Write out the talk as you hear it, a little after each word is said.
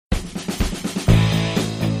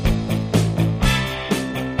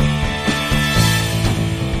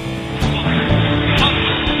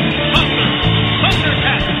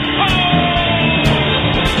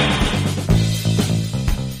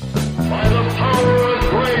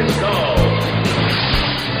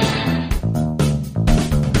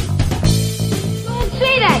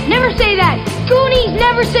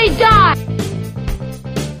never say die!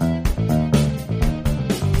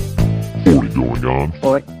 40 going on.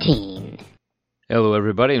 14. Hello,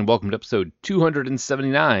 everybody, and welcome to episode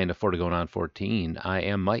 279 of 40 Going on 14. I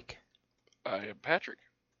am Mike. I am Patrick.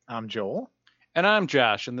 I'm Joel. And I'm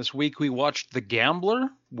Josh, and this week we watched The Gambler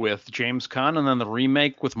with James Caan and then the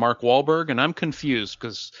remake with Mark Wahlberg, and I'm confused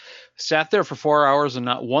because sat there for 4 hours and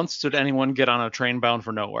not once did anyone get on a train bound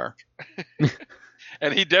for nowhere.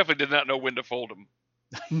 And he definitely did not know when to fold him.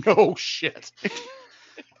 No shit.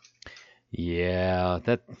 Yeah,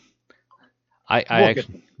 that...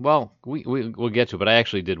 we'll get to it, but I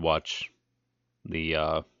actually did watch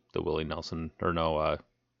the Willie Nelson,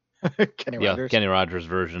 Kenny Rogers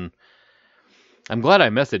version. I'm glad I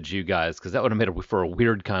messaged you guys, because that would have made it for a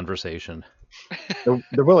weird conversation. The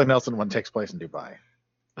Willie Nelson one takes place in Dubai.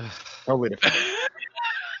 Totally different.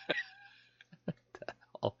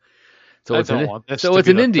 So it's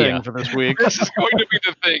in India for this week. This is going to be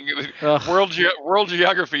the thing. World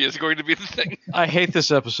geography is going to be the thing. I hate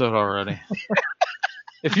this episode already.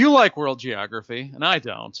 If you like world geography, and I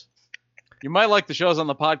don't, you might like the shows on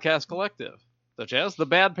the Podcast Collective, such as the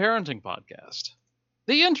Bad Parenting Podcast,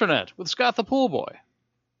 The Internet with Scott the Pool Boy,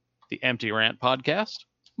 the Empty Rant Podcast,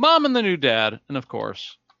 Mom and the New Dad, and of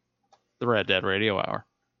course, the Red Dead Radio Hour.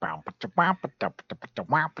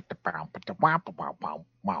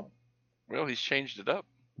 Well, he's changed it up.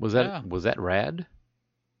 Was that rad? It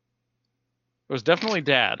was definitely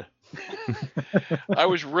Dad. I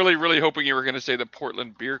was really, really hoping you were going to say the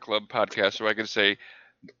Portland Beer Club podcast, so I could say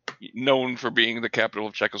known for being the capital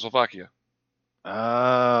of Czechoslovakia.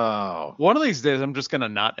 Oh. One of these days, I'm just going to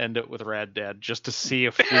not end it with Rad Dad just to see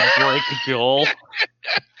if we break Joel.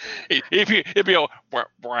 It'd be all,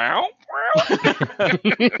 wow.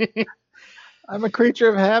 I'm a creature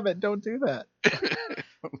of habit. Don't do that.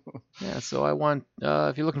 Yeah, so I want,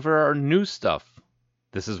 if you're looking for our new stuff,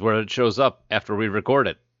 this is where it shows up after we record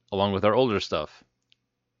it, along with our older stuff.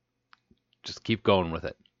 Just keep going with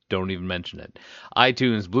it. Don't even mention it.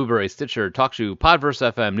 iTunes, Blueberry, Stitcher, TalkShoe,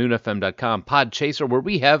 Podverse FM, NoonFM.com, Podchaser, where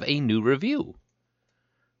we have a new review.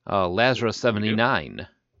 Lazarus79,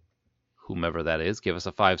 whomever that is, give us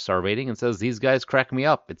a 5-star rating and says, "These guys crack me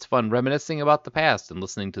up. It's fun reminiscing about the past and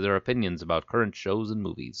listening to their opinions about current shows and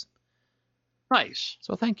movies." Nice.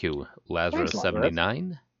 So thank you,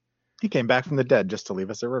 Lazarus79. He came back from the dead just to leave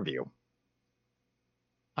us a review.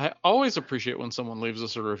 I always appreciate when someone leaves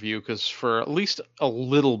us a review, because for at least a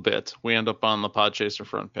little bit, we end up on the Podchaser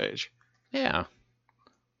front page. Yeah.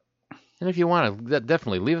 And if you want to,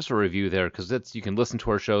 definitely leave us a review there, because you can listen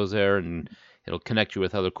to our shows there, and it'll connect you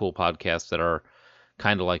with other cool podcasts that are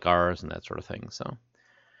kind of like ours and that sort of thing. So,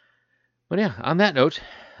 but yeah, on that note,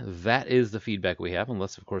 that is the feedback we have,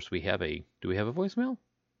 unless, of course, do we have a voicemail?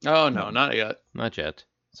 Oh, no, not yet. Not yet.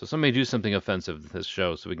 So somebody do something offensive to this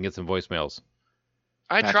show so we can get some voicemails.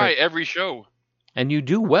 I try every show. And you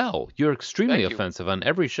do well. You're extremely offensive on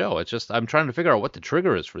every show. It's just, I'm trying to figure out what the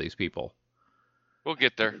trigger is for these people. We'll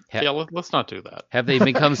get there. Let's not do that. Have they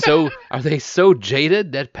become are they so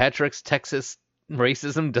jaded that Patrick's Texas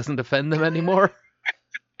racism doesn't offend them anymore?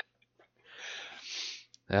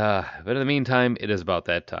 But in the meantime, it is about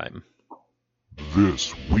that time.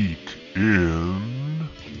 This week in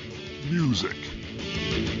music,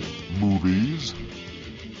 movies,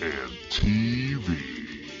 and TV.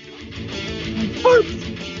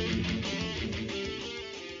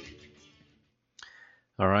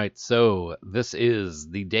 All right, so this is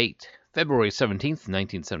the date, February 17th,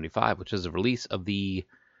 1975, which is the release of The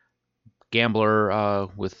Gambler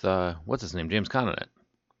with, what's his name, James Caan in it.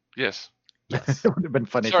 Yes. It would have been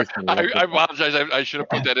funny. Sorry, I apologize. I should have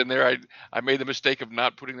put that in there. I made the mistake of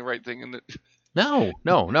not putting the right thing in it. No.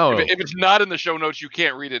 If it's not in the show notes, you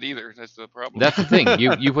can't read it either. That's the problem. That's the thing.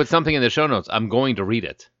 You put something in the show notes. I'm going to read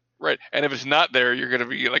it. Right. And if it's not there, you're going to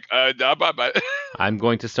be like, bye. I'm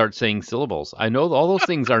going to start saying syllables. I know all those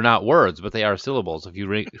things are not words, but they are syllables. If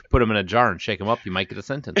you put them in a jar and shake them up, you might get a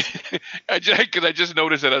sentence. Because I just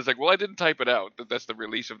noticed it. I was like, well, I didn't type it out. That's the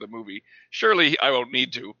release of the movie. Surely I won't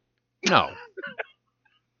need to. No.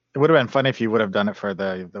 It would have been funny if you would have done it for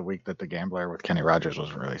the week that The Gambler with Kenny Rogers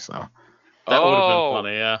was released, though. That would have been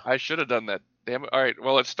funny, yeah. I should have done that. Damn it. All right,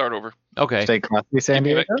 well, let's start over. Okay. Stay classy, San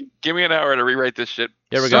Diego. Give me an hour to rewrite this shit.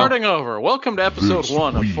 There we go. Starting over. Welcome to episode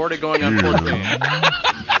 1 of 40 Going on 14.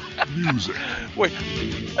 Music, Wait,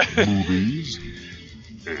 movies,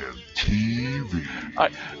 and TV. I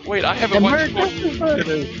haven't watched.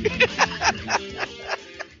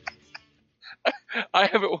 I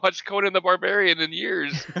haven't watched Conan the Barbarian in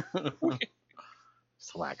years.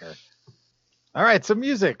 Slacker. All right, so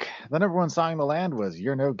music. The number one song in the land was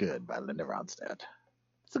 "You're No Good" by Linda Ronstadt.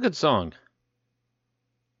 It's a good song.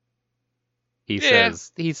 He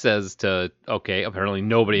Yeah. says to, okay, apparently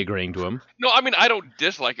nobody agreeing to him. No, I mean I don't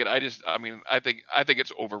dislike it. I think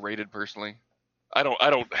it's overrated personally. I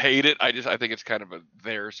don't hate it. I think it's kind of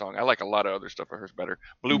their song. I like a lot of other stuff of hers better.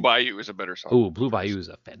 Blue Bayou is a better song. Ooh, Blue Bayou is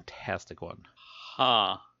a fantastic one.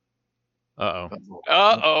 Huh. Uh-oh.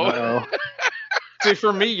 Uh-oh. See,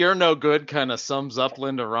 for me, You're No Good kind of sums up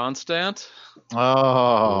Linda Ronstadt.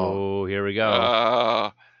 Oh. Oh, here we go.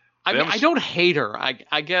 I mean, Them- I don't hate her.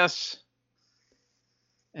 I guess.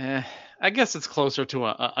 I guess it's closer to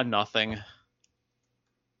a nothing.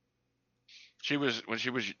 When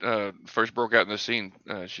she was first broke out in the scene,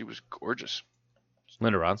 she was gorgeous.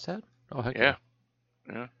 Linda Ronstadt? Oh, heck Yeah.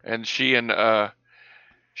 Yeah. And she and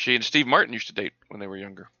Steve Martin used to date when they were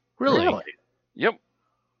younger. Really? Yep.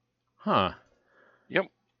 Huh.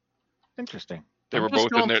 Interesting. They I'm were just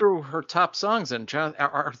both going in there. through her top songs, and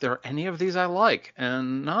are there any of these I like?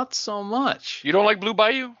 And not so much. You don't like Blue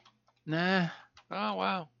Bayou? Nah. Oh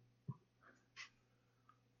wow.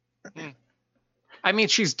 I mean,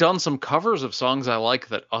 she's done some covers of songs I like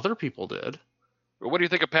that other people did. Well, what do you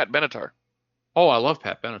think of Pat Benatar? Oh, I love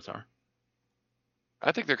Pat Benatar.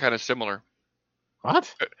 I think they're kind of similar.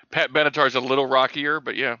 What? Pat Benatar's a little rockier,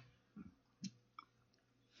 but yeah.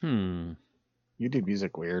 Hmm. You do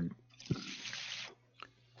music weird.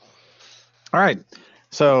 All right.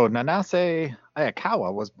 So Nanase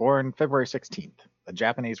Ayakawa was born February 16th. A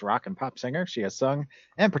Japanese rock and pop singer, she has sung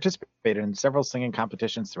and participated in several singing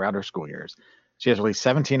competitions throughout her school years. She has released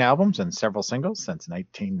 17 albums and several singles since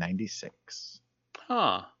 1996.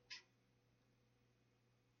 Huh.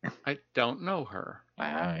 I don't know her.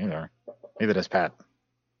 Either. Neither does Pat.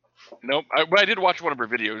 Nope. But I did watch one of her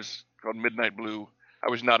videos called Midnight Blue. I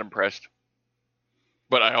was not impressed.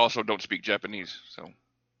 But I also don't speak Japanese, so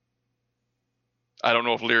I don't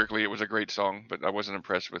know if lyrically it was a great song, but I wasn't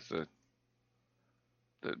impressed with the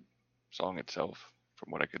song itself,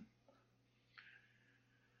 from what I could.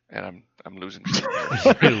 And I'm losing steam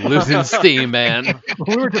here. You're losing steam, man.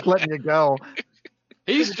 We were just letting you go.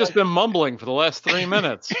 He's just been mumbling for the last 3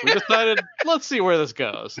 minutes. We decided, let's see where this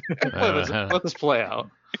goes. Let this play out.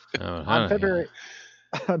 On February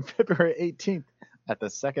 18th, at the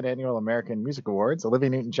second annual American Music Awards,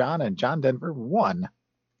 Olivia Newton-John and John Denver won.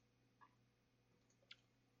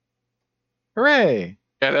 Hooray!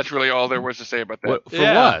 Yeah, that's really all there was to say about that. What, for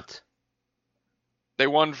Yeah. what? They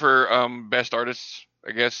won for best artists,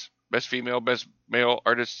 I guess. Best female, best male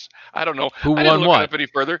artists. I don't know. Who I didn't won look what? it up any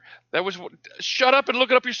further. That was. Shut up and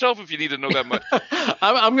look it up yourself if you need to know that much.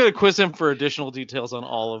 I'm going to quiz him for additional details on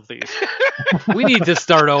all of these. We need to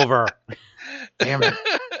start over. Damn it.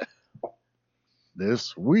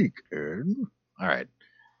 This weekend. All right.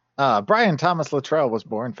 Brian Thomas Luttrell was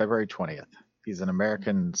born February 20th. He's an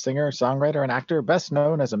American singer, songwriter, and actor, best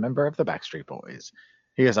known as a member of the Backstreet Boys.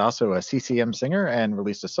 He is also a CCM singer and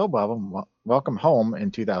released a solo album, Welcome Home,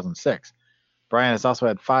 in 2006. Brian has also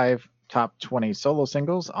had 5 top 20 solo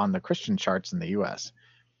singles on the Christian charts in the U.S.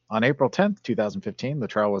 On April 10th, 2015,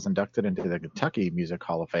 Luttrell was inducted into the Kentucky Music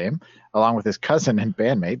Hall of Fame, along with his cousin and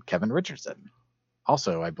bandmate, Kevin Richardson.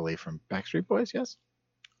 Also, I believe, from Backstreet Boys, yes?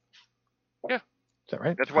 Yeah. Is that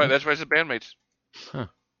right? That's why it's bandmates.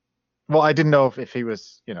 Well, I didn't know if he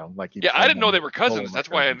was, like... Yeah, I didn't know they were cousins. That's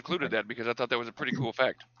why I included that, because I thought that was a pretty cool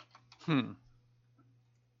fact.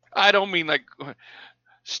 I don't mean like...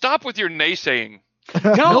 Stop with your naysaying.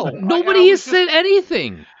 No, nobody has said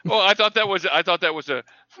anything. Well, I thought that was a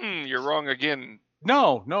you're wrong again.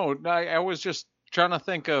 No, I was just trying to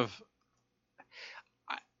think of...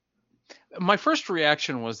 My first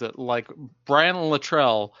reaction was that, like, Brian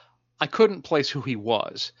Luttrell, I couldn't place who he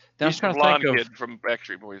was. Then He's I the was trying blonde to think of... kid from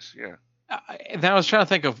Backstreet Boys, yeah. Then I was trying to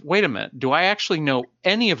think of, wait a minute, do I actually know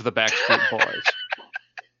any of the Backstreet Boys?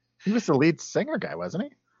 He was the lead singer guy, wasn't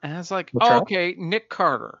he? And I was like, Luttrell? oh, okay, Nick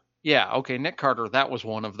Carter. Yeah, okay, Nick Carter, that was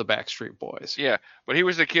one of the Backstreet Boys. Yeah, but he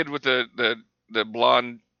was the kid with the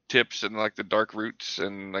blonde tips and like the dark roots,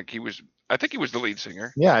 and like I think he was the lead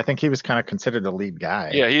singer. Yeah, I think he was kind of considered the lead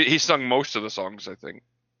guy. Yeah, he sung most of the songs, I think.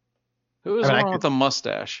 Who was I the mean, one with the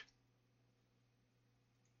mustache?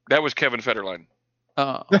 That was Kevin Federline.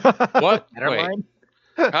 What? Federline?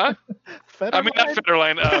 Huh? Federline? I mean, not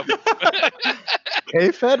Federline.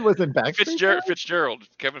 K-Fed was in Backstreet Boys? Fitzgerald.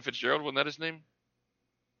 Kevin Fitzgerald, wasn't that his name?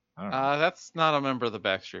 I don't know. That's not a member of the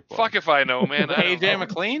Backstreet Boys. Fuck if I know, man. I don't AJ know.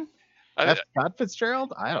 McLean? That's Scott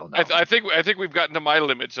Fitzgerald? I don't know. I think we've gotten to my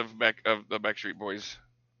limits of the Backstreet Boys.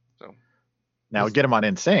 Now get him on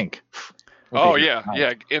NSYNC. Oh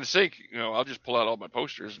yeah. In sync, I'll just pull out all my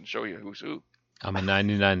posters and show you who's who. I'm a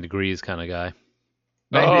 99 degrees kind of guy.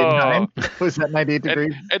 99? Was that 98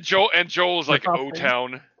 degrees? And Joel's like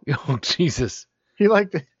O-Town. Oh, Jesus. He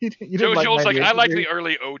liked he didn't Joe like Schultz, like, 98 I like the Degrees.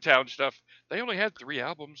 early O-Town stuff. They only had 3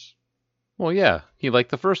 albums Well, yeah, he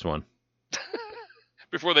liked the first one.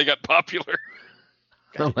 before they got popular.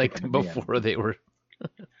 God, Like damn it, before they were.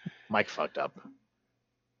 Mike fucked up.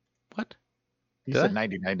 What? He Did said I?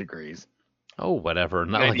 99 degrees. Oh, whatever.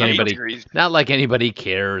 Not like 98 anybody. degrees. Not like anybody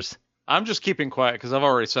cares. I'm just keeping quiet because I've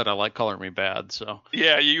already said I like Color Me Bad. So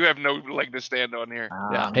Yeah, you have no leg to stand on here.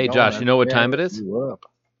 Yeah. I'm Hey, going Josh, to you know what tear time it is? you up.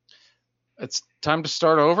 it's time to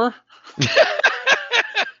start over.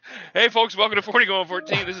 Hey, folks, welcome to 40 Going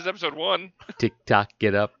 14. This is episode 1. Tick tock,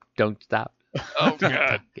 get up, don't stop. Oh,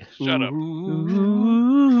 God. Shut up.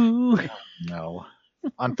 Ooh. No.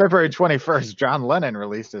 On February 21st, John Lennon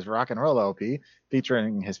released his rock and roll LP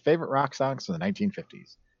featuring his favorite rock songs from the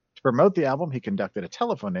 1950s. To promote the album, he conducted a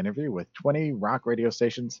telephone interview with 20 rock radio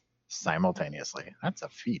stations simultaneously. That's a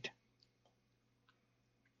feat.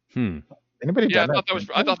 Anybody Yeah, done I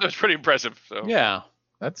thought that was pretty impressive. So Yeah.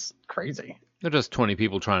 That's crazy. They're just 20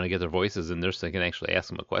 people trying to get their voices in there so they can actually ask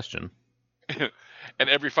them a question. And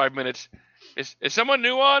every 5 minutes, is someone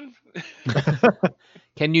new on?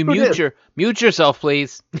 Can you Who did? mute yourself,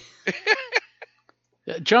 please?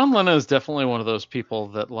 John Lennon is definitely one of those people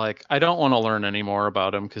that, like, I don't want to learn any more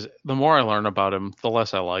about him because the more I learn about him, the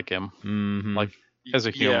less I like him Mm-hmm. Like, as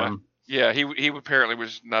a human. Yeah, he apparently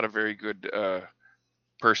was not a very good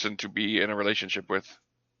person to be in a relationship with.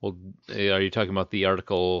 Well, are you talking about the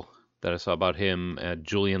article that I saw about him,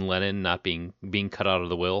 Julian Lennon, not being cut out of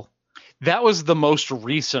the will? That was the most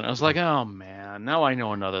recent. I was like, oh man, now I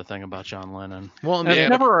know another thing about John Lennon. Well, And it's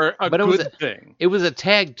never a but it was good thing. It was a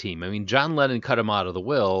tag team. I mean, John Lennon cut him out of the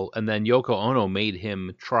will, and then Yoko Ono made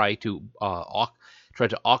him try to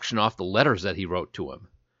auction off the letters that he wrote to him.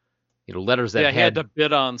 You know, letters that Yeah, he had to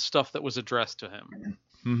bid on stuff that was addressed to him.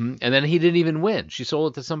 Mhm. And then he didn't even win. She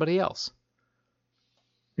sold it to somebody else.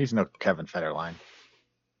 He's no Kevin Federline.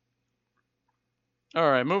 All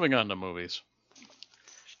right, moving on to movies.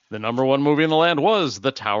 The number one movie in the land was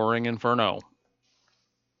The Towering Inferno.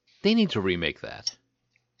 They need to remake that.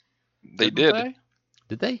 They Didn't did. they?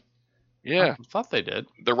 Did they? Yeah, I thought they did.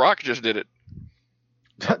 The Rock just did it.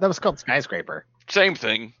 That was called Skyscraper. Same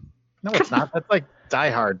thing. No, it's not. That's like Die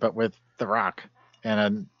Hard, but with The Rock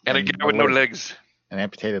and And a guy with no legs. an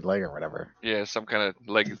amputated leg or whatever. Yeah, some kind of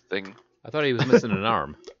leg thing. I thought he was missing an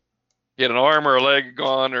arm. He had an arm or a leg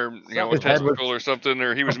gone, or a His head was testicle or something,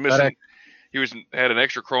 or he was pathetic. missing. Had an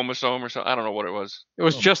extra chromosome or something. I don't know what it was. It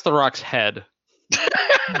was just The Rock's head.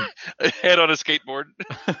 A head on a skateboard.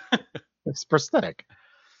 It's prosthetic.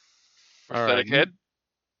 All Prosthetic right. head.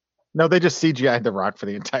 No, they just CGI'd The Rock for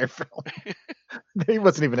the entire film. He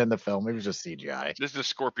wasn't even in the film. He was just CGI. This is the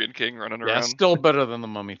Scorpion King running Yeah, around. still better than The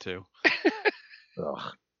Mummy 2. Ugh.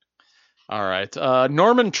 All right.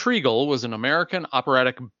 Norman Treagle was an American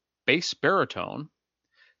operatic bass baritone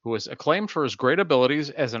who was acclaimed for his great abilities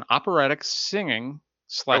as an operatic singing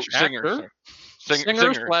slash singer. actor. Sorry.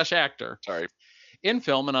 Singer slash actor. Sorry. In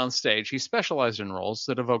film and on stage, he specialized in roles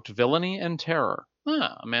that evoked villainy and terror.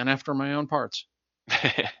 A man after my own parts.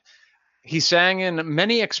 He sang in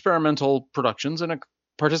many experimental productions and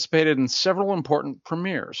participated in several important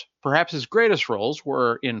premieres. Perhaps his greatest roles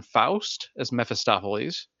were in Faust as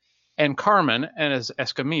Mephistopheles and Carmen as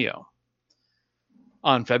Escamillo.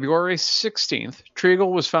 On February 16th,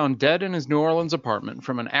 Treagle was found dead in his New Orleans apartment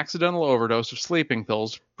from an accidental overdose of sleeping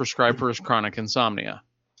pills prescribed for his chronic insomnia.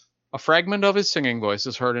 A fragment of his singing voice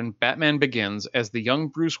is heard in Batman Begins as the young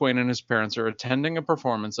Bruce Wayne and his parents are attending a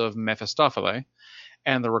performance of Mephistopheles,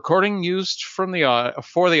 and the recording used for the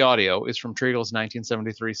audio is from Treagle's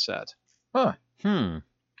 1973 set. Huh. Hmm. Kind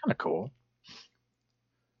of cool.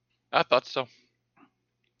 I thought so.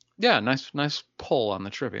 Yeah, nice pull on the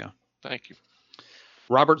trivia. Thank you.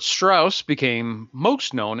 Robert Strauss became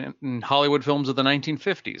most known in Hollywood films of the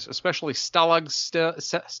 1950s, especially Stalag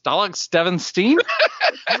 17?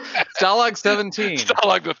 Stalag 17.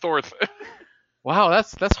 Stalag the Thorth. Wow,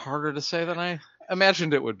 that's harder to say than I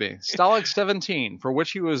imagined it would be. Stalag 17, for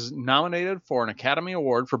which he was nominated for an Academy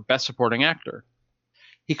Award for Best Supporting Actor.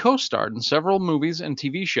 He co-starred in several movies and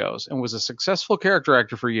TV shows and was a successful character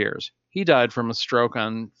actor for years. He died from a stroke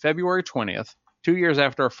on February 20th, 2 years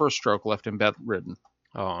after a first stroke left him bedridden.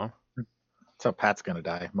 Oh. That's how Pat's gonna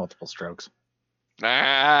die. Multiple strokes.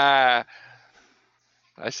 I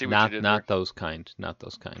see what you did Not those kind. Not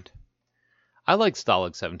those kind. I like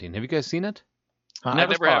Stalag 17. Have you guys seen it? there. I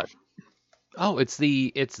Never never saw have. it. Oh, it's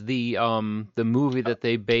the movie that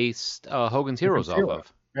they based Hogan's Heroes off Hero.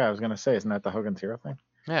 of. Yeah, I was gonna say, isn't that the Hogan's Hero thing?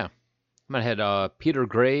 Yeah. I had Peter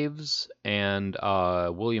Graves and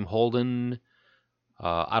William Holden,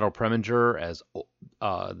 Otto Preminger as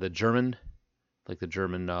the German, like the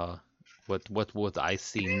German, What was I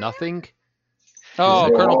see nothing? Oh,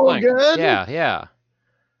 So Colonel Plank. good. Yeah.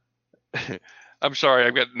 I'm sorry. I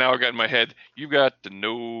got in my head. You got to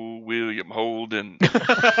know William Holden.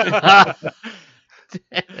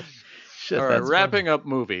 Shit, All right, that's wrapping up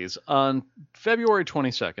movies. On February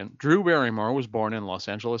 22nd, Drew Barrymore was born in Los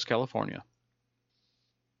Angeles, California.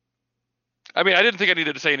 I mean, I didn't think I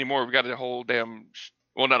needed to say any more. We got a whole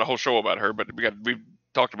well, not a whole show about her, but we've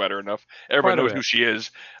talked about her enough. Everybody Quite a knows bit. who she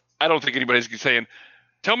is. I don't think anybody's saying,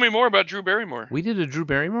 "Tell me more about Drew Barrymore." We did a Drew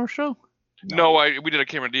Barrymore show? No, we did a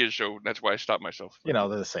Cameron Diaz show. That's why I stopped myself. You know,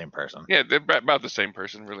 they're the same person. Yeah, they're about the same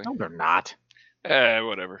person, really. No, they're not.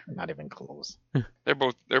 Whatever. Not even close. They're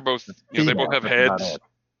both. They both have Female, that's about heads. it.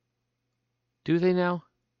 Do they now?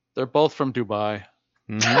 They're both from Dubai.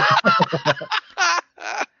 Mhm.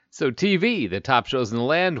 So TV, the top shows in the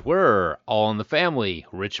land were All in the Family,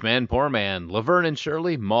 Rich Man, Poor Man, Laverne and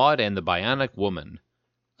Shirley, Maude, and the Bionic Woman.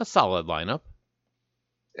 A solid lineup.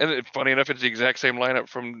 And funny enough, it's the exact same lineup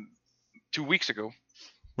from 2 weeks ago.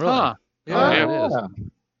 Really? Huh. Yeah, Yeah. it is.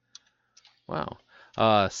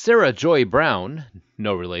 Wow. Sarah Joy Brown,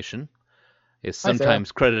 no relation, is Hi, Sarah.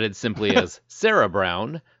 sometimes credited simply as Sarah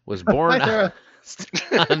Brown, was born Hi,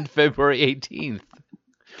 Sarah. on February 18th.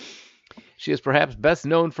 She is perhaps best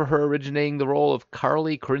known for her originating the role of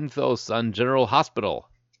Carly Corinthos on General Hospital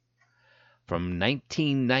from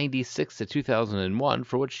 1996 to 2001,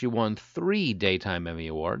 for which she won 3 Daytime Emmy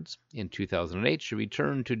Awards. In 2008, she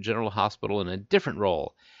returned to General Hospital in a different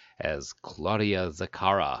role as Claudia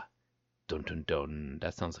Zaccara. Dun dun dun.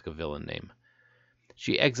 That sounds like a villain name.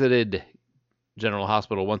 She exited General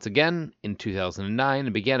Hospital once again in 2009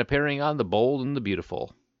 and began appearing on The Bold and the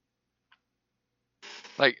Beautiful.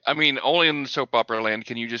 Like, I mean, only in soap opera land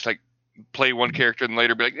can you just like play one character and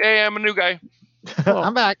later be like, "Hey, I'm a new guy."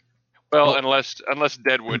 I'm back. Well, Well- unless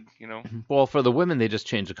Deadwood, you know. Well, for the women, they just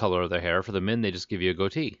change the color of their hair. For the men, they just give you a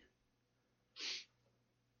goatee.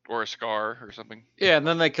 Or a scar or something. Yeah, and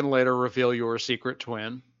then they can later reveal your secret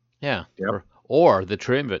twin. Yeah. Yep. Or the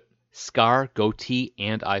triumvirate: scar, goatee,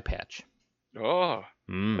 and eye patch. Oh,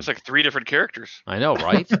 Mm, it's like 3 different characters. I know,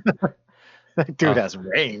 right? That dude has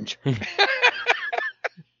range.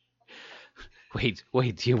 Wait,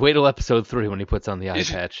 you wait till episode 3 when he puts on the eye He's-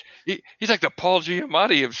 patch. He's like the Paul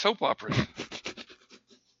Giamatti of soap operas.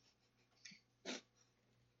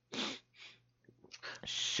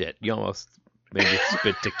 Shit, you almost made me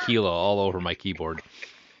spit tequila all over my keyboard.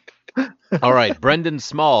 All right, Brendan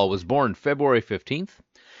Small was born February 15th.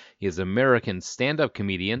 He is an American stand-up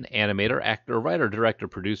comedian, animator, actor, writer, director,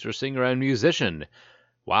 producer, singer, and musician.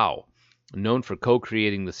 Wow. Known for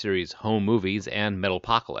co-creating the series Home Movies and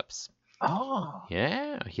Metalopocalypse. Oh.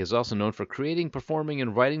 Yeah, he is also known for creating, performing,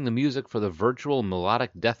 and writing the music for the virtual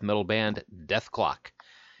melodic death metal band Death Clock.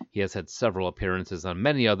 He has had several appearances on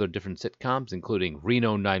many other different sitcoms, including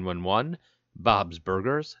Reno 911, Bob's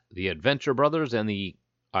Burgers, The Adventure Brothers, and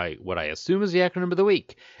what I assume is the acronym of the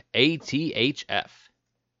week, ATHF.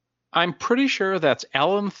 I'm pretty sure that's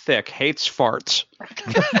Alan Thicke hates farts.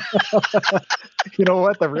 You know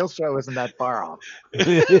what? The real show isn't that far off.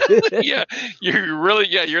 Yeah,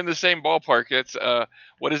 you're in the same ballpark. It's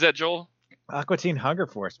what is that, Joel? Aqua Teen Hunger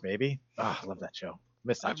Force, baby. Oh, I love that show.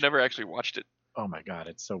 Miss that I've show. never actually watched it. Oh my god,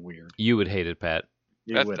 it's so weird. You would hate it, Pat.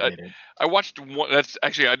 You That's- would hate it. I watched one. That's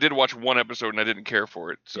actually I did watch one episode and I didn't care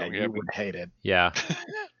for it. So Yeah, yeah, you would hate it. Yeah.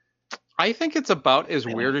 I think it's about as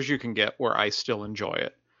weird as you can get where I still enjoy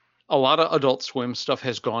it. A lot of Adult Swim stuff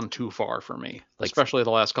has gone too far for me, Like- especially the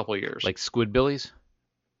last couple of years. Like Squidbillies?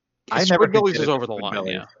 I never could Squidbillies get is into over the line,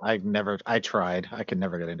 Squidbillies. yeah. I tried. I could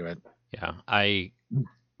never get into it. Yeah. I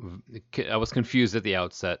was confused at the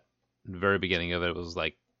outset. The very beginning of it was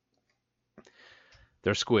like,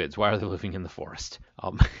 they're squids. Why are they living in the forest?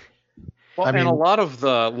 Well, I and a mean- lot of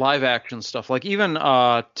the live action stuff, like even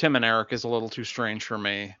Tim and Eric is a little too strange for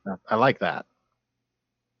me. I like that,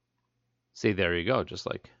 See, there you go. Just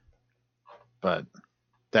like, but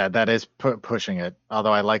that is pushing it.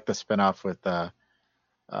 Although I like the spinoff with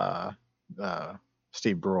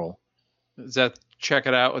Steve Brule. Is that Check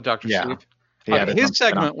It Out with Dr. Yeah. Sleep? He had his own His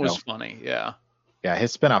segment spin-off was show. funny, yeah. Yeah,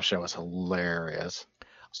 his spinoff show was hilarious.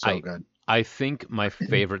 So good. I think my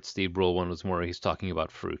favorite Steve Brule one was where he's talking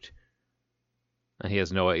about fruit. And he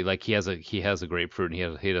has no, like, he has a grapefruit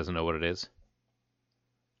and he doesn't know what it is.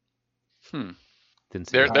 Didn't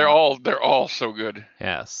see that. they're all so good.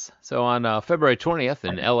 Yes. So on February 20th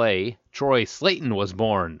in L.A., Troy Slayton was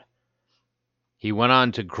born. He went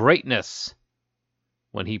on to greatness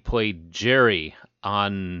when he played Jerry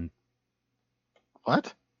on...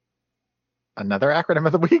 What? Another acronym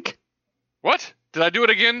of the week? What? Did I do it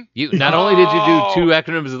again? You not only did you do Oh. 2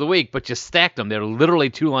 acronyms of the week, but you stacked them. They're literally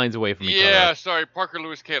 2 lines away from each Yeah, other. sorry. Parker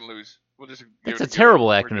Lewis can't lose. We'll just. That's a terrible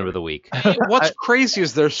acronym of the week. What's crazy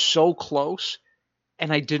is they're so close,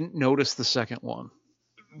 and I didn't notice the second one.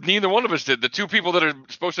 Neither one of us did. The 2 people that are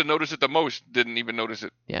supposed to notice it the most didn't even notice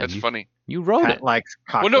it. Yeah, That's funny. You wrote Pat it. likes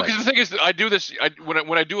cock Well, no, licks. because the thing is, that I do this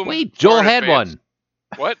when I do them. Wait, Joel far in had advance. one.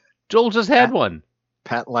 What? Joel just had one.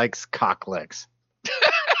 Pat likes cock licks.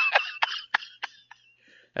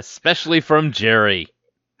 Especially from Jerry.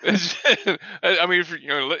 I mean, if,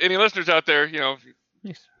 any listeners out there, if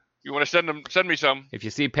you want to send me some. If you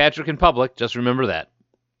see Patrick in public, just remember that.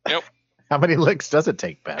 How many licks does it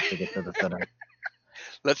take, Pat, to get to the center?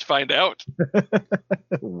 Let's find out.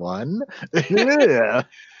 1? Yeah.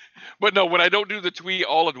 But no, when I don't do the tweet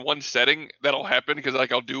all in one setting, that'll happen because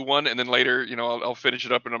I'll do one and then later, I'll finish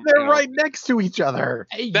it up and I'm. They're right next to each other.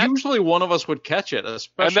 Usually one of us would catch it,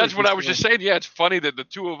 especially. And that's what I was if just saying. Yeah, it's funny that the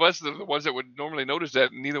 2 of us are the ones that would normally notice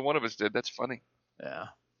that, and neither one of us did. That's funny. Yeah.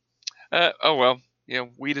 Oh well,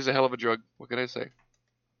 weed is a hell of a drug. What can I say?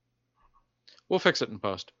 We'll fix it in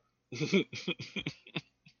post.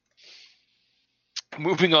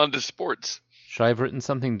 Moving on to sports. Should I have written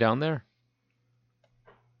something down there?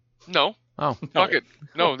 No, Oh. fuck it.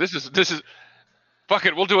 No, this is. Fuck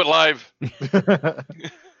it. We'll do it live.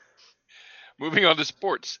 Moving on to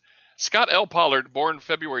sports. Scott L. Pollard, born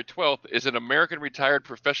February 12th, is an American retired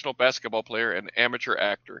professional basketball player and amateur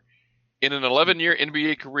actor. In an 11-year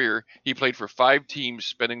NBA career, he played for 5 teams,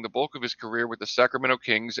 spending the bulk of his career with the Sacramento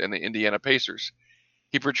Kings and the Indiana Pacers.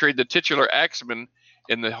 He portrayed the titular Axeman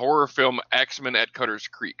in the horror film Axeman at Cutter's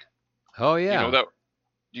Creek. Oh, yeah. You know that?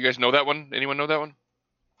 You guys know that one? Anyone know that one?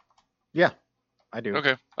 Yeah, I do.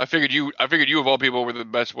 Okay. I figured you of all people were the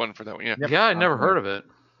best one for that one. Yeah. Yep. Yeah, I never heard of it.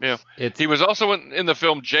 It's He was also in the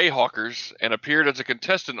film Jayhawkers and appeared as a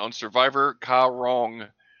contestant on Survivor Ka Rong,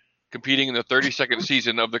 competing in the 32nd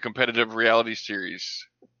season of the competitive reality series.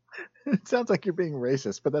 It sounds like you're being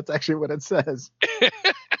racist, but that's actually what it says.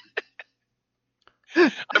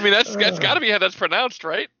 I mean, that's got to be how that's pronounced,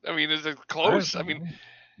 right? I mean, is it close? I mean,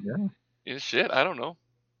 Yeah. shit, I don't know.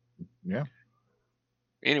 Yeah.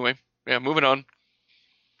 Anyway, moving on.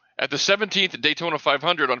 At the 17th Daytona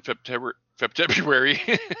 500 on February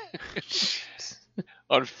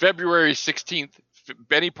on February 16th,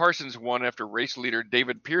 Benny Parsons won after race leader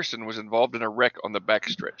David Pearson was involved in a wreck on the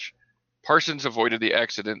backstretch. Parsons avoided the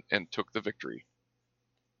accident and took the victory.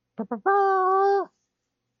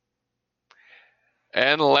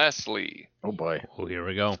 And lastly, Oh boy. Oh, here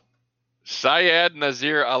we go. Syed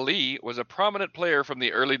Nazir Ali was a prominent player from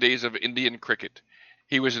the early days of Indian cricket.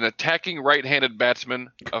 He was an attacking right-handed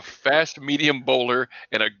batsman, a fast medium bowler,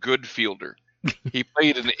 and a good fielder. He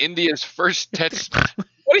played in India's first Test.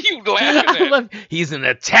 What are you laughing at? He's an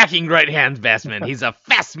attacking right-hand batsman. He's a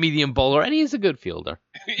fast medium bowler, and he's a good fielder.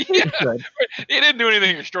 Yeah, he didn't do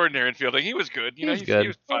anything extraordinary in fielding. He was good. He was good. He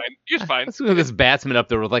was fine. He was fine. Let's look at this batsman up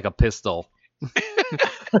there with like a pistol.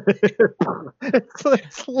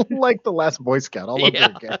 it's like the last Boy Scout all over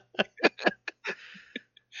again.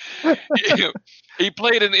 He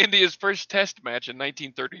played in India's first Test match in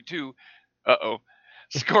 1932.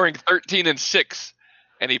 Scoring 13 and 6,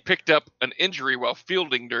 and he picked up an injury while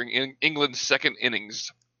fielding during England's second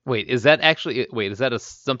innings. Wait, is that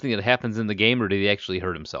something that happens in the game, or did he actually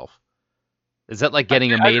hurt himself? Is that like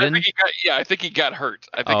getting a maiden? I think he got hurt.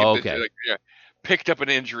 I think okay. Picked up an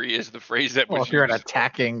injury is the phrase that was Well, if you're an used.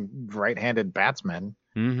 attacking right-handed batsman,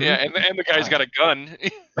 Mhm. Yeah, and the guy's got a gun.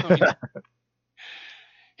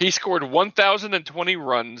 He scored 1,020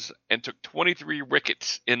 runs and took 23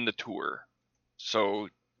 wickets in the tour. So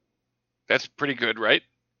that's pretty good, right?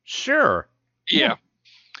 Sure. Yeah.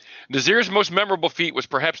 Nazir's most memorable feat was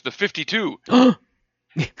perhaps the 52.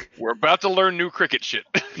 We're about to learn new cricket shit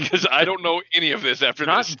because I don't know any of this after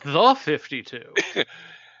Not this. the 52.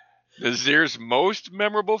 Nazir's most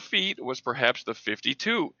memorable feat was perhaps the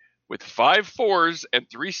 52, with 5 4s and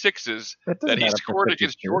 3 6s that doesn't that he add up to scored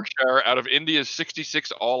against 52. Yorkshire out of India's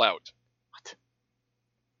 66 all-out. What?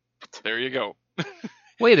 There you go.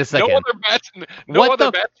 Wait a second. No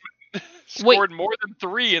other batsman scored more than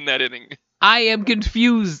 3 in that inning. I am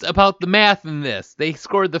confused about the math in this. They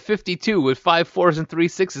scored the 52 with 5 4s and 3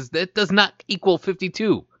 6s. That does not equal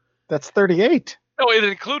 52. That's 38. No, it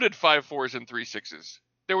included 5 4s and 3 6s.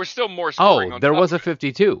 There was still more scoring. Oh, on there top was a of it.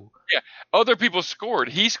 52. Other people scored.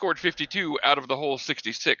 He scored 52 out of the whole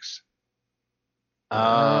 66.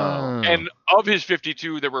 Oh. And of his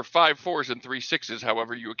 52, there were 5 4s and 3 6s,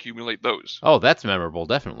 however you accumulate those. Oh, that's memorable,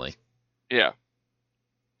 definitely. Yeah.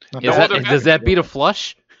 Not Is No that, other does that beat a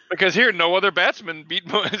flush? Because here, no other batsman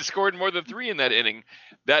scored more than 3 in that inning.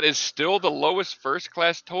 That is still the lowest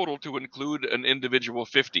first-class total to include an individual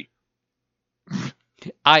 50.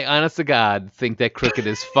 I, honest to God, think that cricket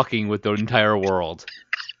is fucking with the entire world.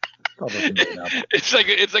 It's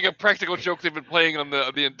like a practical joke they've been playing on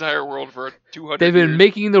the entire world for 200 They've years. been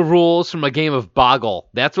making the rules from a game of Boggle.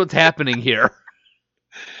 That's what's happening here.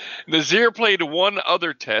 Nazir played one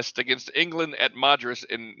other test against England at Madras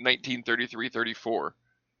in 1933-34,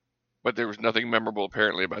 but there was nothing memorable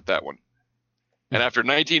apparently about that one. And after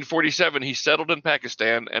 1947, he settled in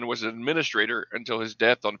Pakistan and was an administrator until his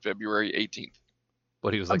death on February 18th.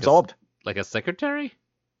 What, he was Absolved. like a secretary?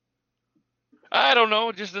 I don't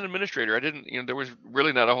know, just an administrator. There was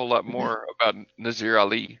really not a whole lot more about Nazir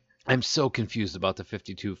Ali. I'm so confused about the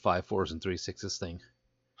 52 5-4s and 3-6s thing.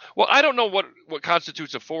 Well, I don't know what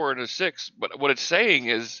constitutes a 4 and a 6, but what it's saying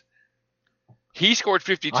is he scored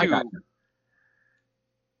 52. I got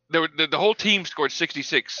The whole team scored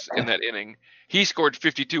 66 in that inning. He scored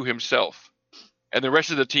 52 himself, and the rest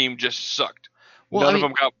of the team just sucked. Well, None of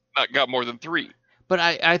them got more than 3. But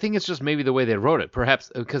I think it's just maybe the way they wrote it.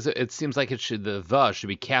 Perhaps because it seems like the should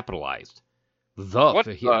be capitalized. What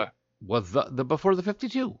The before the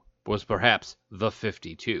 52 was perhaps the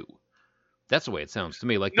 52. That's the way it sounds to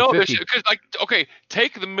me. Like No, the 50. because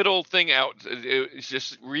take the middle thing out. It's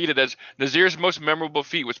just read it as Nazir's most memorable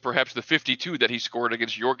feat was perhaps the 52 that he scored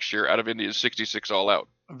against Yorkshire out of India's 66 all out.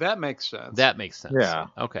 That makes sense. That makes sense. Yeah.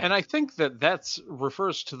 Okay. And I think that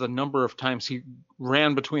refers to the number of times he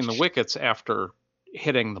ran between the wickets after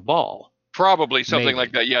hitting the ball. Probably something Maybe.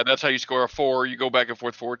 like that. Yeah, that's how you score a 4. You go back and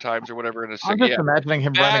forth 4 times or whatever in a I'm six. just imagining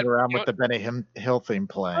him That- running around you with the Benny Hill theme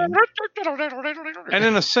playing. And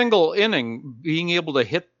in a single inning, being able to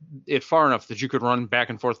hit it far enough that you could run back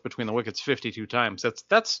and forth between the wickets 52 times,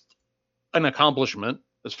 that's an accomplishment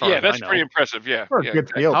as far Yeah, as that's I know. pretty impressive. Yeah. For a yeah. good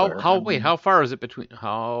fielder. How far is it between?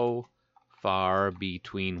 How far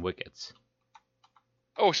between wickets?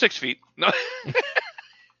 Oh, 6 feet. No.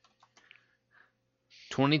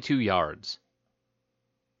 22 yards.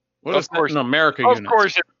 What Of is that course. in America Of units?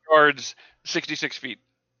 course, it yards 66 feet.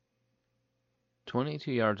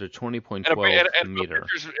 22 yards or 20.12 And a meter.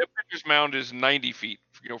 pitcher's mound is 90 feet.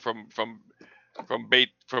 From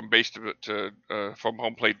base to from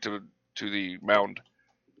home plate to the mound.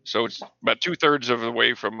 So it's about 2/3 of the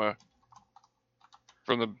way from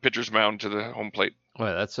the pitcher's mound to the home plate.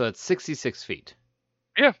 Well, that's 66 feet.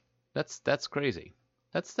 Yeah. That's crazy.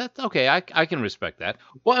 That's okay. I can respect that.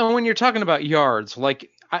 Well, and when you're talking about yards,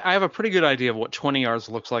 like I have a pretty good idea of what 20 yards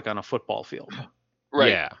looks like on a football field. Right.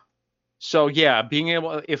 Yeah. So yeah, being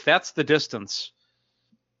able, if that's the distance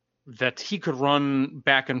that he could run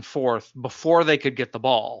back and forth before they could get the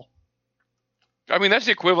ball. I mean, that's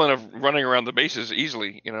the equivalent of running around the bases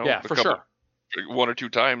easily. Yeah, a for couple- sure. 1 or 2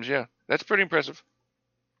 times. Yeah, that's pretty impressive.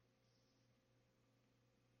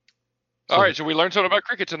 So- All right, so we learned something about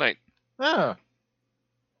cricket tonight. Oh.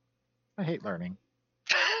 I hate learning.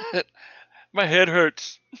 My head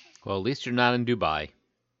hurts. Well, at least you're not in Dubai.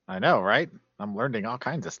 I know, right? I'm learning all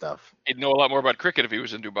kinds of stuff. He'd know a lot more about cricket if he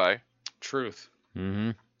was in Dubai. Truth.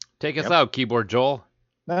 Mm-hmm. Take us Yep. out, keyboard Joel.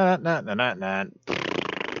 Nah.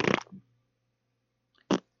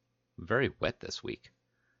 Very wet this week.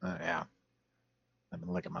 Yeah. I've been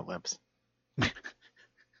licking my lips.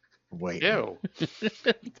 Waiting. Ew.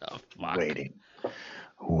 The fuck?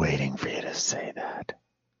 Waiting for you to say that.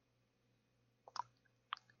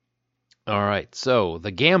 All right. So,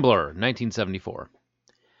 The Gambler, 1974.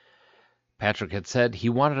 Patrick had said he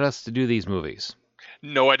wanted us to do these movies.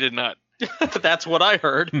 No, I did not. That's what I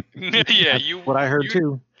heard. Yeah, you. What I heard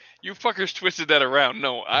too. You fuckers twisted that around.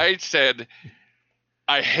 No, I said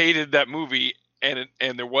I hated that movie, and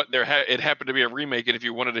it happened to be a remake. And if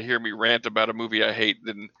you wanted to hear me rant about a movie I hate,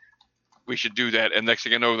 then we should do that. And next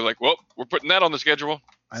thing I know, they're like, "Well, we're putting that on the schedule."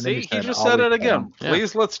 I See, he just said it again. Yeah.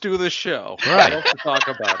 Please, let's do this show. Right. Let's talk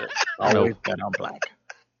about it. Always been on black.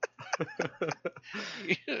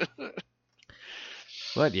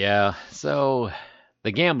 But yeah, so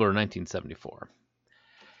The Gambler, 1974.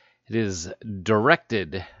 It is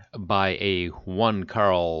directed by a one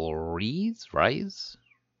Carl Reis?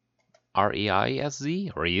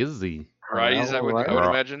 R-E-I-S-Z? Reis? Rise, I would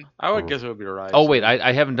imagine. I would guess it would be right. Oh, wait,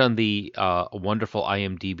 I haven't done the wonderful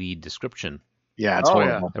IMDb description. Yeah, it's Oh,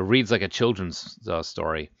 yeah. horrible. It reads like a children's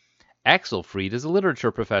story. Axel Fried is a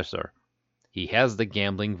literature professor. He has the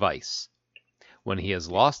gambling vice. When he has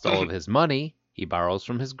lost all of his money, he borrows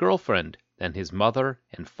from his girlfriend, then his mother,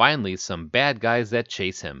 and finally some bad guys that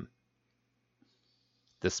chase him.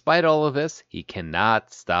 Despite all of this, he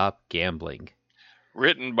cannot stop gambling.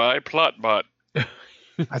 Written by Plotbot.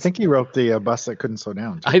 I think he wrote the bus that couldn't slow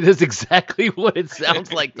down. too. That's exactly what it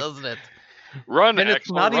sounds like, doesn't it? Run, And it's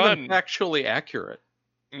Axel, not run. even factually accurate.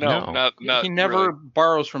 No, No. not he never really.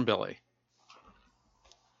 borrows from Billy.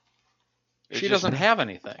 It's She just- doesn't have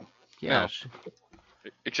anything. Yeah.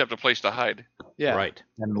 No. Except a place to hide. Yeah. Right.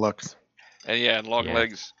 And looks. And long Yeah.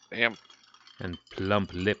 legs. Damn. And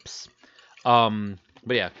plump lips.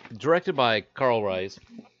 But yeah, directed by Carl Reis.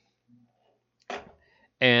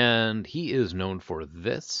 And he is known for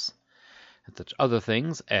this and such other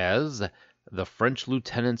things as The French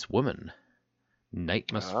Lieutenant's Woman,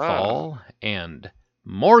 Night Must Fall, and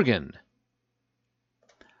Morgan.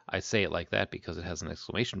 I say it like that because it has an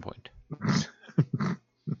exclamation point.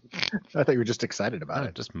 I thought you were just excited about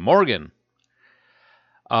it. Just Morgan.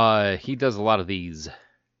 He does a lot of these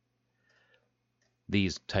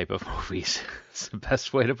type of movies. It's the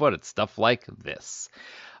best way to put it. Stuff like this.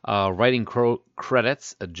 Writing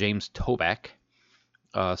credits, James Toback,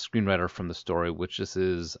 screenwriter from the story, which this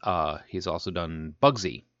is, he's also done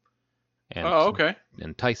Bugsy and, Oh, okay.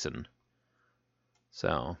 and Tyson.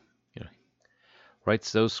 So,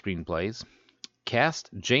 writes those screenplays. Cast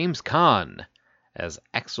James Caan as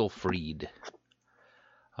Axel Freed.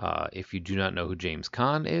 If you do not know who James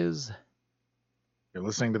Caan is, You're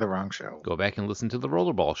listening to the wrong show. go back and listen to the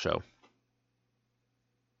Rollerball show.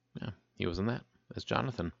 Yeah, he was in that as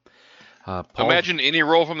Jonathan. Paul, Imagine any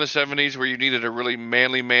role from the 70s where you needed a really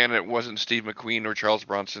manly man and it wasn't Steve McQueen or Charles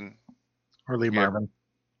Bronson Or Lee Yeah. Marvin.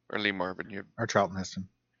 or Lee Marvin. Or Charlton Heston.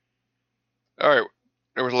 All right.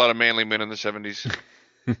 There was a lot of manly men in the 70s.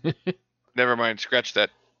 Never mind. Scratch that.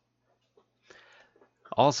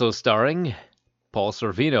 also starring Paul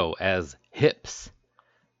Sorvino as Hips.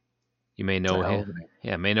 You may know It's a hell him. of a name.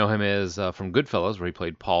 Yeah, may know him as from Goodfellas, where he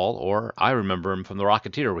played Paul, or I remember him from The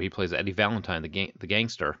Rocketeer, where he plays Eddie Valentine, the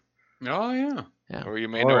gangster. Oh, yeah. Yeah. Or you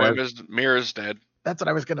may Or know as- him as Mira's dad. That's what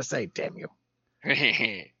I was going to say. Damn you.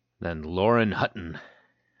 you Then Lauren Hutton.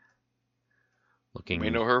 Looking. may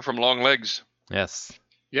know her from Long Legs. Yes.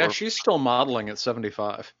 Yeah, Or- she's still modeling at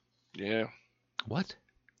 75. Yeah. What?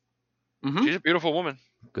 Hmm. She's a beautiful woman.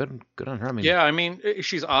 Good on her. I mean, Yeah, I mean,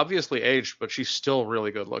 she's obviously aged, but she's still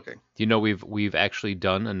really good looking. do you know we've actually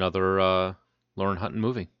done another Lauren Hutton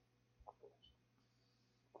movie?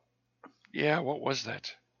 Yeah, what was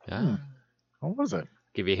that? Yeah. Hmm. What was it?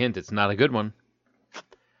 Give you a hint, it's not a good one.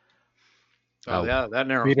 Oh, Oh. yeah, that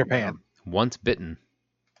narrows Peter it down. Pan. Once Bitten.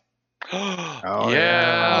 Oh,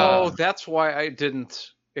 yeah. Oh, that's why I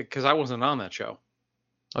didn't, because I wasn't on that show.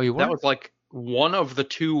 Oh, you That were? was like one of the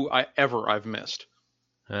two I've missed.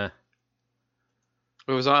 Eh.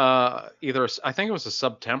 It was either I think it was a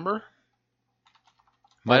September.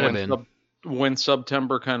 Might have been. When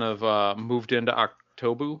September kind of moved into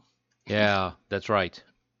October. Yeah, that's right.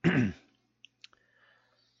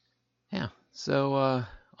 Yeah. So,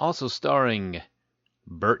 also starring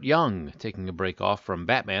Burt Young, taking a break off from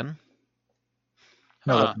Batman.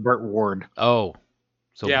 No, Huh. that's Burt Ward. Oh,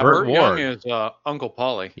 so yeah, Burt Young Ward. is Uncle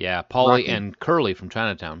Polly. Yeah, Paulie Rocky. and Curly from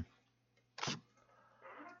Chinatown.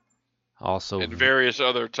 Also, And various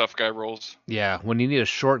other tough guy roles. yeah, when you need a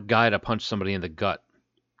short guy to punch somebody in the gut,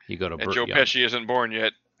 you go to And Burt Joe Young. Pesci isn't born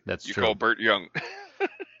yet. That's You true. call Burt Young.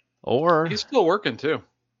 Or He's still working too.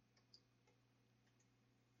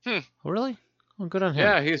 oh, really? Oh, good on him.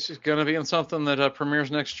 Yeah, he's going to be in something that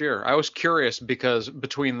premieres next year. I was curious because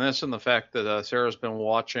between this and the fact that Sarah's been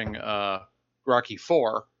watching Rocky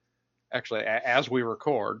 4, actually as we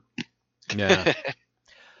record, Yeah.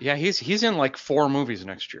 yeah, he's in like 4 movies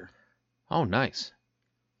next year. Oh, nice.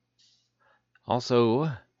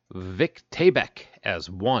 Also, Vic Taybeck as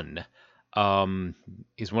one.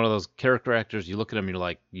 He's one of those character actors. You look at him, you're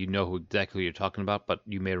like, you know who exactly you're talking about, but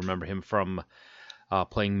you may remember him from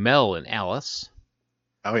playing Mel in Alice.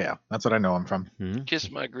 Oh, yeah. That's what I know him from. Hmm? Kiss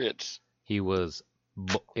my grits. He was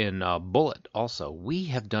in Bullet also. We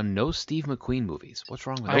have done no Steve McQueen movies. What's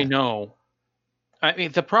wrong with that? I know. I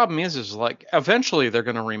mean, the problem is like eventually they're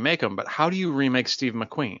going to remake him, but how do you remake Steve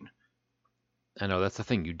McQueen? I know, that's the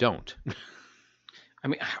thing. You don't. I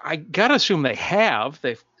mean, I gotta assume they have.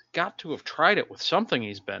 They've got to have tried it with something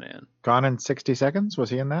he's been in. Gone in 60 Seconds? Was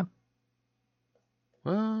he in that?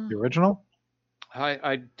 Well, The original?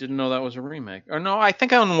 I didn't know that was a remake. Or no, I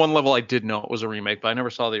think on one level I did know it was a remake, but I never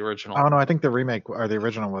saw the original. Oh, no. I think the remake or the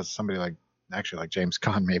original was somebody like James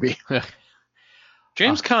Caan, maybe.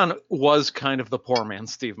 James Caan was kind of the poor man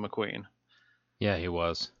Steve McQueen. yeah, he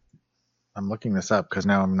was. I'm looking this up because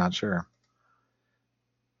now I'm not sure.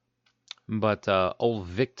 But old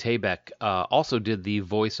Vic Taybeck also did the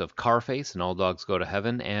voice of Carface in All Dogs Go to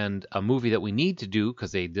Heaven, and a movie that we need to do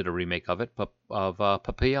because they did a remake of it, of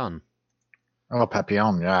Papillon. Oh,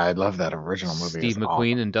 Papillon. Yeah, I love that original movie. Steve It's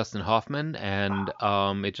McQueen awesome. and Dustin Hoffman, and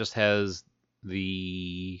it just has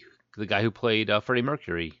the guy who played Freddie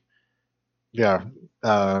Mercury. Yeah,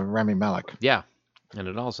 Rami Malek. Yeah, and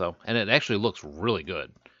it actually looks really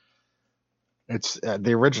good. It's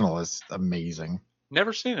the original is amazing.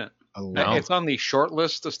 Never seen it. I love No. It's on the short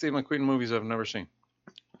list of Steve McQueen movies I've never seen.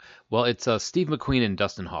 Well, it's Steve McQueen and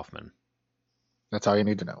Dustin Hoffman That's all you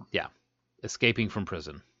need to know. escaping from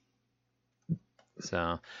prison.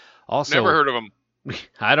 So, also, Never heard of him.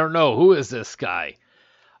 I don't know who is this guy.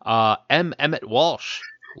 Emmett Walsh,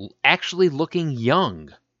 actually looking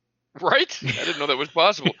young. Right? I didn't know that was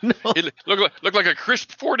possible. No. He looked like a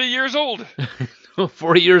crisp 40 years old.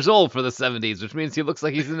 40 years old for the 70s, which means he looks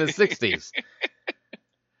like he's in his 60s.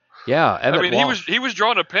 Yeah, Emmett I mean, Walsh. he was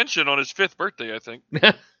drawing a pension on his 5th birthday, I think.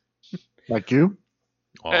 Like you?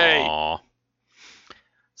 Hey. Aw.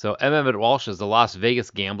 So Emmett Walsh is the Las Vegas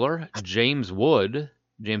gambler. James Woods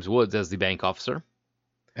as the bank officer.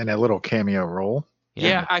 And a little cameo role.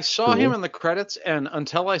 Yeah, I saw Cool. him in the credits, and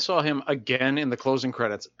until I saw him again in the closing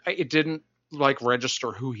credits, it didn't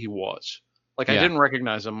register who he was. I Yeah. didn't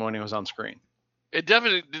recognize him when he was on screen. It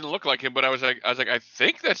definitely didn't look like him, but I was like, I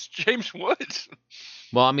think that's James Woods.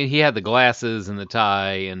 Well, I mean, he had the glasses and the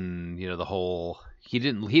tie, and the whole. He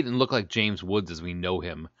didn't look like James Woods as we know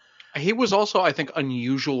him. He was also, I think,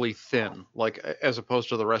 unusually thin, as opposed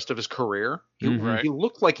to the rest of his career. He, Mhm. Right. he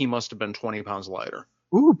looked like he must have been 20 pounds lighter.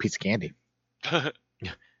 Ooh, piece of candy.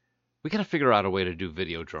 We gotta figure out a way to do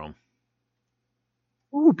Videodrome.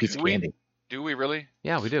 Ooh, piece of We- candy. Do we really?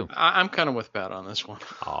 Yeah, we do. I'm kind of with Pat on this one.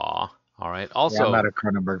 Aw. All right. Yeah, Also, I'm not a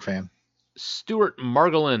Cronenberg fan. Stuart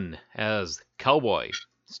Margolin as Cowboy,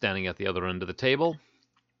 standing at the other end of the table.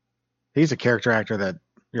 He's a character actor that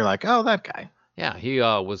you're like, oh, that guy. Yeah, he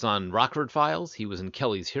was on Rockford Files. He was in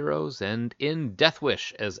Kelly's Heroes and in Death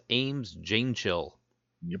Wish as Ames Jane Chill.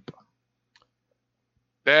 Yep.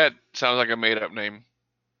 That sounds like a made-up name.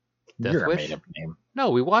 Death You're Wish? a made-up name. No,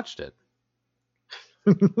 we watched it.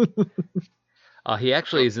 He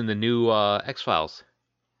actually is in the new X-Files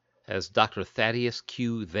as Dr. Thaddeus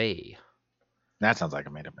Q. They. That sounds like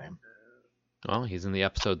a made-up name. Well, he's in the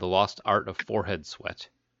episode The Lost Art of Forehead Sweat.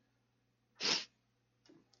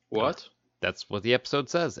 What? That's what the episode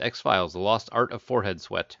says. X-Files, The Lost Art of Forehead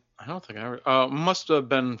Sweat. I don't think I must have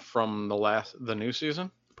been from the new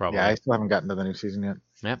season. Probably. Yeah, I still haven't gotten to the new season yet.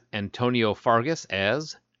 Yep. Antonio Fargas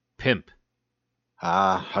as Pimp.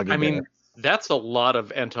 Huggy I mean, Bear. that's a lot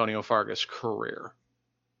of Antonio Fargas' career.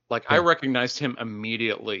 I Yeah. recognized him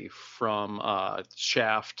immediately from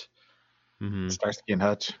Shaft. Mm-hmm. Starsky and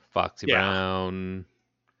Hutch. Foxy Yeah. Brown.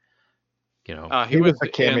 He He was was a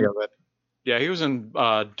cameo in, that he was in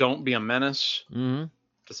Don't Be a Menace Mm-hmm.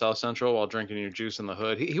 to South Central while drinking your juice in the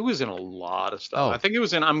hood. He was in a lot of stuff. Oh. I think he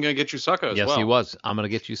was in I'm Gonna Get You Sucker as Yes, well. he was. I'm gonna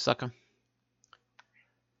get you, sucker.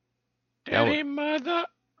 That Daddy, mother.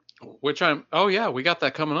 Which we got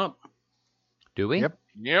that coming up. Do we? Yep.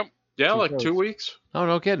 Yep. Yeah, 2 like shows. 2 weeks. Oh,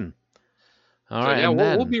 no kidding. All So, right. yeah, and,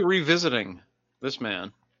 we'll then, be revisiting this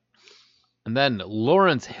man. and then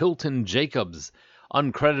Lawrence Hilton Jacobs,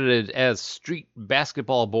 uncredited as Street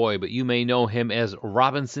Basketball Boy, but you may know him as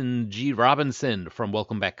Robinson G. Robinson from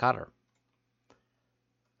Welcome Back, Kotter.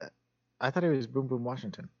 I thought he was Boom Boom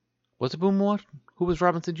Washington. Was it Boom What? Who was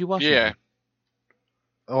Robinson G. Washington? Yeah.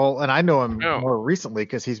 Oh, and I know him Oh. more recently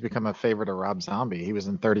because he's become a favorite of Rob Zombie. He was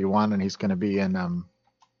in 31, and he's going to be in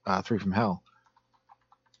 3 from Hell.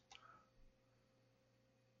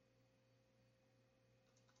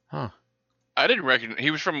 Huh. I didn't recognize.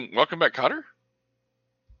 He was from Welcome Back, Kotter?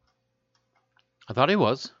 I thought he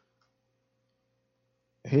was.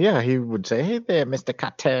 Yeah, he would say, "Hey there, Mr.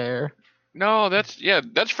 Cutter." No, that's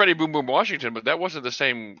Freddie Boom Boom Washington, but that wasn't the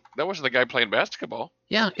same. That wasn't the guy playing basketball.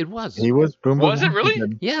 Yeah, it was. He was Boom Boom. Was it really?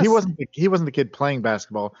 Washington. Yes. He wasn't the kid playing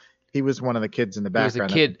basketball. He was one of the kids in the He was a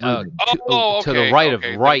background. kid that was moving. to the okay, right okay, of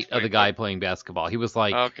that right of the explains guy it. playing basketball. He was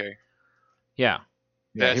like, Okay, yeah.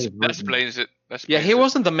 Yeah, he that was rooting. explains it. That Yeah, explains he it.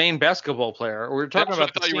 wasn't the main basketball player. We were talking That's about what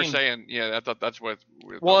I the thought you were scene. saying. Yeah, I thought that's what.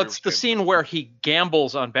 Well, it's the scene where he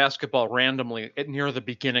gambles on basketball randomly near the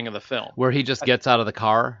beginning of the film. Where he just gets out of the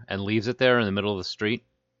car and leaves it there in the middle of the street.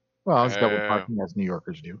 Well, it's double Uh, parking as New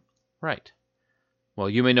Yorkers do. Right. Well,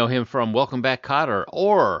 you may know him from Welcome Back, Kotter,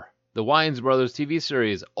 or the Wayans Brothers TV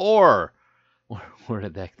series, or where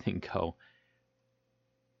did that thing go?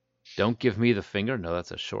 Don't Give Me the Finger? No,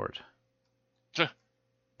 that's a short. Huh.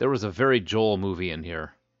 There was a very Joel movie in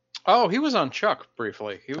here. Oh, he was on Chuck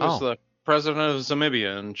briefly. He was Oh. the president of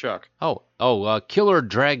Zamibia in Chuck. Killer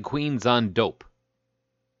Drag Queens on Dope.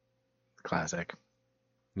 Classic.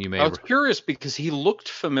 You may I was curious because he looked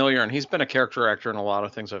familiar, and he's been a character actor in a lot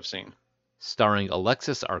of things I've seen. starring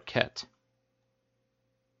Alexis Arquette.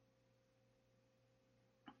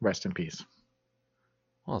 Rest in peace.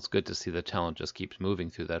 Well, it's good to see the talent just keeps moving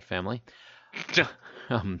through that family.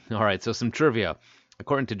 All right, so some trivia.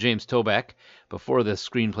 According to James Toback, before the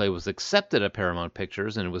screenplay was accepted at Paramount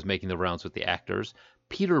Pictures and it was making the rounds with the actors,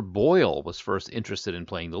 Peter Boyle was first interested in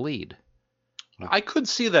playing the lead. I could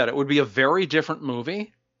see that. It would be a very different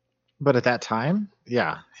movie. But at that time,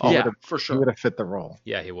 yeah, Yeah, for he sure. would have fit the role.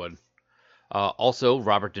 Yeah, he would. Also,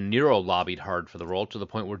 Robert De Niro lobbied hard for the role to the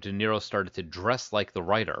point where De Niro started to dress like the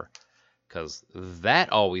writer, because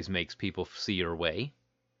that always makes people see your way.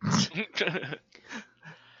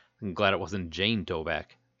 I'm glad it wasn't Jane Toback.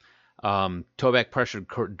 Toback pressured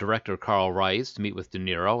director Carl Reis to meet with De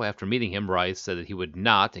Niro. After meeting him, Reis said that he would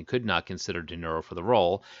not and could not consider De Niro for the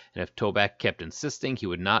role, and if Toback kept insisting, he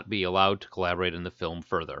would not be allowed to collaborate in the film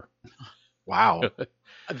further. Wow.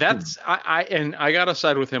 That's I gotta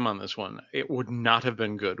side with him on this one. It would not have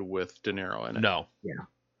been good with De Niro in it. No. Yeah.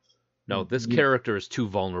 No, this Yeah. character is too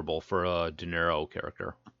vulnerable for a De Niro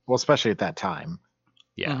character. Well, especially at that time.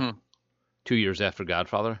 Yeah. Mhm. 2 years after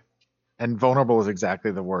Godfather. And vulnerable is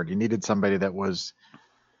exactly the word. You needed somebody that was,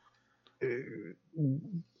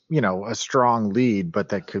 a strong lead, but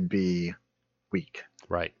that could be weak.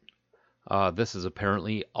 Right. This is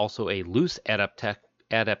apparently also a loose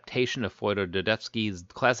adaptation of Fyodor Dostoevsky's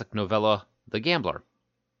classic novella, The Gambler.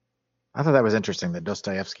 I thought that was interesting that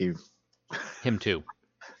Dostoevsky Him too.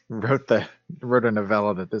 wrote a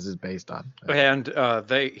novella that this is based on. And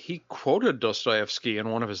he quoted Dostoevsky in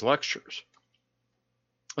one of his lectures.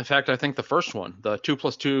 In fact, I think the first one, the 2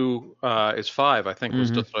 + 2 is 5, I think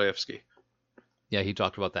was Mhm. Dostoevsky. Yeah, he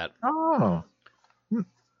talked about that. Oh,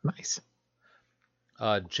 nice.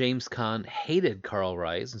 James Caan hated Carl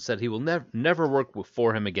Reis and said he will never work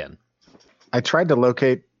for him again. I tried to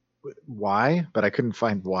locate why, but I couldn't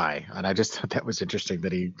find why, and I just thought that was interesting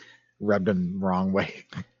that he rubbed him the wrong way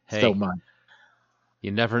Hey, so much.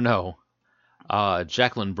 you never know.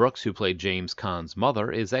 Jacqueline Brooks, who played James Caan's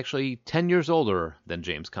mother, is actually 10 years older than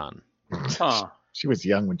James Caan. Huh. She was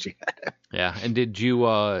young when she had it. Yeah, and did you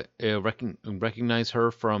recognize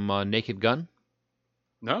her from Naked Gun?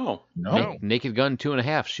 No. No. Naked Gun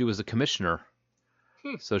 2.5. She was a commissioner.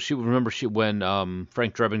 Hmm. So when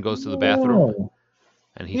Frank Drebin goes to the bathroom Oh.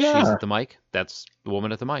 and she's Yeah. at the mic. That's the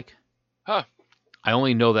woman at the mic. Huh. I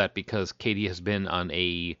only know that because Katie has been on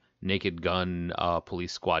a Naked Gun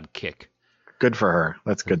police squad kick. Good for her.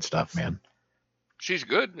 That's good stuff, man. She's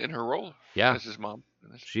good in her role Yeah, as his mom.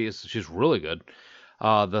 she's really good.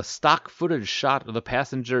 The stock footage shot of the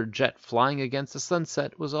passenger jet flying against the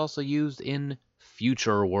sunset was also used in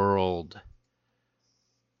Future World.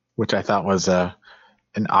 Which I thought was an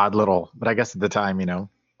odd little, but I guess at the time,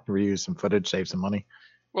 reuse some footage, save some money.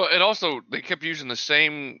 Well, and also they kept using the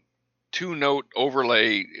same 2-note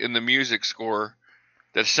overlay in the music score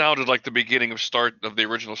that sounded like the beginning of the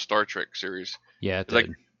original Star Trek series. Yeah, it Like-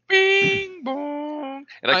 did. Bing bong,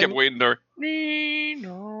 and I kept I'm- waiting there.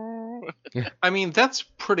 I mean, that's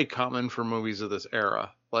pretty common for movies of this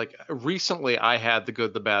era. Like, recently I had The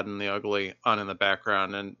Good, the Bad, and the Ugly on in the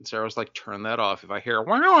background, and Sarah was like, turn that off. If I hear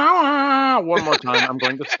wow, wow, wow, one more time, I'm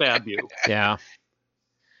going to stab you. Yeah.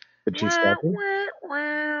 Did she stab you?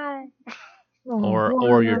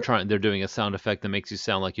 Or they're doing a sound effect that makes you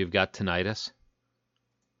sound like you've got tinnitus.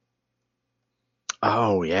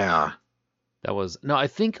 Oh yeah. That was no. I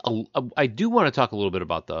think I do want to talk a little bit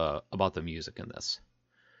about the music in this,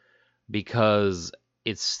 because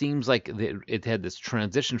it seems like it had this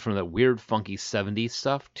transition from that weird, funky '70s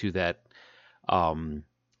stuff to that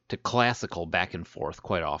to classical back and forth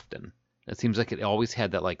quite often. It seems like it always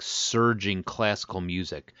had that like surging classical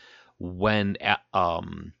music when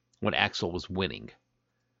Axl was winning.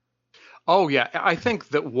 Oh, yeah. I think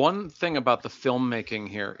that one thing about the filmmaking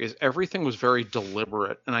here is everything was very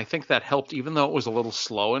deliberate. And I think that helped, even though it was a little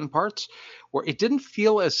slow in parts, where it didn't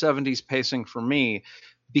feel as 70s pacing for me,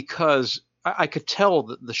 because I could tell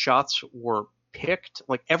that the shots were picked.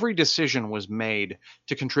 Like, every decision was made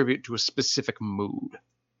to contribute to a specific mood.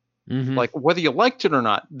 Mm-hmm. Like, whether you liked it or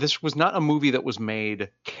not, this was not a movie that was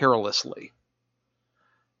made carelessly.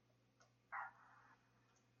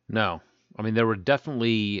 No. I mean, there were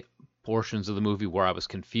definitely portions of the movie where I was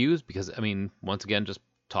confused because, I mean, once again, just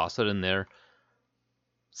toss it in there.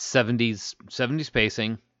 70s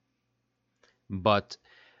pacing. But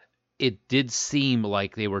it did seem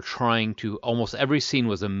like they were trying to, almost every scene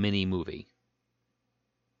was a mini movie.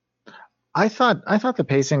 I thought the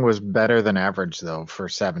pacing was better than average though for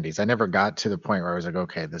 70s. I never got to the point where I was like,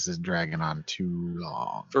 okay, this is dragging on too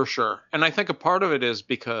long. For sure. And I think a part of it is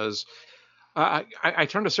because I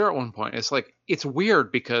turned to Sarah at one point. It's like, it's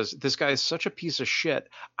weird because this guy is such a piece of shit.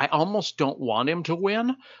 I almost don't want him to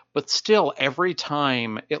win, but still, every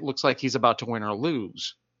time it looks like he's about to win or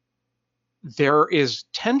lose, there is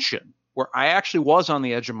tension where I actually was on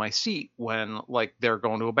the edge of my seat when, like, they're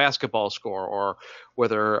going to a basketball score or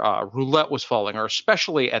whether roulette was falling, or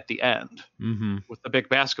especially at the end Mm-hmm. with the big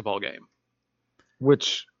basketball game.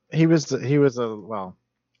 Which he was a, well,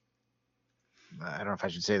 I don't know if I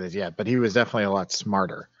should say this yet, but he was definitely a lot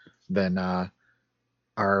smarter than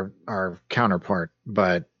our counterpart,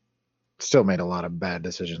 but still made a lot of bad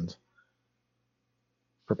decisions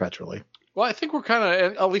perpetually. Well, I think we're kind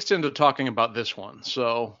of at least into talking about this one.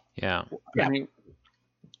 So, Yeah. Yeah. I mean,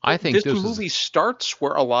 I think this this movie starts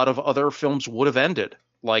where a lot of other films would have ended.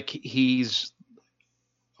 Like, he's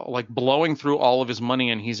like blowing through all of his money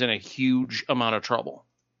and he's in a huge amount of trouble.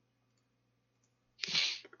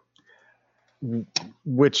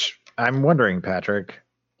 Which I'm wondering, Patrick,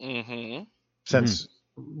 Mm-hmm. since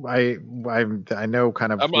I know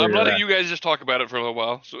kind of I'm where you're letting at you guys just talk about it for a little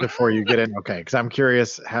while. So. before you get in. Okay, because I'm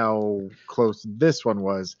curious how close this one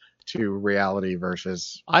was to reality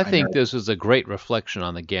versus. I think know- this was a great reflection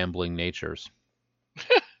on the gambling natures.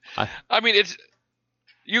 I mean, it's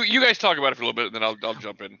you guys talk about it for a little bit, and then I'll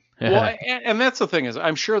jump in. Well, and that's the thing is,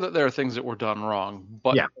 I'm sure that there are things that were done wrong,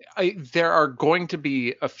 but Yeah. there are going to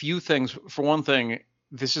be a few things. For one thing,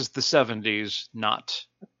 this is the 70s, not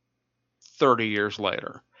 30 years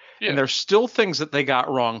later. Yeah. And there's still things that they got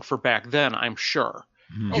wrong for back then, I'm sure.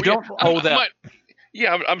 Mhm. You don't owe that.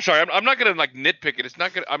 I'm sorry. I'm not gonna like nitpick it. It's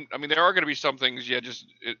not gonna. I mean, there are gonna be some things. Yeah,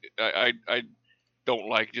 I don't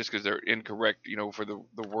like just because they're incorrect. For the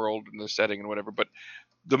world and the setting and whatever. But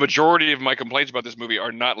the majority of my complaints about this movie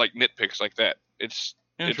are not like nitpicks like that. It's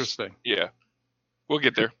Interesting. yeah. We'll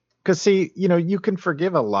get there. Because see, you can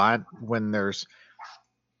forgive a lot when there's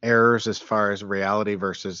errors as far as reality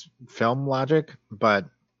versus film logic, but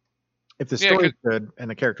if the Yeah, story's good and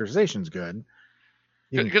the characterization's good,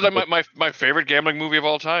 you Because can- my favorite gambling movie of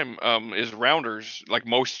all time is Rounders. Like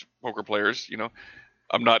most poker players,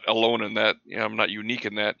 I'm not alone in that. I'm not unique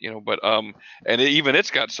in that. But even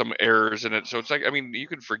it's got some errors in it. So it's like, I mean, you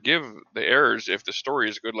can forgive the errors if the story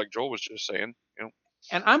is good, like Joel was just saying.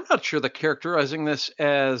 And I'm not sure that characterizing this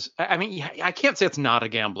as, I mean, I can't say it's not a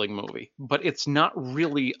gambling movie, but it's not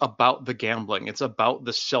really about the gambling. It's about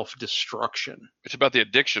the self-destruction. It's about the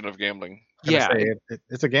addiction of gambling. gonna Yeah, say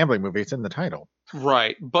it's a gambling movie. It's in the title.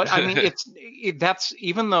 right. But I mean, that's,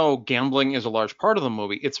 even though gambling is a large part of the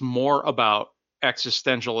movie, it's more about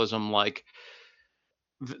existentialism, like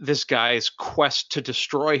this guy's quest to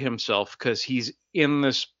destroy himself because he's in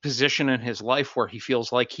this position in his life where he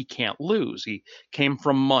feels like he can't lose. He came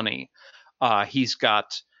from money. He's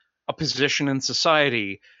got a position in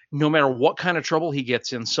society. No matter what kind of trouble he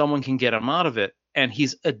gets in, someone can get him out of it. And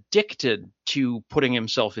he's addicted to putting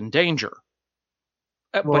himself in danger.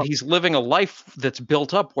 Well- But he's living a life that's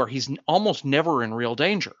built up where he's almost never in real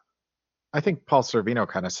danger. I think Paul Sorvino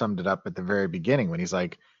kind of summed it up at the very beginning when he's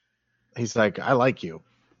like, I like you.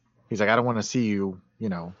 He's like, I don't want to see you,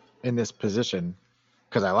 in this position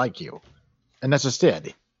because I like you. And that's just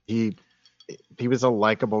it. He was a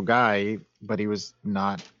likable guy, but he was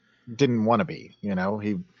didn't want to be,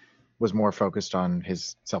 he was more focused on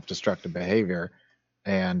his self-destructive behavior.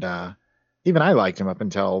 And even I liked him up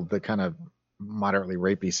until the kind of moderately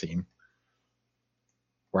rapey scene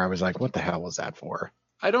where I was like, what the hell was that for?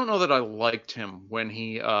 I don't know that I liked him when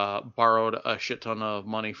he borrowed a shit ton of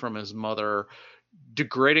money from his mother,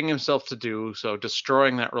 degrading himself to do so,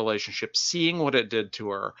 destroying that relationship, seeing what it did to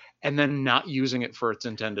her, and then not using it for its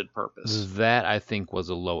intended purpose. That, I think, was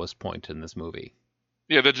the lowest point in this movie.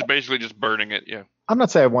 Yeah, they're just basically just burning it. Yeah. I'm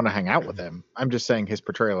not saying I want to hang out with him. I'm just saying his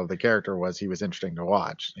portrayal of the character he was interesting to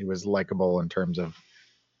watch. He was likable in terms of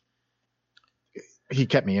he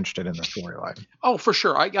kept me interested in the storyline. Oh, for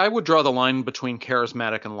sure. I would draw the line between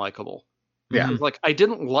charismatic and likable. Yeah. Like, I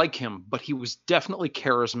didn't like him, but he was definitely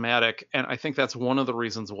charismatic, and I think that's one of the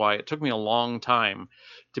reasons why it took me a long time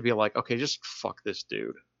to be like, okay, just fuck this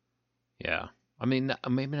dude. Yeah. I mean,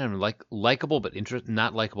 maybe not likable, but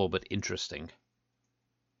not likable, but interesting.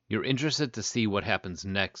 You're interested to see what happens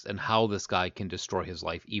next and how this guy can destroy his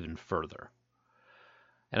life even further.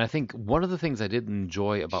 And I think one of the things I did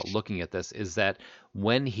enjoy about looking at this is that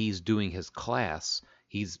when he's doing his class,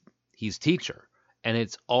 he's teacher. And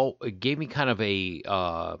it gave me kind of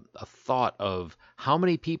a thought of how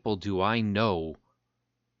many people do I know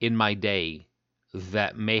in my day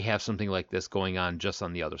that may have something like this going on just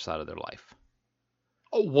on the other side of their life.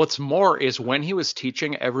 What's more is when he was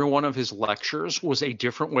teaching, every one of his lectures was a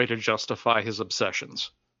different way to justify his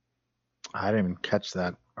obsessions. I didn't even catch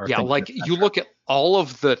that Or Yeah, think like that's not you true? look at all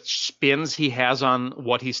of the spins he has on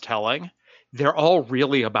what he's telling, they're all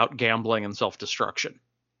really about gambling and self-destruction.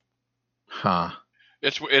 Huh.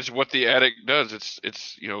 It's what the addict does.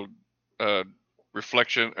 It's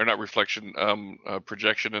reflection or not reflection,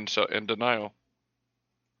 projection and denial.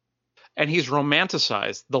 And he's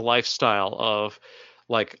romanticized the lifestyle of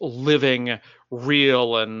like living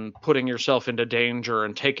real and putting yourself into danger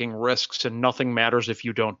and taking risks, and nothing matters if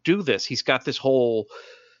you don't do this. He's got this whole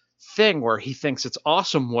thing where he thinks it's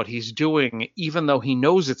awesome what he's doing, even though he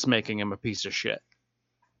knows it's making him a piece of shit.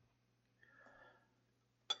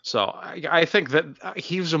 So I think that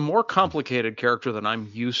he's a more complicated character than I'm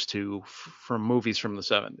used to from movies from the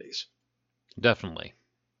 70s. Definitely.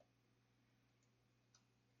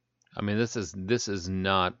 I mean, this is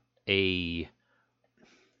not a.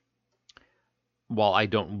 While I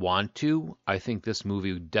don't want to, I think this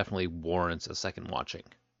movie definitely warrants a second watching.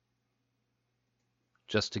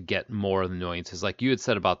 Just to get more of the nuances, like you had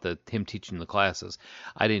said about him teaching the classes.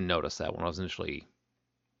 I didn't notice that when I was initially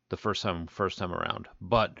the first time around,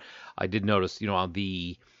 but I did notice,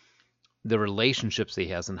 the relationships he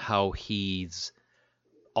has and how he's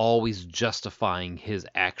always justifying his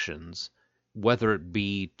actions, whether it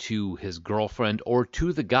be to his girlfriend or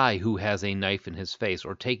to the guy who has a knife in his face,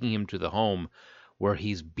 or taking him to the home where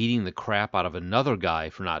he's beating the crap out of another guy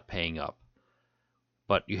for not paying up.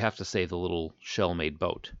 But you have to say the little shell-made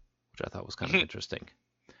boat, which I thought was kind of interesting.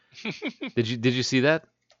 Did you see that?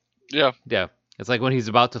 Yeah. Yeah. It's like when he's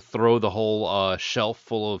about to throw the whole shelf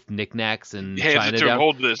full of knickknacks and Hands china it to him, down.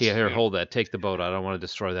 hold this. Yeah, here, Yeah. hold that. Take the boat. I don't want to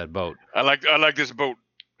destroy that boat. I like this boat.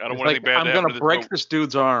 I don't It's want like, anything bad I'm to happen going to to break boat. this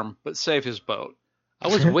dude's arm, but save his boat. I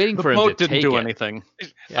was waiting The for him boat to didn't take do it. anything.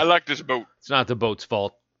 Yeah. I like this boat. It's not the boat's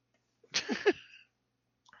fault.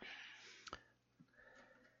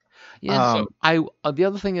 Yeah. The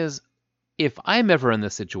other thing is, if I'm ever in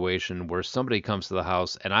this situation where somebody comes to the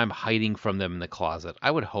house and I'm hiding from them in the closet, I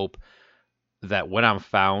would hope that when I'm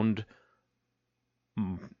found,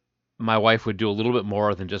 my wife would do a little bit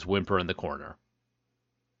more than just whimper in the corner.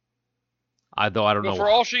 I don't know. For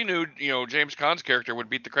all she knew, James Caan's character would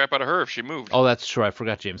beat the crap out of her if she moved. Oh, that's true. I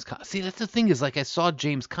forgot James Caan. See, that's the thing is, like, I saw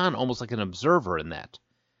James Caan almost like an observer in that.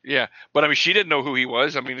 Yeah, but I mean, she didn't know who he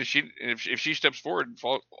was. I mean, if she steps forward,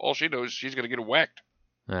 all she knows, she's going to get whacked.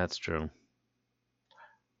 That's true.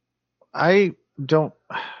 I want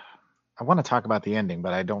to talk about the ending,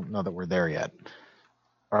 but I don't know that we're there yet.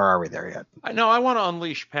 Or are we there yet? I want to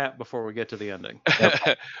unleash Pat before we get to the ending.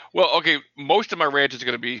 Well, okay, most of my rant is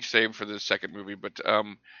going to be saved for the second movie, but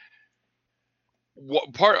I'm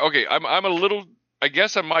a little. I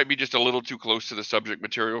guess I might be just a little too close to the subject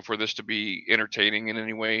material for this to be entertaining in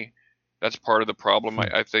any way. That's part of the problem,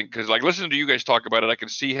 I think, because like listening to you guys talk about it, I can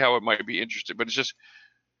see how it might be interesting, but it's just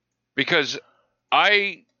because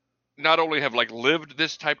I not only have like lived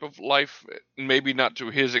this type of life, maybe not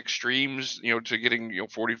to his extremes, to getting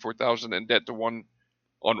 $44,000 in debt to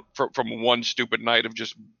from one stupid night of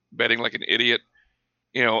just betting like an idiot.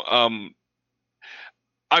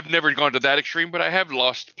 I've never gone to that extreme, but I have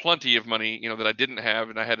lost plenty of money, that I didn't have,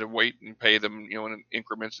 and I had to wait and pay them, in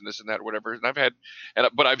increments and this and that, whatever. And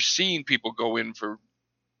but I've seen people go in for,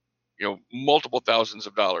 multiple thousands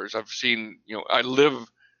of dollars. I've seen, I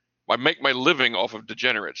make my living off of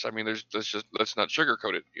degenerates. I mean, let's not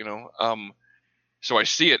sugarcoat it, So I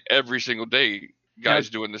see it every single day, guys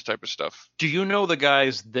doing this type of stuff. Do you know the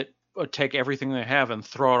guys that take everything they have and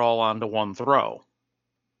throw it all onto one throw?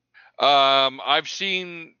 I've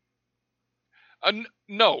seen.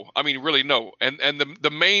 No, I mean really no, and the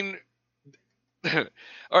main. All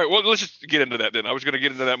right, well let's just get into that then. I was going to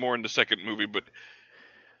get into that more in the second movie, but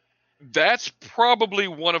that's probably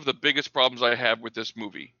one of the biggest problems I have with this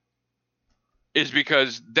movie. Is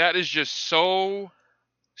because that is just so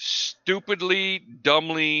stupidly,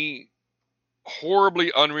 dumbly,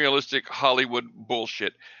 horribly unrealistic Hollywood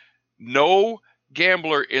bullshit. No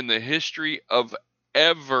gambler in the history of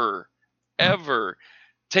ever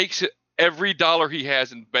takes every dollar he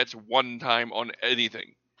has and bets one time on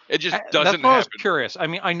anything. It just doesn't that's why I was happen. curious. I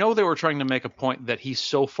mean, I know they were trying to make a point that he's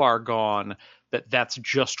so far gone that that's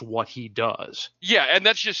just what he does. Yeah, and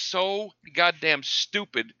that's just so goddamn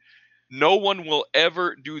stupid. No one will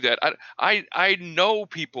ever do that. I know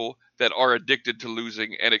people that are addicted to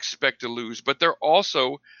losing and expect to lose, but they're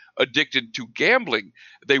also addicted to gambling.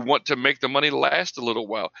 They want to make the money last a little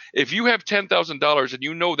while. If you have $10,000 and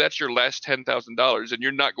you know that's your last $10,000 and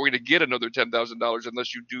you're not going to get another $10,000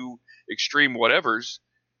 unless you do extreme whatevers,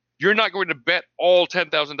 you're not going to bet all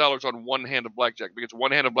 $10,000 on one hand of blackjack, because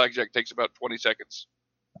one hand of blackjack takes about 20 seconds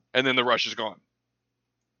and then the rush is gone.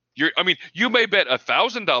 You may bet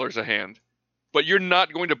 $1,000 a hand, But you're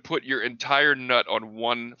not going to put your entire nut on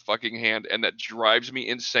one fucking hand, and that drives me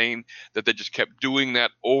insane that they just kept doing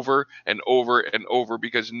that over and over and over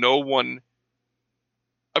because no one.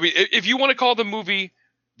 I mean, if you want to call the movie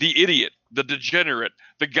the idiot, the degenerate,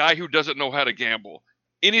 the guy who doesn't know how to gamble,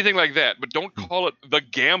 anything like that, but don't call it the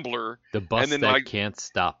gambler. The bus and then, that like, can't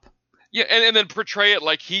stop. Yeah, and then portray it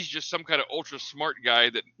like he's just some kind of ultra smart guy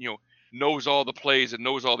that, knows all the plays and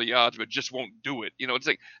knows all the odds, but just won't do it. It's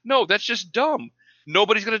like, no, that's just dumb.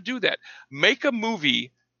 Nobody's going to do that. Make a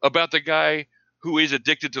movie about the guy who is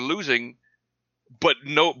addicted to losing, but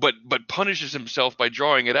punishes himself by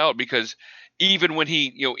drawing it out, because even when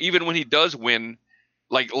he does win,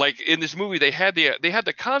 like in this movie, they had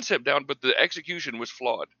the concept down, but the execution was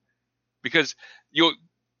flawed, because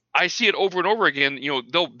I see it over and over again.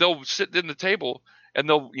 They'll sit in the table and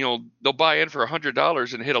they'll buy in for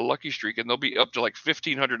 $100 and hit a lucky streak, and they'll be up to like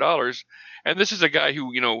 $1,500. And this is a guy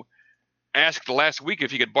who asked last week if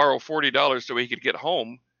he could borrow $40 so he could get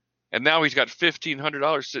home, and now he's got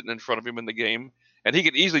 $1,500 sitting in front of him in the game, and he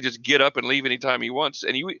can easily just get up and leave anytime he wants.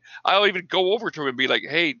 And I'll even go over to him and be like,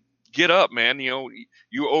 "Hey, get up, man!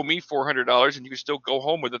 You owe me $400, and you can still go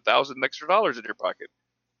home with $1,000 extra in your pocket."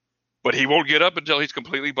 But he won't get up until he's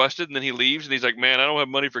completely busted, and then he leaves, and he's like, "Man, I don't have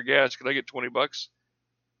money for gas. Can I get $20?"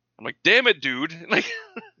 I'm like, "Damn it, dude!" Like,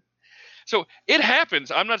 so it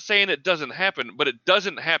happens. I'm not saying it doesn't happen, but it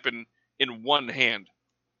doesn't happen in one hand.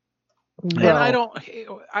 And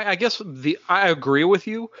I guess I agree with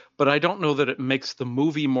you, but I don't know that it makes the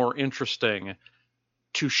movie more interesting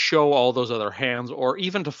to show all those other hands, or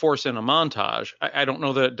even to force in a montage. I don't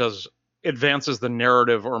know that it advances the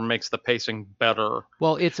narrative or makes the pacing better.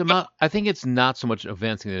 Well, I think it's not so much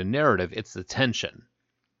advancing the narrative, it's the tension.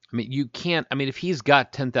 I mean, you can't. I mean, if he's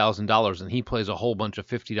got $10,000 and he plays a whole bunch of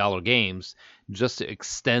 $50 games just to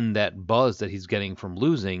extend that buzz that he's getting from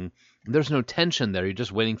losing, there's no tension there. You're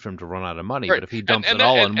just waiting for him to run out of money. Right. But if he dumps it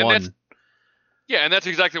all in one, yeah, and that's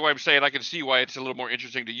exactly why I'm saying I can see why it's a little more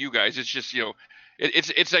interesting to you guys. It's just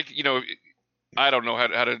it's like I don't know how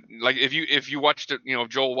to like if you watched it, if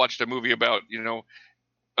Joel watched a movie about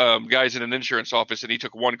guys in an insurance office and he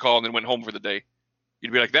took one call and then went home for the day,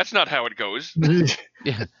 you'd be like, that's not how it goes.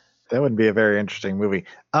 yeah. That would be a very interesting movie.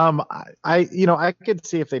 I could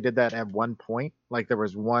see if they did that at one point, like there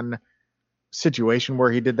was one situation where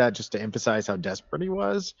he did that just to emphasize how desperate he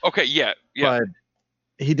was. Okay, yeah. But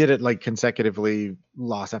he did it like consecutively,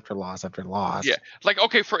 loss after loss after loss. Yeah, like,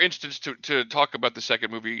 okay, for instance, to talk about the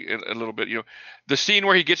second movie a little bit, the scene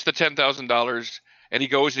where he gets the $10,000 and he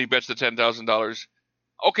goes and he bets the $10,000.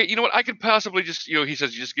 Okay, you know what? I could possibly just, he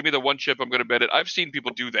says, just give me the one chip, I'm going to bet it. I've seen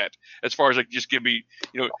people do that as far as like, just give me,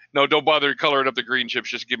 no, don't bother coloring up the green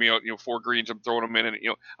chips. Just give me, 4 greens. I'm throwing them in. And,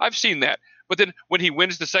 I've seen that. But then when he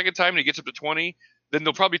wins the second time and he gets up to 20, then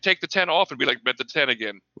they'll probably take the 10 off and be like, bet the 10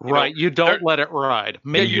 again. Right. You don't let it ride.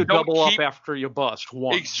 Maybe you double up after you bust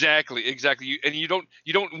once. Exactly. You don't,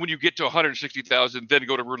 when you get to 160,000, then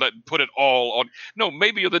go to roulette and put it all on. No,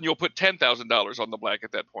 maybe then you'll put $10,000 on the black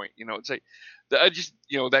at that point. It's like, I just,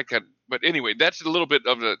 that kind of, but anyway, that's a little bit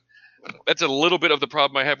of the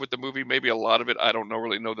problem I have with the movie. Maybe a lot of it, I don't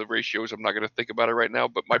really know the ratios. I'm not going to think about it right now.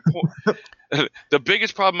 But my point, the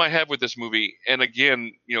biggest problem I have with this movie, and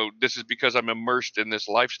again, this is because I'm immersed in this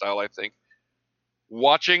lifestyle, I think,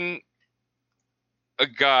 watching a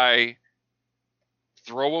guy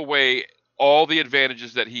throw away all the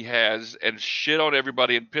advantages that he has and shit on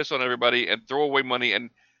everybody and piss on everybody and throw away money, and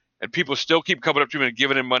people still keep coming up to him and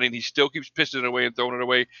giving him money, and he still keeps pissing it away and throwing it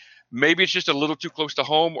away. Maybe it's just a little too close to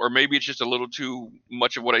home, or maybe it's just a little too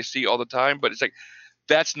much of what I see all the time. But it's like,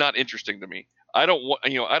 that's not interesting to me. I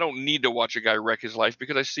don't need to watch a guy wreck his life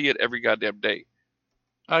because I see it every goddamn day.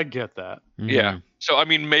 I get that. Mm-hmm. Yeah. So I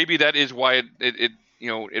mean, maybe that is why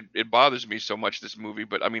it bothers me so much, this movie.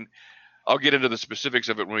 But I mean, I'll get into the specifics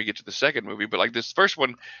of it when we get to the second movie. But like, this first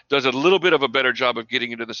one does a little bit of a better job of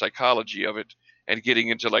getting into the psychology of it and getting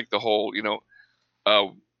into like the whole,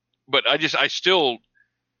 but I still,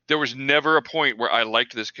 there was never a point where I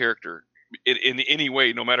liked this character in any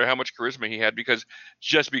way, no matter how much charisma he had, because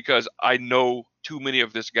I know too many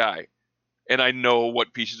of this guy and I know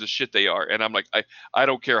what pieces of shit they are. And I'm like, I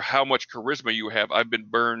don't care how much charisma you have. I've been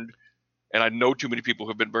burned, and I know too many people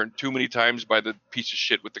who have been burned too many times by the piece of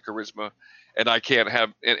shit with the charisma. And I can't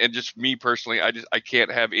have, and just me personally, I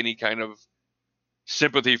can't have any kind of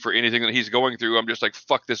sympathy for anything that he's going through. I'm just like,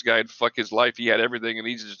 fuck this guy and fuck his life. He had everything and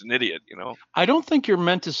he's just an idiot, I don't think you're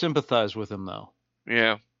meant to sympathize with him, though.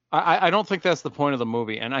 Yeah. I don't think that's the point of the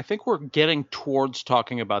movie. And I think we're getting towards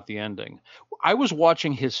talking about the ending. I was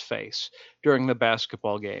watching his face during the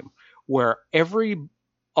basketball game, where every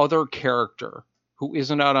other character who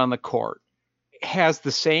isn't out on the court has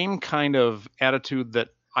the same kind of attitude that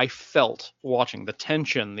I felt watching, the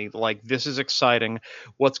tension, the like, this is exciting,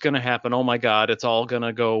 what's going to happen, oh my God, it's all going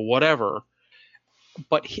to go whatever.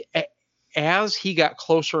 But as he got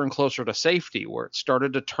closer and closer to safety, where it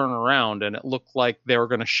started to turn around and it looked like they were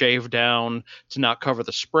going to shave down to not cover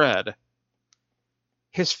the spread,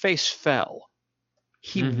 his face fell.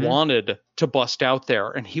 He wanted to bust out there,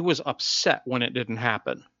 and he was upset when it didn't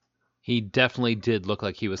happen. He definitely did look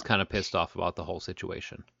like he was kind of pissed off about the whole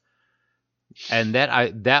situation. And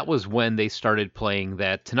that was when they started playing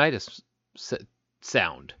that tinnitus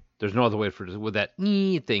sound. There's no other way for it, with that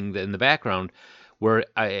thing in the background,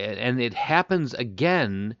 and it happens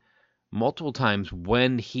again multiple times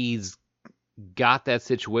when he's got that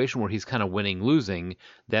situation where he's kind of winning, losing.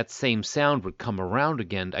 That same sound would come around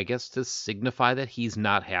again, I guess, to signify that he's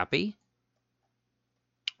not happy.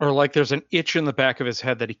 Or like there's an itch in the back of his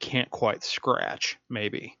head that he can't quite scratch,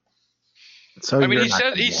 maybe. So I mean,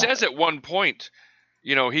 he says at one point,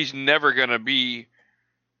 he's never going to be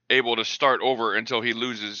able to start over until he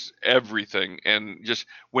loses everything. And just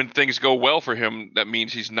when things go well for him, that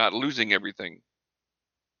means he's not losing everything.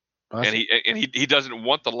 Awesome. And he doesn't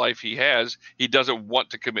want the life he has. He doesn't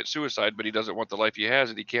want to commit suicide, but he doesn't want the life he has,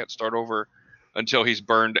 and he can't start over until he's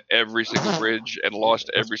burned every single bridge and lost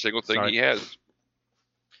every single thing he has.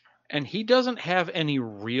 And he doesn't have any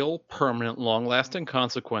real, permanent, long-lasting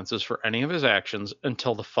consequences for any of his actions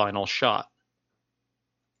until the final shot.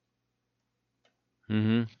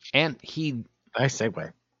 Mm-hmm. And nice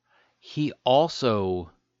segue. He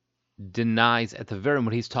also denies at the very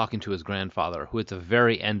when he's talking to his grandfather, who at the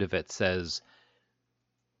very end of it says,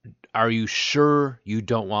 "Are you sure you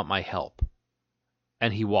don't want my help?"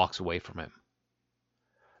 And he walks away from him.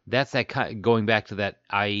 That's that kind, going back to that.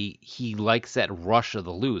 He likes that rush of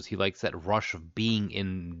the lose. He likes that rush of being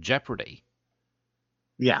in jeopardy.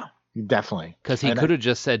 Yeah, definitely. Because he could have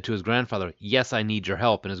just said to his grandfather, "Yes, I need your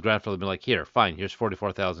help," and his grandfather would be like, "Here, fine. Here's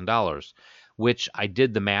 $44,000," which I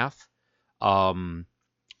did the math.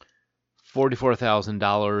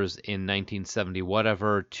 $44,000 in 1970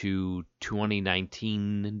 whatever to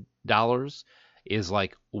 2019 dollars is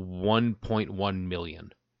like 1.1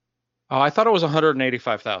 million. Oh, I thought it was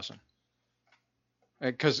 185,000.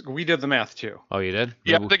 Because we did the math too. Oh, you did?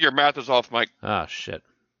 Yeah, I think your math is off, Mike. Ah, shit.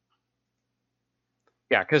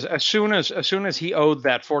 Yeah, because as soon as he owed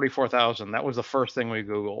that 44,000, that was the first thing we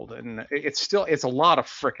Googled, and it's a lot of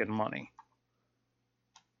frickin' money.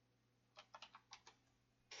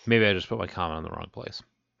 Maybe I just put my comment in the wrong place.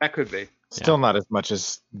 That could be. Still not as much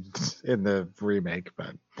as in the remake,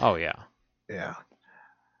 but oh yeah.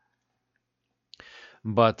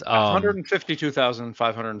 But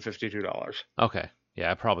 $152,552. Okay, yeah,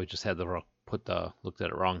 I probably just had looked at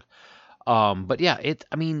it wrong. But yeah,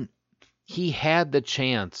 he had the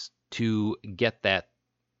chance to get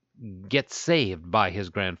saved by his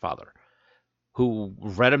grandfather, who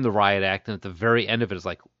read him the riot act, and at the very end of it is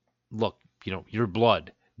like, look, your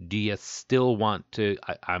blood. Do you still want to?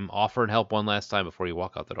 I'm offering help one last time before you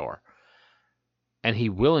walk out the door. And he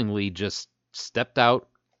willingly just stepped out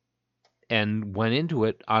and went into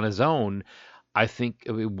it on his own. I think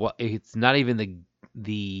it's not even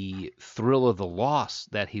the thrill of the loss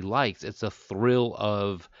that he likes. It's a thrill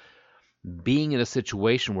of being in a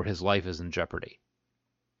situation where his life is in jeopardy.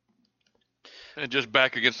 And just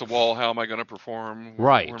back against the wall, how am I going to perform?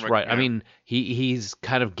 Right. I mean, he's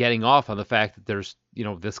kind of getting off on the fact that there's,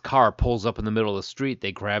 this car pulls up in the middle of the street,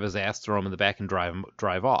 they grab his ass, throw him in the back, and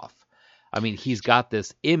drive off. I mean, he's got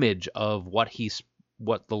this image of what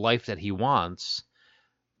the life that he wants,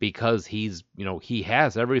 because he's, he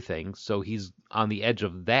has everything, so he's on the edge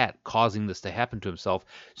of that, causing this to happen to himself,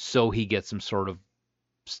 so he gets some sort of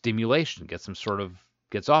stimulation, gets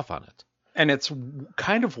off on it. And it's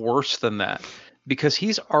kind of worse than that, because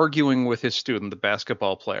he's arguing with his student, the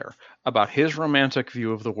basketball player, about his romantic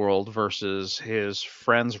view of the world versus his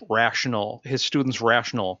student's rational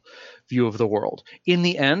view of the world. In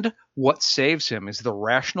the end, what saves him is the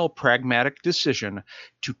rational, pragmatic decision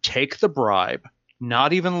to take the bribe,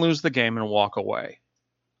 not even lose the game, and walk away.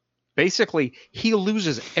 Basically, he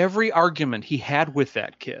loses every argument he had with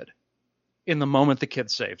that kid in the moment the kid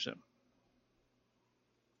saves him.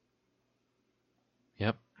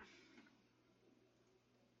 Yep.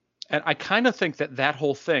 And I kind of think that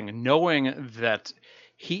whole thing, knowing that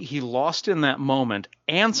he lost in that moment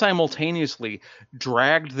and simultaneously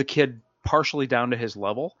dragged the kid partially down to his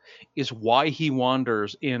level, is why he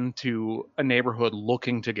wanders into a neighborhood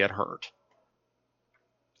looking to get hurt.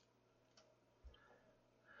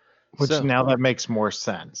 Now that makes more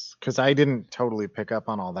sense, because I didn't totally pick up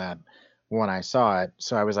on all that when I saw it.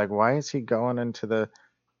 So I was like, why is he going into the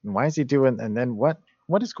And why is he doing? And then what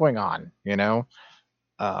is going on?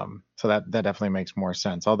 So that definitely makes more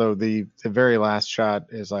sense. Although the very last shot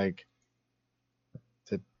is like,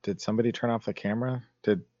 did somebody turn off the camera?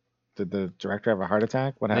 Did the director have a heart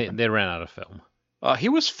attack? What happened? They ran out of film. He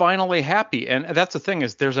was finally happy, and that's the thing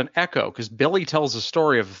is there's an echo because Billy tells the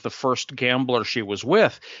story of the first gambler she was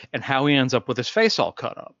with and how he ends up with his face all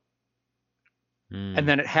cut up, and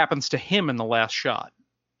then it happens to him in the last shot.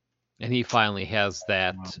 And he finally has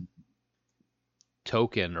that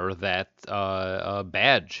token or that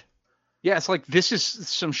badge. Yeah, it's like, this is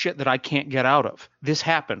some shit that I can't get out of. This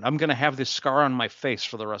happened. I'm going to have this scar on my face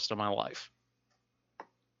for the rest of my life.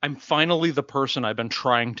 I'm finally the person I've been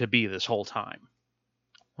trying to be this whole time.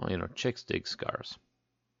 Well, chicks dig scars.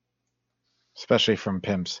 Especially from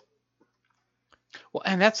pimps. Well,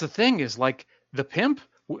 and that's the thing is, like, the pimp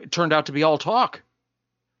turned out to be all talk.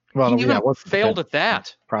 Well, he even it wasn't the failed pimp, at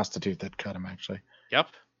that. Prostitute that cut him, actually. Yep.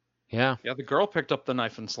 Yeah. Yeah, the girl picked up the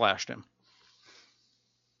knife and slashed him.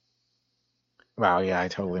 Wow, yeah, I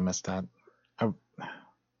totally missed that. And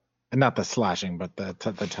not the slashing, but the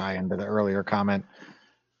tie into the earlier comment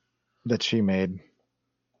that she made.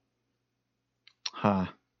 Huh.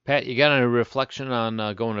 Pat, you got any reflection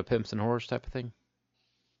on going to Pimps and Whores type of thing?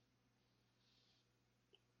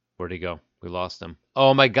 Where'd he go? We lost him.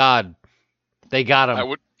 Oh my God. They got him. I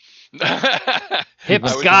would.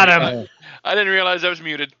 Hips got him. I didn't realize I was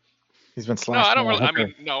muted. He's been No, slashed. I don't really. I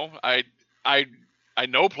mean, no, I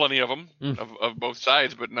know plenty of them of both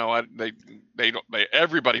sides, but no, they don't.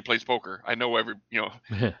 Everybody plays poker. I know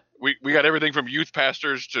we got everything from youth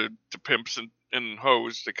pastors to pimps and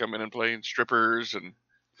hoes that come in and play, and strippers and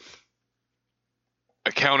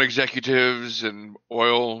account executives and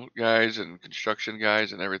oil guys and construction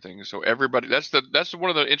guys and everything. So everybody, that's one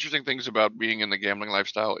of the interesting things about being in the gambling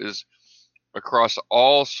lifestyle is across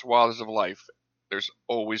all swaths of life, there's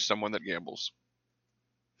always someone that gambles.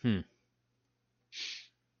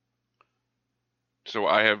 So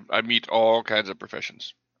I meet all kinds of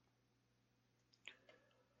professions.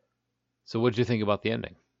 So what did you think about the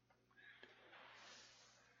ending?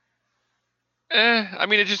 I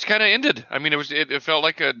mean, it just kind of ended. I mean, it felt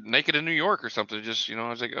like a Naked in New York or something. Just, I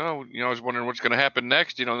was like, oh, I was wondering what's going to happen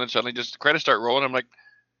next, and then suddenly just the credits start rolling. I'm like,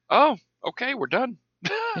 oh, okay, we're done.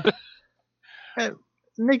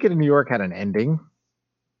 Naked in New York had an ending.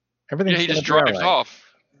 Everything's he just gonna be drives all right.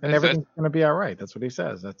 off. And everything's going to be all right. That's what he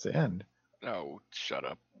says. That's the end. Oh, shut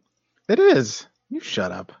up. It is. You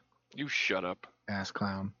shut up, You shut up. ass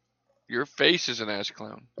clown. Your face is an ass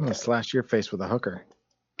clown. I'm going to slash your face with a hooker.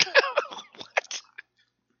 What?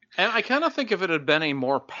 And I kind of think if it had been a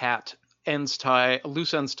more pat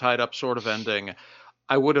loose ends tied up sort of ending,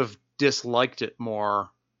 I would have disliked it more.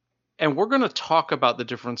 And we're going to talk about the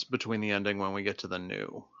difference between the ending when we get to the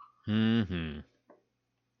new. Mm-hmm.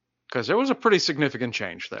 Because there was a pretty significant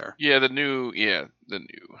change there. Yeah, the new.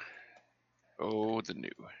 Oh, the new.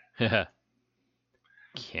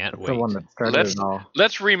 Can't The one wait. that started it all.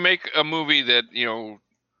 Let's remake a movie that,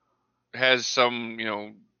 has some,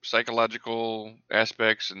 psychological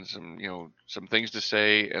aspects and some, some things to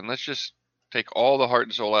say, and let's just take all the heart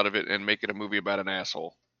and soul out of it and make it a movie about an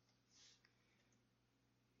asshole.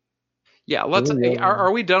 Yeah,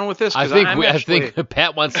 are we done with this? I 'Cause think think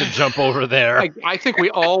Pat wants to jump over there. I think we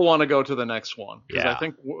all want to go to the next one. Because Yeah. I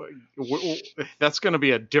think that's going to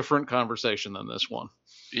be a different conversation than this one.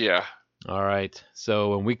 Yeah. All right.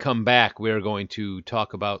 So when we come back, we are going to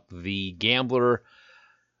talk about The Gambler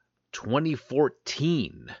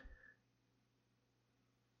 2014.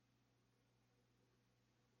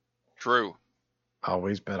 True.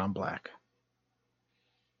 Always bet on black.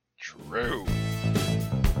 True.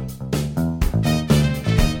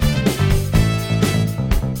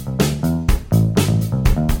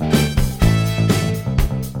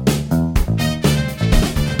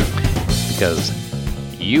 Because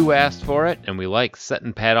you asked for it, and we like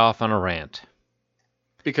setting Pat off on a rant.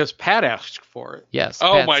 Because Pat asked for it. Yes.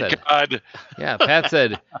 Oh Pat my said, God. Yeah, Pat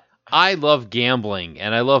said, I love gambling,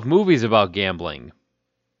 and I love movies about gambling.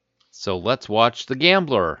 So let's watch The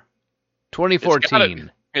Gambler 2014.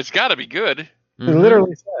 It's got to be good. He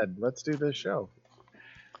literally said, let's do this show.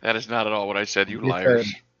 That is not at all what I said, you You liars.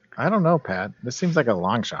 said, I don't know, Pat. This seems like a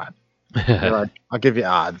long shot. You're like, I'll give you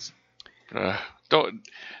odds.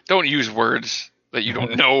 Don't use words that you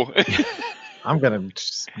don't know. I'm going to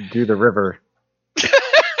just do the river.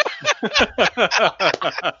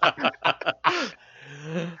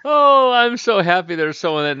 Oh, I'm so happy there's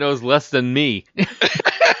someone that knows less than me.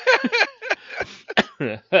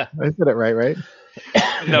 I said it right?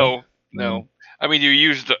 No. I mean, you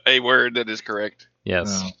used a word that is correct.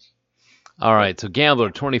 Yes. No. All right, so Gambler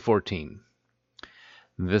 2014.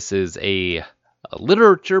 This is a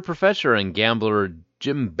literature professor and gambler.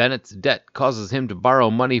 Jim Bennett's debt causes him to borrow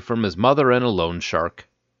money from his mother and a loan sharks.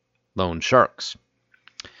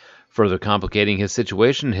 Further complicating his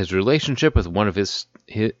situation, his relationship with one of his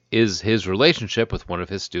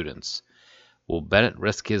students. Will Bennett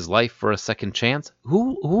risk his life for a second chance?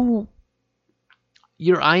 Who?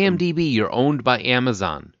 Your IMDb, you're owned by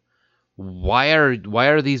Amazon. Why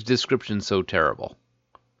are these descriptions so terrible?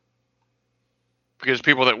 Because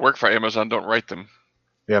people that work for Amazon don't write them.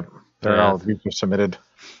 Yep. They're all user submitted.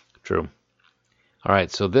 True. All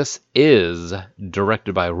right, so this is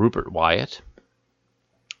directed by Rupert Wyatt,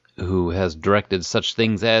 who has directed such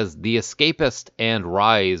things as The Escapist and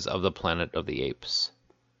Rise of the Planet of the Apes.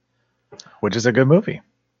 Which is a good movie.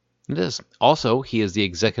 It is. Also, he is the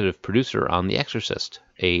executive producer on The Exorcist,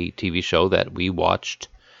 a TV show that we watched.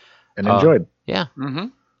 And enjoyed. Yeah, Mm-hmm.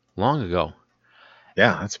 long ago.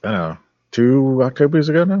 Yeah, it's been 2 Octobers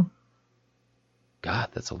ago now. God,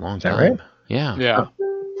 that's a long Is that time. right? Yeah. Yeah.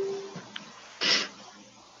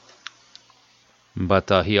 But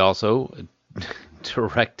he also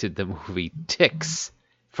directed the movie Ticks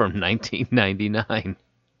from 1999.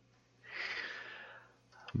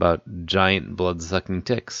 About giant blood-sucking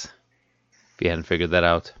ticks, if you hadn't figured that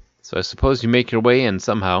out. So I suppose you make your way in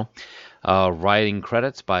somehow. Writing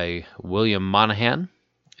credits by William Monahan,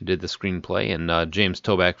 who did the screenplay, and James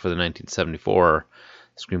Toback for the 1974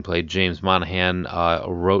 screenplay. James Monahan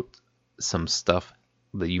wrote some stuff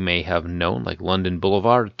that you may have known, like London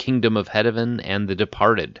Boulevard, Kingdom of Heaven, and The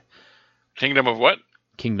Departed. Kingdom of what?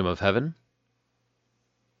 Kingdom of Heaven.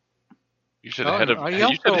 You said Oh, head of. he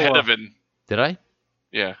You said also, heaven. Did I?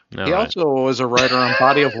 Yeah. No, He also was a writer on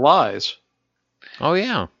Body of Lies. Oh,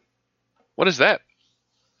 yeah. What is that?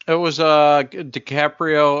 It was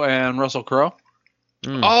DiCaprio and Russell Crowe.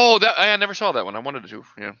 Mm. Oh, that I never saw that one. I wanted to.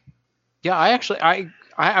 Yeah. Yeah,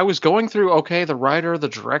 I was going through, okay, the writer, the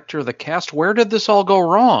director, the cast. Where did this all go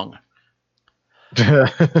wrong?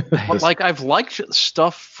 But, like, I've liked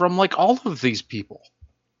stuff from, like, all of these people.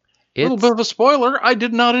 A little It's, bit of a spoiler, I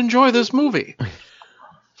did not enjoy this movie.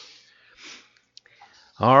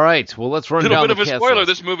 all right, well, let's run Little down bit of the a cast spoiler. list.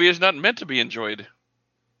 This movie is not meant to be enjoyed.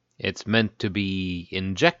 It's meant to be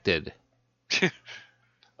injected.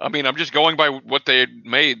 I mean, I'm just going by what they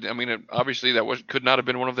made. I mean, obviously that could not have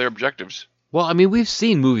been one of their objectives. Well, I mean, we've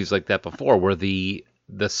seen movies like that before, where the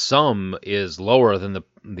sum is lower than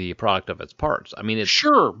the product of its parts. I mean, it's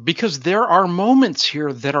Sure, because there are moments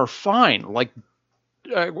here that are fine. Like,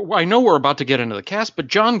 I know we're about to get into the cast, but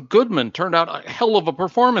John Goodman turned out a hell of a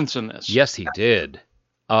performance in this. yes, he did.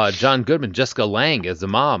 John Goodman, Jessica Lange as the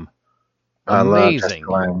mom. I love Amazing.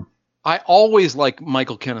 Jessica Lange. I always like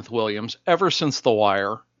Michael Kenneth Williams, ever since The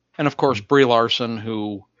Wire. And, of course, Brie Larson,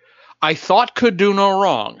 who I thought could do no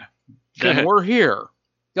wrong. Then we're here.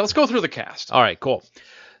 Yeah, let's go through the cast. All right, cool.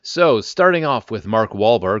 So, starting off with Mark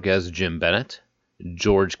Wahlberg as Jim Bennett,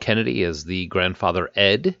 George Kennedy as the grandfather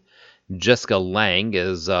Ed, Jessica Lange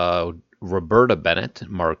as Roberta Bennett,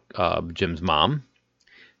 Jim's mom,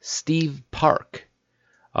 Steve Park,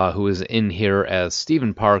 who is in here as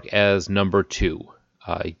Stephen Park as number 2.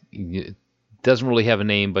 Doesn't really have a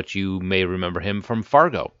name, but you may remember him from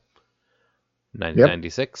Fargo,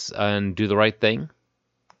 1996, and Do the Right Thing,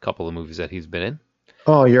 a couple of movies that he's been in.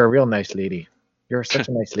 Oh, you're a real nice lady. You're such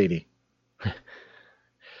a nice lady.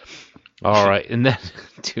 All right, and then,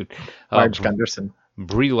 dude, Marge Gunderson.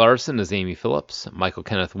 Brie Larson is Amy Phillips. Michael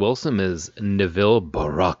Kenneth Wilson is Neville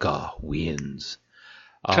Baraka Wins.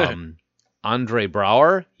 Andre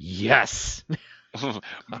Braugher, yes.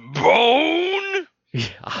 Bone.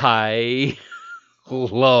 I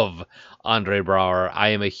love Andre Braugher. I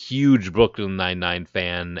am a huge Brooklyn Nine-Nine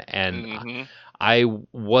fan, and Mhm. I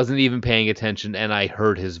wasn't even paying attention, and I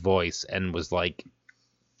heard his voice and was like,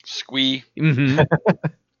 Squee. mhm.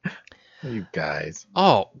 You guys.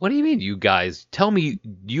 Oh, what do you mean, you guys? Tell me,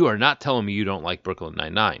 you are not telling me you don't like Brooklyn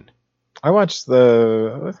Nine-Nine. I watched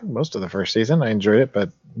I think most of the first season. I enjoyed it,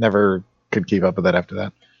 but never could keep up with it after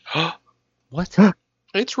that. What?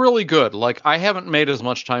 It's really good. Like, I haven't made as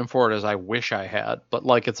much time for it as I wish I had, but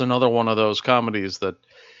like, it's another one of those comedies that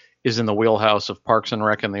is in the wheelhouse of Parks and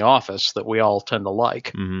Rec and The Office that we all tend to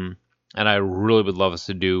like. hmm And I really would love us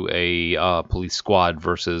to do a Police Squad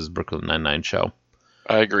versus Brooklyn Nine-Nine show.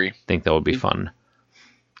 I agree. Think that would be fun.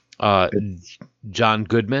 John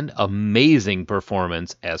Goodman, amazing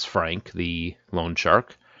performance as Frank, the loan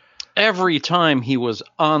shark. Every time he was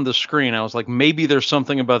on the screen, I was like, maybe there's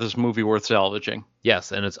something about this movie worth salvaging.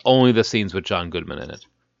 Yes, and it's only the scenes with John Goodman in it.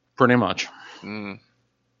 Pretty much. Mm.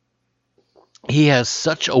 He has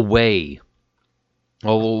such a way.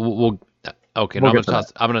 Well, Okay, We'll now get to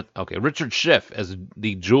that. Okay, Richard Schiff as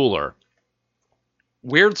the jeweler.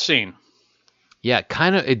 Weird scene. Yeah,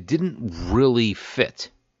 kind of. It didn't really fit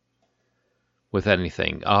with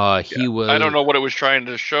anything. He was. I don't know what it was trying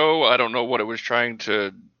to show. I don't know what it was trying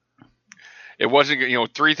to. It wasn't,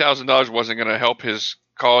 $3,000 wasn't going to help his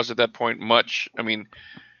cause at that point much. I mean,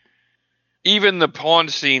 even the pawn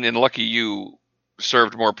scene in Lucky You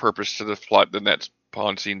served more purpose to the plot than that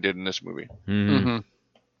pawn scene did in this movie. Mm-hmm.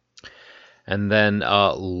 And then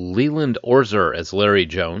Leland Orser as Larry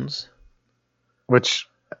Jones. Which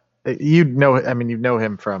you know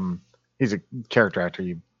him from. He's a character actor.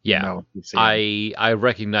 You've seen him. I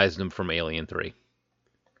recognized him from Alien 3.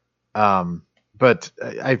 But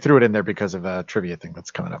I threw it in there because of a trivia thing that's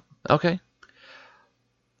coming up. Okay.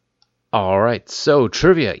 All right. So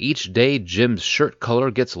trivia: each day, Jim's shirt color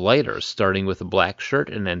gets lighter, starting with a black shirt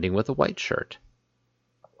and ending with a white shirt.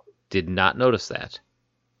 Did not notice that.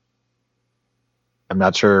 I'm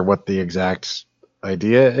not sure what the exact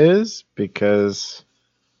idea is because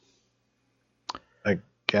I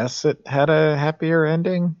guess it had a happier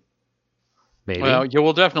ending. Maybe. Well, you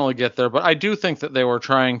will definitely get there, but I do think that they were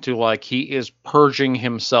trying to, he is purging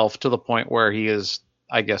himself to the point where he is,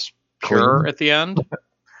 I guess, pure Clean. at the end.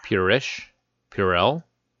 Purish. Purell.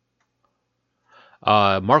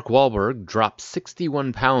 Mark Wahlberg dropped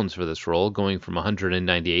 61 pounds for this role, going from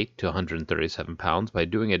 198 to 137 pounds by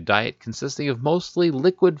doing a diet consisting of mostly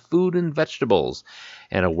liquid food and vegetables,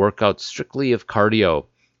 and a workout strictly of cardio.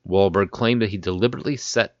 Wahlberg claimed that he deliberately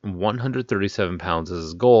set 137 pounds as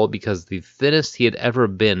his goal because the thinnest he had ever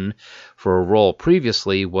been for a role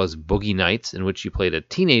previously was Boogie Nights, in which he played a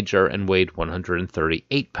teenager and weighed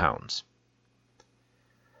 138 pounds.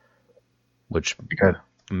 Which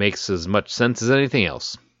makes as much sense as anything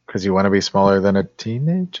else. Because you want to be smaller than a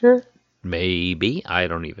teenager? Maybe. I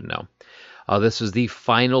don't even know. This was the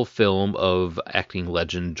final film of acting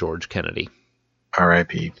legend George Kennedy.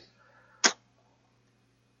 R.I.P.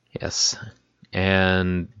 Yes.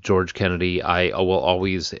 And George Kennedy, I will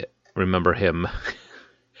always remember him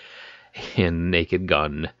in Naked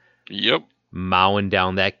Gun. Yep. Mowing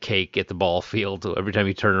down that cake at the ball field. Every time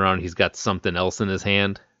you turn around, he's got something else in his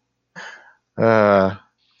hand. Kind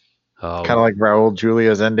of like Raul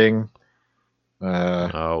Julia's ending.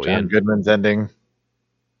 John Goodman's ending.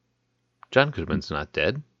 John Goodman's not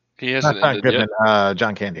dead. He hasn't Not ended Goodman. yet.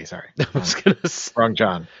 John Candy, sorry. I was going to say. Wrong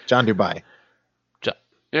John. John Dubai.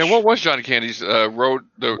 Yeah, what was John Candy's road?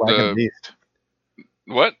 Wagon Beast.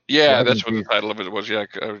 What? Yeah, Wagon that's what the Beast. title of it was. Yeah,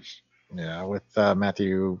 Yeah, with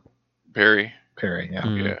Matthew Perry. Perry. Yeah.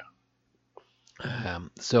 Mm. Yeah.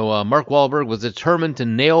 So Mark Wahlberg was determined to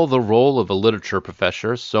nail the role of a literature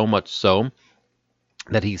professor, so much so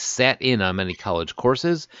that he sat in on many college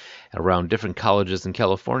courses around different colleges in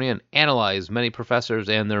California and analyzed many professors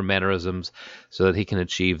and their mannerisms so that he can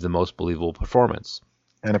achieve the most believable performance.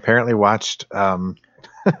 And apparently watched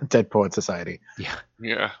Dead Poet Society.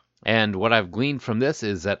 Yeah. And what I've gleaned from this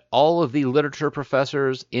is that all of the literature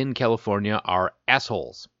professors in California are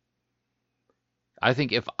assholes. I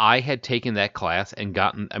think if I had taken that class and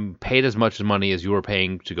gotten paid as much money as you were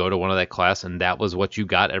paying to go to one of that class, and that was what you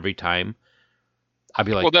got every time, I'd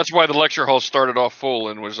be like, Well, that's why the lecture hall started off full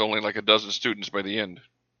and was only like a dozen students by the end.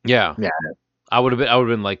 yeah. Yeah. I would have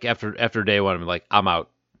been like after day one, I'm like, I'm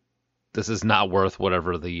out. This is not worth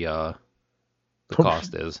whatever the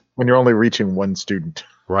cost is. When you're only reaching one student.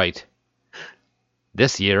 Right.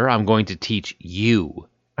 This year, I'm going to teach you.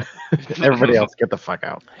 Everybody else get the fuck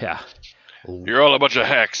out. Yeah. You're all a bunch of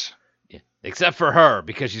hacks. Except for her,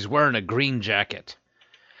 because she's wearing a green jacket.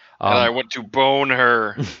 And I want to bone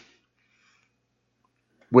her.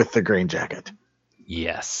 With the green jacket.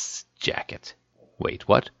 Yes, jacket. Wait,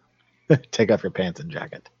 what? Take off your pants and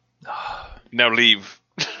jacket. Now leave.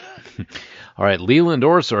 All right, Leland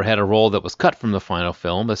Orser had a role that was cut from the final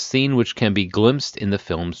film, a scene which can be glimpsed in the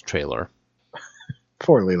film's trailer.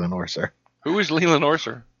 Poor Leland Orser. Who is Leland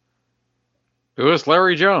Orser? Who is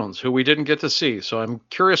Larry Jones, who we didn't get to see, so I'm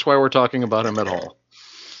curious why we're talking about him at all.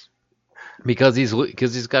 Because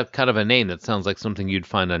he's got kind of a name that sounds like something you'd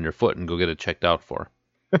find on your foot and go get it checked out for.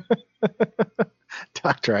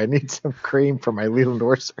 Doctor, I need some cream for my Leland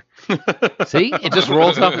Orser. See? It just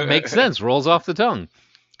rolls off. It makes sense. Rolls off the tongue.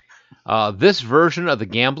 This version of The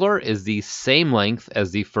Gambler is the same length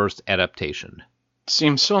as the first adaptation.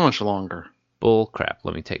 Seems so much longer. Bull crap.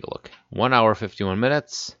 Let me take a look. 1 hour, 51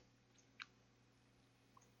 minutes.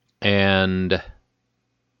 And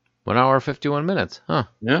 1 hour, 51 minutes. Huh.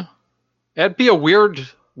 Yeah. That'd be a weird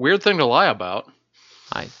thing to lie about.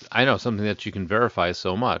 I know something that you can verify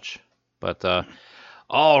so much. But,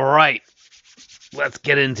 all right. Let's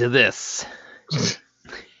get into this.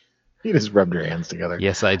 You just rubbed your hands together.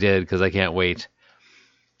 Yes, I did, because I can't wait.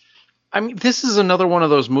 I mean, this is another one of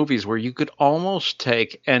those movies where you could almost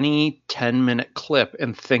take any 10-minute clip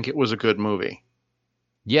and think it was a good movie.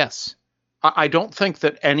 Yes. I don't think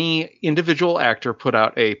that any individual actor put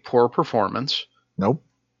out a poor performance. Nope.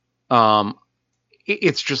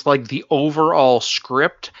 It's just like the overall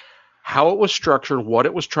script, how it was structured, what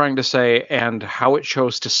it was trying to say, and how it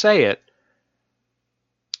chose to say it.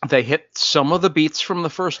 They hit some of the beats from the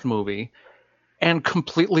first movie and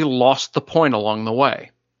completely lost the point along the way.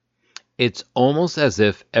 It's almost as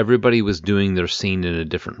if everybody was doing their scene in a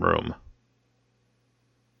different room.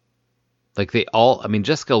 Like they all, I mean,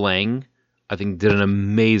 Jessica Lange, I think, did an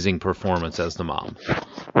amazing performance as the mom.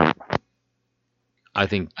 I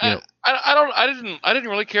think, I didn't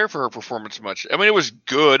really care for her performance much. I mean, it was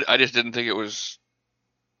good. I just didn't think it was.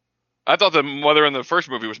 I thought the mother in the first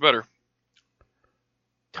movie was better.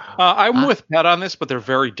 I'm with Pat on this, but they're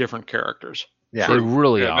very different characters. Yeah. they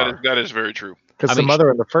really Yeah, are. that is very true. Because I the mean, mother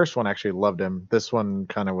in the first one actually loved him. This one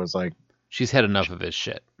kind of was like, She's had enough of his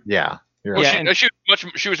shit. yeah. You're Well, right. Yeah,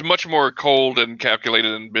 she was much more cold and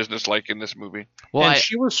calculated and businesslike in this movie. Well, and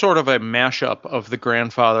she was sort of a mashup of the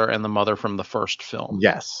grandfather and the mother from the first film.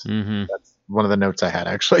 Yes. Mhm. That's one of the notes I had,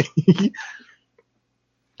 actually.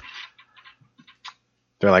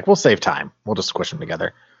 They're like, we'll save time. We'll just squish them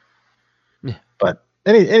together. Yeah. But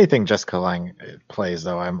anything Jessica Lange plays,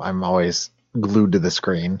 though, I'm always glued to the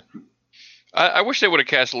screen. I wish they would have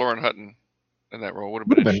cast Lauren Hutton in that role. Would have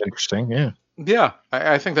Would been have been interesting. interesting, yeah. Yeah,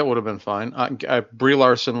 I think that would have been fine. Brie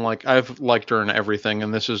Larson, I've liked her in everything,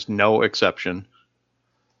 and this is no exception.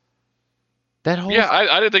 that whole Yeah,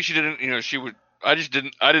 I didn't think she didn't. She would. I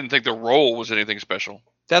didn't think the role was anything special.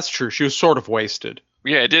 That's true. She was sort of wasted.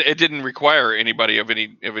 Yeah, it didn't require anybody of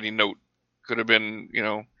any note. Could have been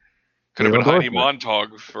could have been Taylor Heidi Dorfman.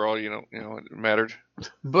 Montag for all it mattered.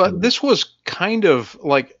 But this was kind of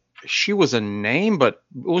like she was a name, but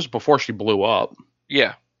it was before she blew up.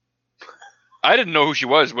 Yeah, I didn't know who she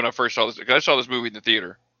was when I first saw this. 'Cause I saw this movie in the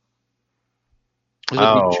theater. It would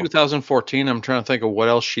Oh. be 2014. I'm trying to think of what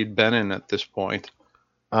else she'd been in at this point.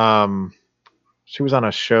 She was on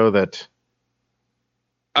a show that.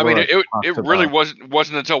 I mean, Laura it talked really about.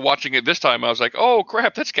 wasn't until watching it this time I was like, oh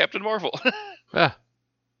crap, that's Captain Marvel. Ah,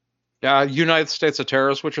 Yeah, United States of Terror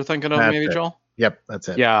is what you're thinking of, That's maybe, it. Joel? Yep, that's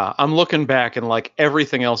it. Yeah, I'm looking back and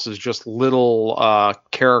everything else is just little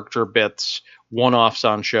character bits, one-offs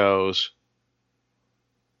on shows.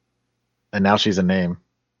 And now she's a name.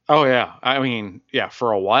 Oh yeah, I mean, yeah,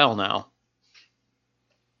 for a while now.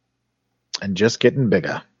 And just getting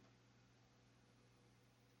bigger.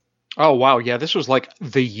 Oh wow, yeah, this was like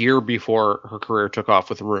the year before her career took off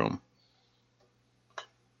with Room.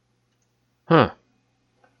 huh.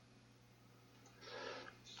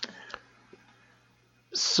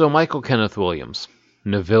 So Michael Kenneth Williams,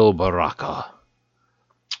 Neville Baraka.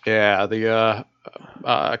 Yeah, the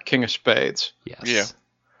King of Spades. Yes. Yeah.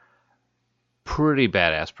 Pretty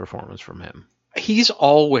badass performance from him. He's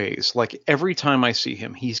always every time I see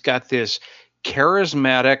him, he's got this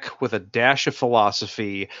charismatic with a dash of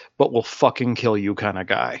philosophy, but will fucking kill you kind of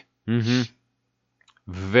guy. Mm-hmm.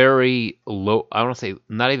 Very low. I want to say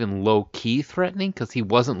not even low key threatening, because he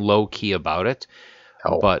wasn't low key about it,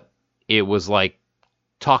 Oh, but it was like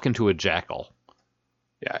talking to a jackal.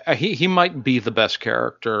 Yeah, he might be the best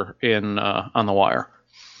character in On the Wire.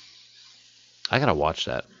 I gotta watch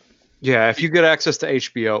that. Yeah, if you get access to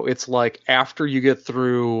HBO, it's like after you get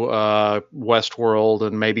through Westworld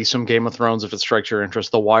and maybe some Game of Thrones, if it strikes your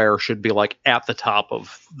interest, The Wire should be at the top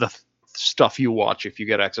of the stuff you watch if you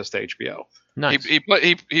get access to HBO. Nice.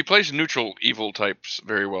 He plays neutral evil types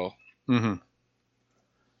very well. Mm-hmm.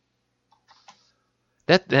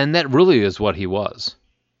 That really is what he was.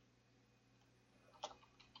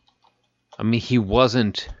 I mean, he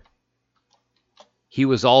wasn't. He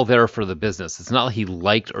was all there for the business. It's not like he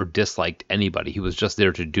liked or disliked anybody. He was just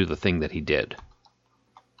there to do the thing that he did.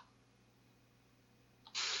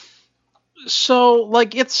 So,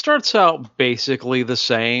 it starts out basically the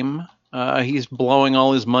same. He's blowing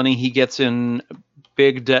all his money. He gets in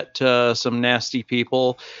big debt to some nasty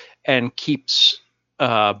people and keeps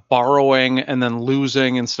borrowing and then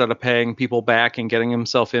losing instead of paying people back and getting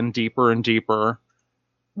himself in deeper and deeper.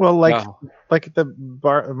 well, like Yeah.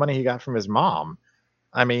 the money he got from his mom.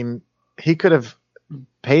 I mean, he could have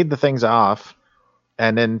paid the things off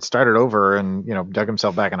and then started over and dug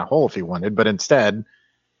himself back in a hole if he wanted. But instead,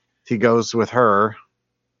 he goes with her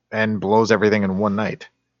and blows everything in one night.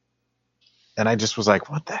 And I just was like,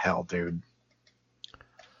 what the hell, dude?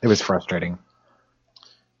 It was frustrating.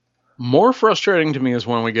 More frustrating to me is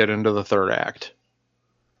when we get into the third act.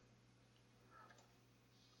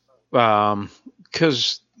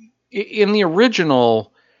 Because in the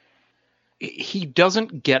original, he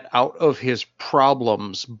doesn't get out of his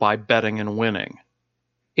problems by betting and winning.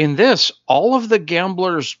 In this, all of the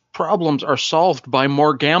gambler's problems are solved by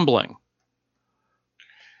more gambling.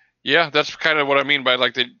 Yeah, that's kind of what I mean by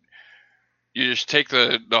like you just take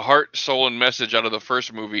the heart, soul, and message out of the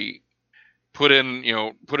first movie, put in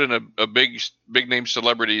a big name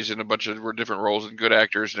celebrities in a bunch of different roles and good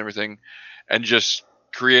actors and everything, and just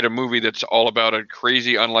create a movie that's all about a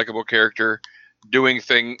crazy, unlikable character doing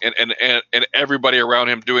thing and everybody around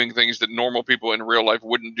him doing things that normal people in real life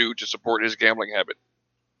wouldn't do to support his gambling habit.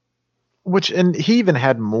 And he even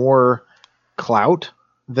had more clout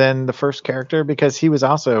than the first character, because he was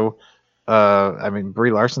also,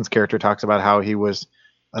 Brie Larson's character talks about how he was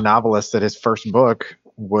a novelist, that his first book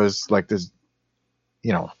was like this,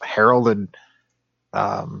 heralded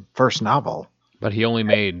first novel. But he only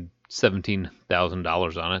made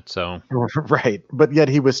 $17,000 on it, so Right. But yet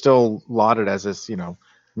he was still lauded as this,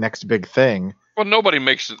 next big thing. Well, nobody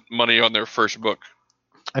makes money on their first book.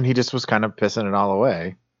 And he just was kind of pissing it all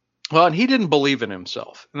away. Well, and he didn't believe in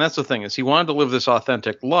himself. And that's the thing, is he wanted to live this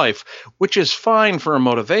authentic life, which is fine for a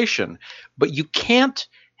motivation, but you can't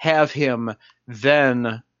have him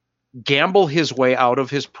then gamble his way out of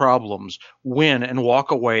his problems, win, and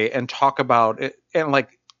walk away and talk about it and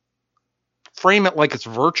like frame it like it's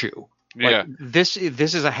virtue. Yeah. Like, this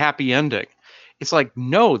is a happy ending. It's like,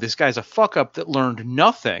 no, this guy's a fuck up that learned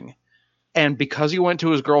nothing. And because he went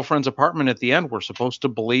to his girlfriend's apartment at the end, we're supposed to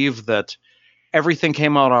believe that everything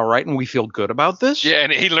came out all right and we feel good about this. Yeah,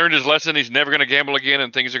 and he learned his lesson. He's never going to gamble again,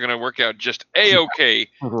 and things are going to work out just A-okay.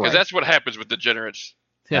 Because Right. that's what happens with degenerates.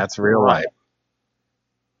 That's real life.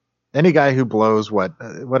 Any guy who blows what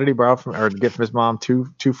did he borrow from or get from his mom?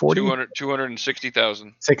 240?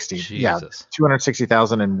 260,000. 60. Yeah. Jesus.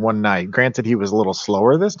 260,000 in one night. Granted, he was a little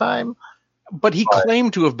slower this time. But he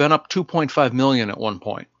claimed to have been up 2.5 million at one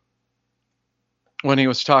point when he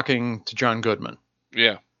was talking to John Goodman.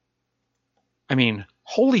 Yeah. I mean,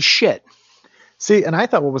 holy shit. See, and I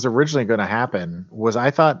thought what was originally going to happen was, I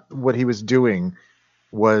thought what he was doing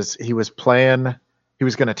was he was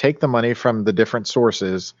going to take the money from the different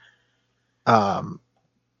sources,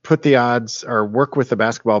 put the odds, or work with the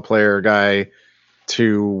basketball player guy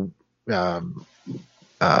to win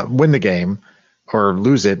the game or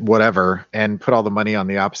lose it, whatever, and put all the money on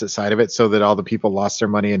the opposite side of it, so that all the people lost their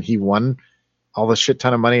money and he won all the shit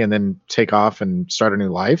ton of money, and then take off and start a new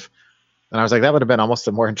life. And I was like, that would have been almost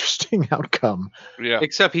a more interesting outcome. Yeah.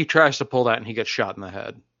 Except he tries to pull that and he gets shot in the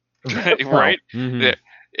head. Right? Mhm. Yeah.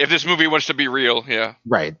 If this movie wants to be real, yeah.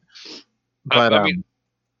 Right. But I mean-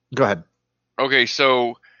 go ahead. Okay,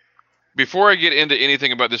 so before I get into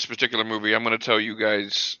anything about this particular movie, I'm going to tell you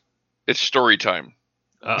guys it's story time.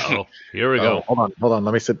 Uh-oh. Here we go. Hold on.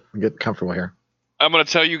 Let me sit and get comfortable here. I'm going to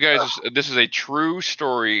tell you guys this is a true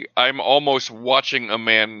story. I'm almost watching a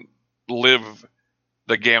man live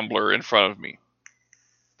the gambler in front of me.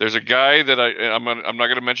 There's a guy that I'm not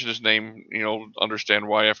going to mention his name. You'll understand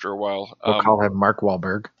why after a while. We'll call him Mark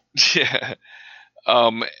Wahlberg. Yeah.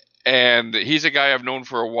 And he's a guy I've known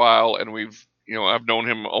for a while, and I've known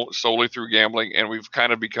him solely through gambling, and we've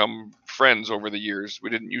kind of become friends over the years.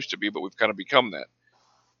 We didn't used to be, but we've kind of become that.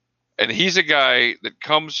 And he's a guy that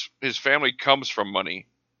his family comes from money.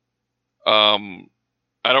 I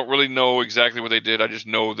don't really know exactly what they did. I just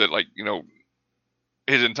know that,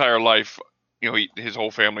 his entire life, his whole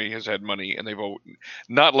family has had money, and they've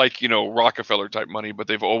not like, Rockefeller type money, but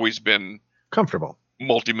they've always been Comfortable.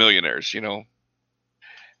 multimillionaires,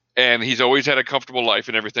 and he's always had a comfortable life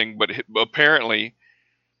and everything. But apparently,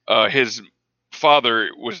 his father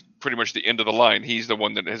was pretty much the end of the line. He's the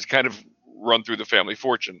one that has kind of run through the family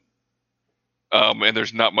fortune. And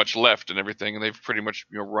there's not much left and everything, and they've pretty much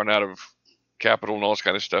run out of capital and all this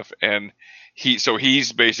kind of stuff. And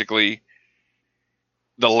he's basically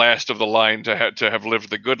the last of the line to have lived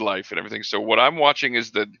the good life and everything. So what I'm watching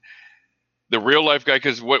is the real life guy,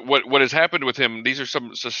 because what has happened with him. These are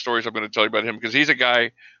some stories I'm going to tell you about him, because he's a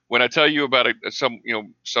guy. When I tell you about it,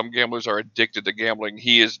 some gamblers are addicted to gambling.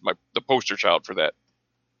 He is the poster child for that.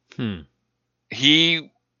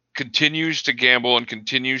 He continues to gamble and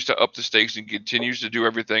continues to up the stakes and continues to do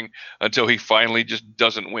everything until he finally just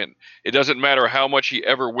doesn't win. It doesn't matter how much he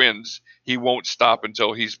ever wins, he won't stop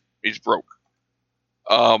until he's broke.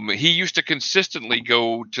 He used to consistently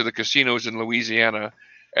go to the casinos in Louisiana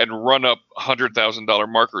and run up $100,000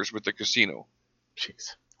 markers with the casino.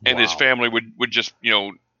 Jeez. And his family would just,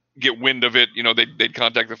 get wind of it. They'd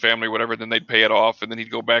contact the family, whatever, then they'd pay it off, and then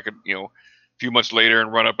he'd go back and, a few months later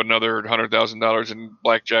and run up another $100,000 in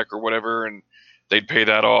blackjack or whatever, and they'd pay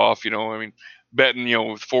that off.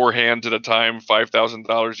 betting, 4 hands at a time,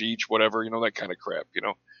 $5,000 each, whatever, that kind of crap,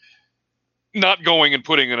 Not going and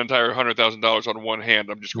putting an entire $100,000 on one hand.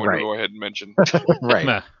 I'm just going to go ahead and mention. Right.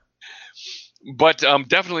 Meh. But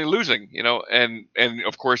definitely losing, and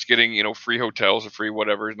of course getting, free hotels and free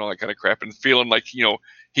whatever and all that kind of crap, and feeling like,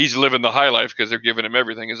 he's living the high life because they're giving him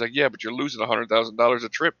everything. It's like, yeah, but you're losing $100,000 a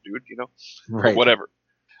trip, dude, Right. whatever.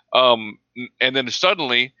 And then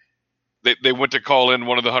suddenly they went to call in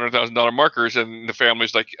one of the $100,000 markers, and the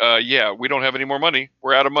family's like, yeah, we don't have any more money.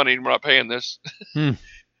 We're out of money. We're not paying this.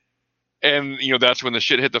 And, that's when the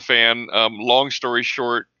shit hit the fan. Long story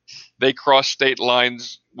short, they crossed state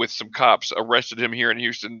lines with some cops, arrested him here in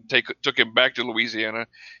Houston, took him back to Louisiana.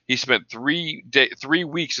 He spent 3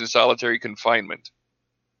 weeks in solitary confinement.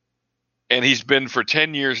 And he's been for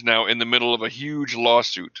 10 years now in the middle of a huge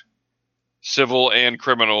lawsuit, civil and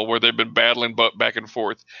criminal, where they've been battling back and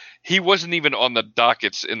forth. He wasn't even on the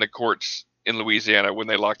dockets in the courts in Louisiana when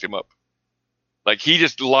they locked him up. Like, he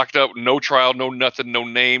just locked up, no trial, no nothing, no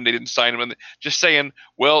name. They didn't sign him, just saying,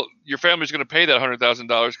 well, your family's going to pay that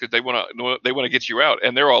 $100,000 because they want to get you out.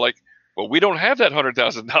 And they're all like, well, we don't have that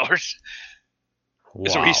 $100,000.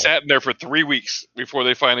 Wow. So he sat in there for 3 weeks before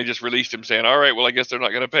they finally just released him, saying, all right, well, I guess they're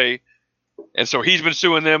not going to pay. And so he's been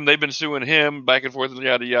suing them. They've been suing him back and forth and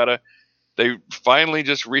yada, yada. They finally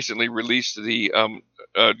just recently released the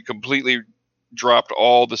completely dropped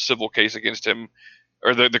all the civil case against him,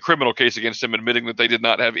 or the criminal case against him, admitting that they did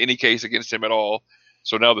not have any case against him at all.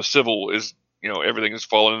 So now the civil is, everything is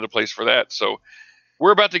falling into place for that. So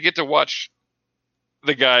we're about to get to watch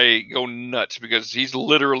the guy go nuts, because he's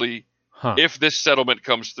literally, if this settlement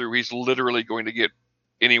comes through, he's literally going to get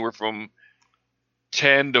anywhere from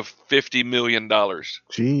 $10 to $50 million.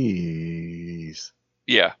 Jeez.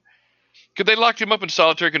 Yeah. Because they locked him up in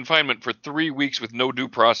solitary confinement for 3 weeks with no due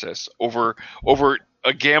process over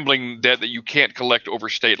a gambling debt that you can't collect over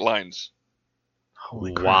state lines.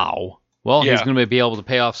 Holy crap. Wow. Well, Yeah. he's going to be able to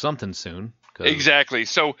pay off something soon. Exactly.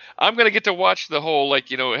 So I'm going to get to watch the whole,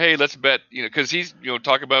 hey, let's bet, because he's,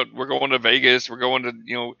 talking about, we're going to Vegas, we're going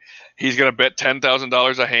to, he's going to bet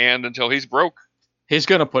 $10,000 a hand until he's broke. He's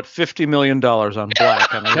going to put $50 million on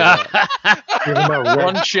black on the Even though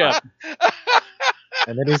one chip.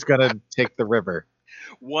 and then he's gonna take the river.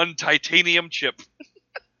 One titanium chip.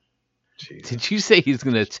 Jeez. Did you say he's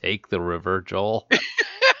going to take the river, Joel?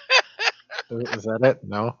 Is that it?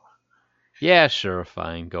 No. Yeah, sure,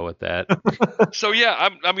 fine. Go with that. So yeah,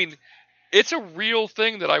 I mean, it's a real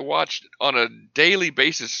thing that I watched on a daily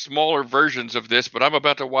basis, smaller versions of this, but I'm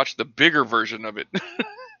about to watch the bigger version of it.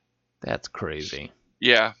 That's crazy.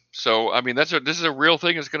 Yeah. So I mean, this is a real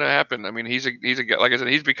thing that's going to happen. I mean, he's a guy, like I said,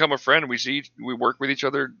 he's become a friend. We work with each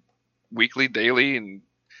other weekly, daily, and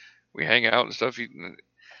we hang out and stuff.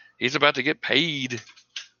 He's about to get paid.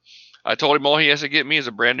 I told him all he has to get me is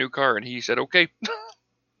a brand new car, and he said okay.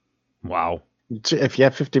 Wow. If you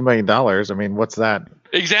have $50 million, I mean, what's that?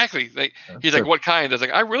 Exactly. He's like, what kind? I was like,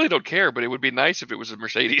 I really don't care, but it would be nice if it was a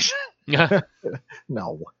Mercedes.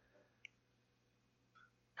 No.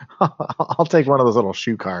 I'll take one of those little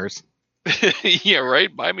shoe cars. Yeah, right?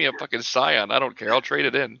 Buy me a fucking Scion. I don't care. I'll trade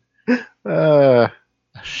it in. Uh,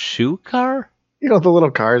 A shoe car? the little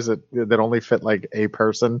cars that only fit like a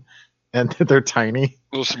person, and they're tiny.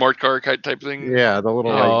 Little smart car type thing. Yeah, the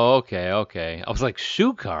little. like, Oh, okay. I was like,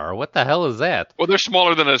 shoe car? What the hell is that? Well, they're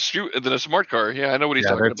smaller than a smart car. Yeah, I know what he's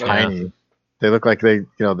yeah, talking they're about. tiny. They look like they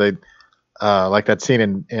like that scene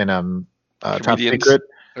in Top Comedians. Secret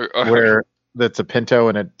Or- where that's a Pinto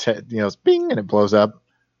and it's bing and it blows up.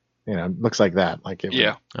 Looks like that. Like it would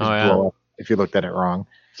Yeah. just Oh, yeah. blow up if you looked at it wrong.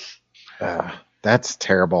 That's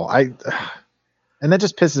terrible. And that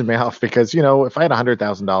just pisses me off because if I had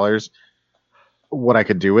 $100,000, what I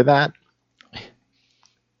could do with that?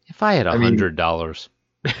 If I had I mean- $100.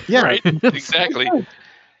 Yeah, Right. Exactly.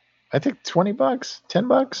 I think $20,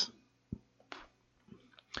 $10.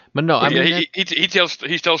 But no, I Yeah, mean,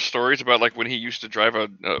 he tells stories about like when he used to drive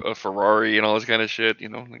a Ferrari and all this kind of shit.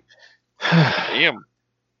 Like, damn.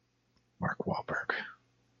 Mark Wahlberg.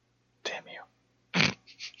 Damn you.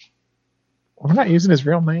 We're not using his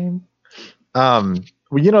real name. Well,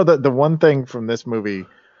 the one thing from this movie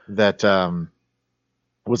that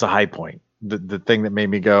was a high point, the thing that made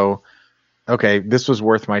me go, okay, this was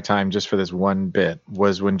worth my time just for this one bit,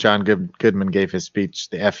 was when John Goodman gave his speech,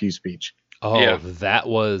 the FU speech. oh, Yeah. that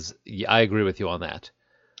was. Yeah, I agree with you on that.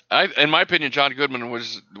 In my opinion, John Goodman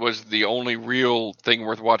was the only real thing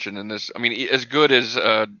worth watching in this. I mean, as good as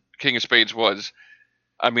King of Spades was,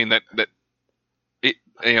 I mean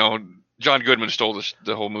John Goodman stole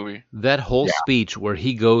the whole movie. That whole Yeah. speech where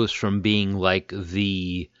he goes from being like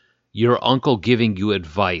your uncle giving you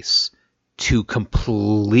advice to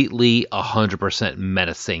completely 100%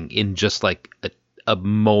 menacing in just like a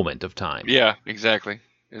moment of time. Yeah, exactly.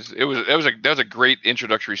 That was a great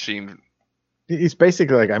introductory scene. He's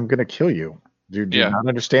basically like, I'm going to kill you. Do you Yeah. not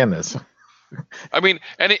understand this? I mean,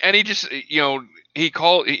 and he just, he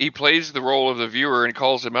plays the role of the viewer and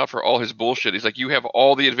calls him out for all his bullshit. He's like, you have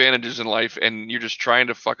all the advantages in life, and you're just trying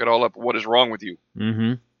to fuck it all up. What is wrong with you?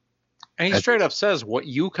 Mm-hmm. And he straight up says what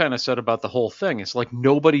you kind of said about the whole thing. It's like,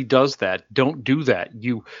 nobody does that. Don't do that.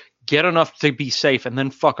 You get enough to be safe and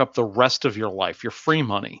then fuck up the rest of your life. Your free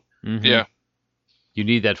money. Mm-hmm. Yeah. You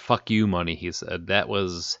need that fuck you money, he said. That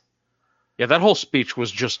was... Yeah, that whole speech was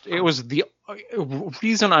just, it was the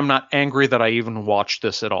reason I'm not angry that I even watched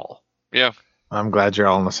this at all. Yeah. I'm glad you're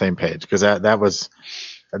all on the same page, because that was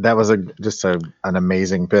just an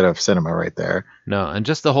amazing bit of cinema right there. No, and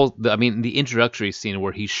just the introductory scene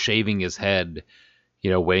where he's shaving his head,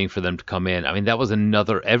 waiting for them to come in. I mean, that was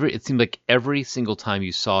it seemed like every single time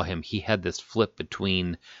you saw him, he had this flip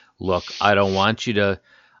between, look, I don't want you to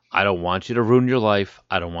ruin your life.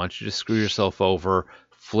 I don't want you to screw yourself over.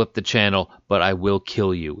 Flip the channel, but I will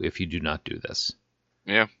kill you if you do not do this.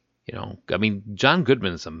 Yeah. I mean, John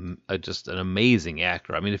Goodman is just an amazing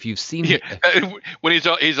actor. I mean, if you've seen when he's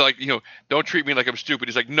like, don't treat me like I'm stupid.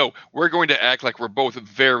 He's like, no, we're going to act like we're both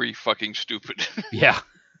very fucking stupid. Yeah.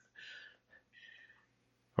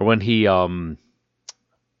 Or when he I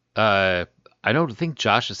don't think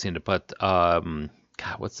Josh has seen it, but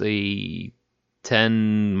what's a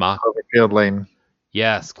 10 Cloverfield Lane.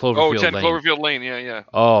 Yes, Cloverfield 10 Lane. Cloverfield Lane, yeah.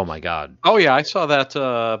 Oh my God. Oh yeah, I saw that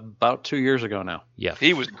about 2 years ago now. Yeah.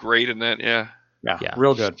 He was great in that, yeah. Yeah,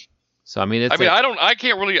 real good. So I mean, I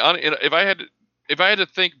can't really, if I had to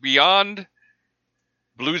think beyond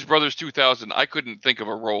Blues Brothers 2000, I couldn't think of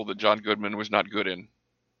a role that John Goodman was not good in.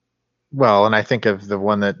 Well, and I think of the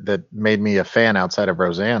one that made me a fan outside of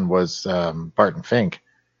Roseanne was Barton Fink.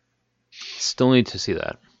 Still need to see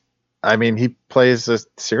that. I mean, he plays a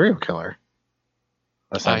serial killer.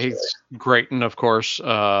 He's great, and of course,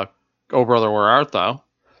 Oh Brother, Where Art Thou?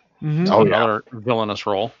 Mm-hmm. Oh, yeah. Another villainous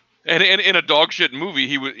role. And in a dog shit movie,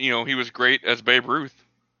 he was great as Babe Ruth.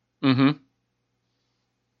 Mm-hmm.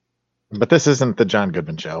 But this isn't the John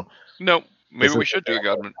Goodman show. No, maybe we should do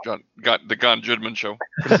the John Goodman show.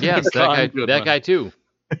 Yes, that guy too.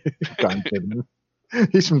 John Goodman.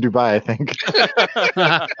 He's from Dubai, I think.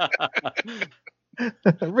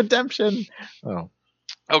 Redemption. Oh.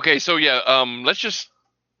 Okay, so yeah, let's just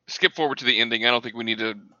skip forward to the ending. I don't think we need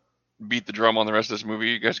to beat the drum on the rest of this movie.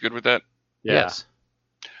 You guys good with that? Yeah. Yes.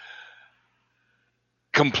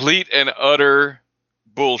 Complete and utter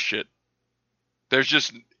bullshit. There's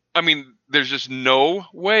just no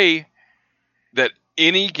way that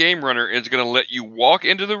any game runner is going to let you walk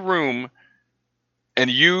into the room and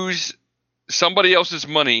use somebody else's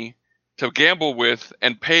money to gamble with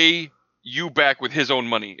and pay you back with his own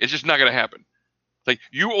money. It's just not going to happen. Like,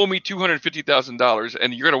 you owe me $250,000,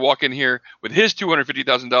 and you're going to walk in here with his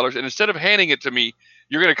 $250,000, and instead of handing it to me,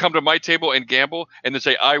 you're going to come to my table and gamble and then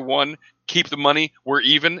say, I won, keep the money, we're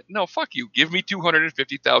even. No, fuck you. Give me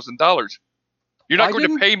 $250,000. You're not going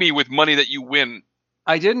to pay me with money that you win.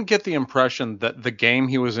 I didn't get the impression that the game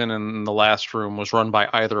he was in the last room was run by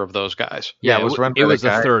either of those guys. Yeah, it was run by it was the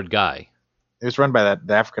the guy. third guy. It was run by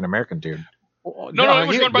the African American dude. No, it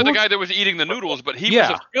was run by the guy that was eating the noodles, but he was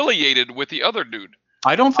affiliated with the other dude.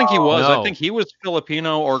 I don't think he was. No. I think he was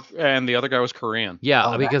Filipino, and the other guy was Korean.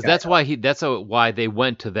 Yeah, because that's why they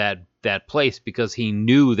went to that place, because he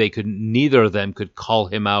knew neither of them could call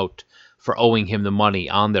him out for owing him the money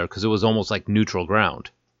on there, because it was almost like neutral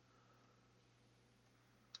ground.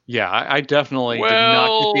 Yeah, I definitely did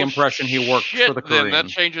not get the impression he worked for the Korean. Then that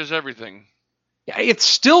changes everything. Yeah, it's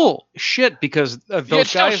still shit because those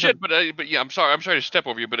it's guys. Still shit, but yeah, I'm sorry to step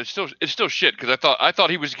over you, but it's still shit because I thought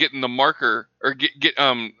he was getting the marker or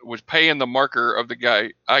was paying the marker of the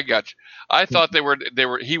guy. I got you. I thought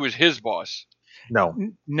he was his boss. No.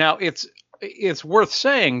 Now it's worth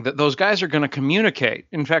saying that those guys are going to communicate.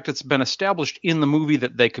 In fact, it's been established in the movie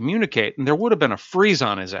that they communicate, and there would have been a freeze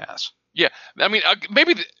on his ass. Yeah, I mean,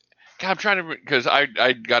 maybe. God, I'm trying to, because I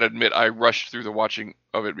gotta admit I rushed through the watching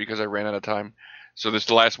of it because I ran out of time. So this is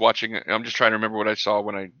the last watching. I'm just trying to remember what I saw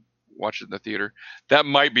when I watched it in the theater. That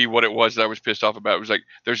might be what it was that I was pissed off about. It was like,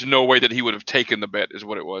 there's no way that he would have taken the bet, is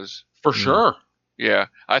what it was. For sure. Yeah,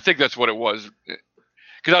 I think that's what it was.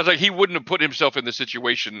 Because I was like, he wouldn't have put himself in the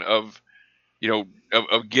situation of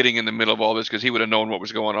getting in the middle of all this, because he would have known what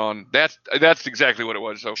was going on. That's exactly what it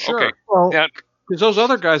was. So Sure. okay, Well, yeah. Because those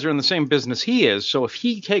other guys are in the same business he is, so if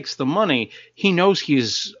he takes the money, he knows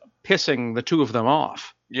he's pissing the two of them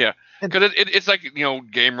off. Yeah, Because it's like,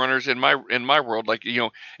 game runners in my world. Like,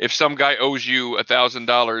 if some guy owes you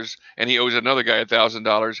 $1,000 and he owes another guy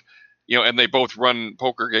 $1,000, and they both run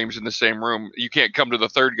poker games in the same room, you can't come to the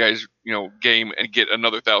third guy's game and get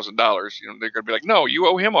another $1,000. They're gonna be like, no, you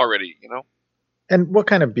owe him already. And what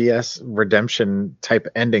kind of BS redemption type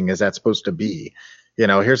ending is that supposed to be?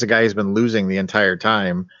 Here's a guy who's been losing the entire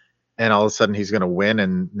time, and all of a sudden he's going to win,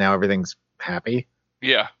 and now everything's happy.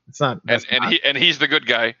 Yeah, it's not. And he's the good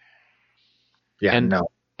guy. Yeah, and, no.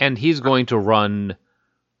 And he's going to run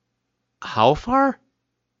how far?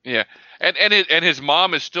 Yeah, and his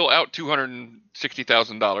mom is still out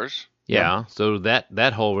 $260,000. Yeah, so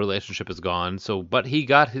that whole relationship is gone. So, but he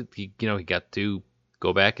got he got to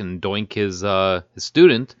go back and doink his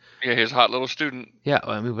student. Yeah, his hot little student. Yeah,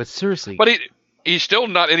 I mean, but seriously. But he's still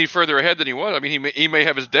not any further ahead than he was. I mean, he may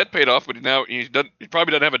have his debt paid off, but now he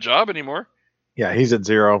probably doesn't have a job anymore. Yeah, he's at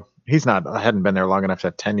 0. He's hadn't been there long enough to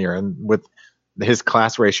have tenure, and with his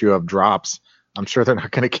class ratio of drops, I'm sure they're not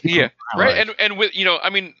going to keep him around. Right. And with I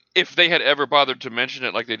mean, if they had ever bothered to mention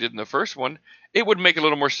it like they did in the first one, it would make a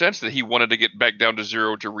little more sense that he wanted to get back down to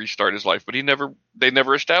 0 to restart his life. But they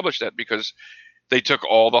never established that, because they took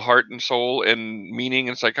all the heart and soul and meaning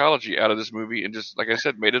and psychology out of this movie and just, like I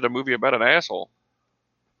said, made it a movie about an asshole.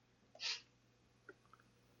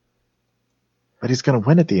 But he's going to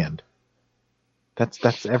win at the end. That's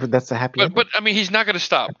the happy ending. But I mean, he's not going to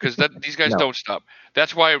stop, because these guys don't stop.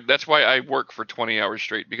 That's why I work for 20 hours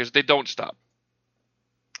straight, because they don't stop.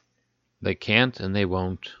 They can't and they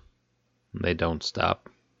won't. They don't stop.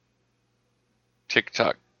 Tick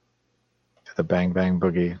tock. The bang bang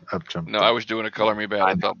boogie up jump. No, I was doing a color me bad.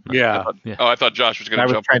 I thought. Yeah. I thought Josh was going I to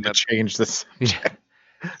was jump trying in to that. change this.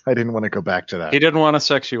 I didn't want to go back to that. He didn't want to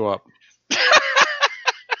sex you up.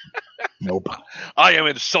 Nope. I am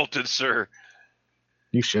insulted, sir.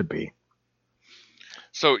 You should be.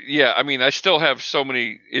 So yeah, I mean, I still have so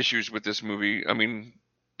many issues with this movie. I mean,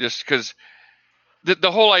 just because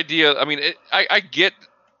the whole idea. I mean, I get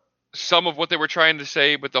some of what they were trying to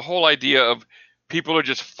say, but the whole idea of people are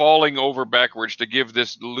just falling over backwards to give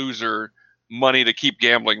this loser money to keep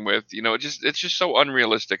gambling with, it's just so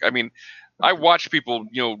unrealistic. I mean, I watch people,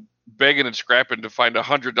 begging and scrapping to find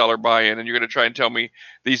 $100 buy-in, and you're going to try and tell me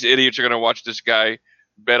these idiots are going to watch this guy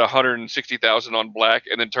bet $160,000 on black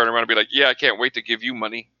and then turn around and be like, yeah, I can't wait to give you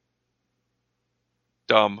money.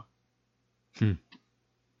 Dumb.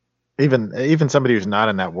 Even somebody who's not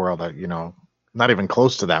in that world, not even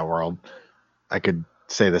close to that world, I could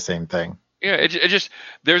say the same thing. Yeah, it just,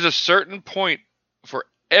 there's a certain point for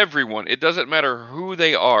everyone. It doesn't matter who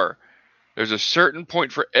they are. There's a certain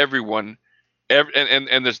point for everyone.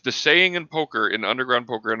 And the saying in poker, in underground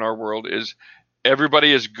poker in our world, is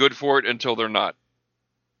everybody is good for it until they're not.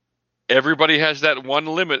 Everybody has that one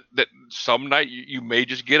limit that some night you may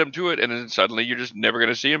just get them to it, and then suddenly you're just never going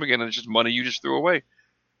to see them again, and it's just money you just threw away.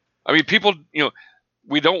 I mean, people,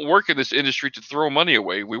 we don't work in this industry to throw money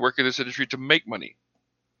away. We work in this industry to make money.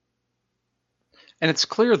 And it's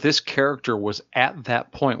clear this character was at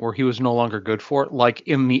that point where he was no longer good for it, like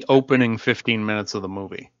in the opening 15 minutes of the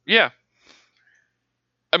movie. Yeah.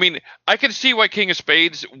 I mean, I can see why King of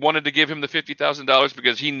Spades wanted to give him the $50,000,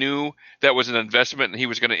 because he knew that was an investment and he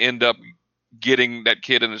was going to end up getting that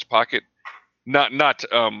kid in his pocket. Not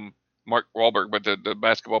Mark Wahlberg, but the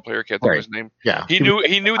basketball player, can't think of his name. Yeah. He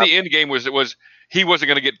knew the end game was he wasn't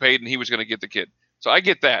going to get paid and he was going to get the kid. So I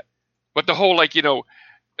get that. But the whole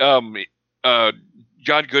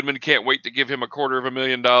John Goodman can't wait to give him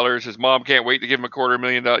 $250,000. His mom can't wait to give him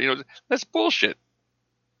 $250,000. That's bullshit.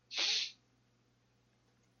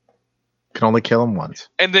 Can only kill him once.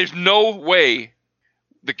 And there's no way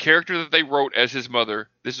the character that they wrote as his mother,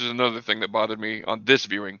 this is another thing that bothered me on this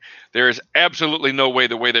viewing. There is absolutely no way,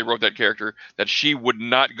 the way they wrote that character, that she would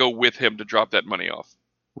not go with him to drop that money off.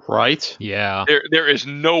 Right? Yeah. There is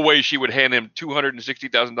no way she would hand him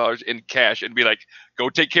 $260,000 in cash and be like, go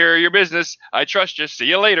take care of your business. I trust you. See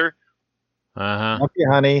you later. Uh-huh. Love you,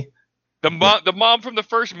 honey. The mom from the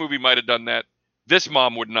first movie might have done that. This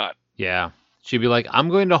mom would not. Yeah. She'd be like, I'm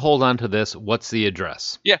going to hold on to this. What's the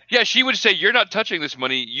address? Yeah. She would say, you're not touching this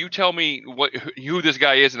money. You tell me who this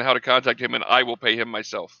guy is and how to contact him, and I will pay him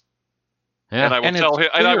myself. Yeah. And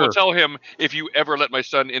I will tell him, if you ever let my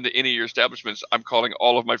son into any of your establishments, I'm calling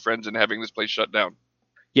all of my friends and having this place shut down.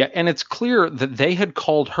 Yeah, and it's clear that they had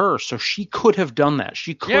called her, so she could have done that.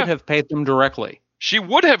 She could have paid them directly. She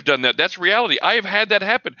would have done that. That's reality. I have had that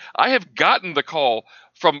happen. I have gotten the call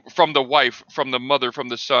from the wife, from the mother, from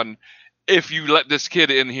the son. If you let this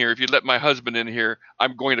kid in here, if you let my husband in here,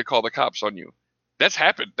 I'm going to call the cops on you. That's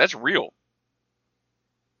happened. That's real.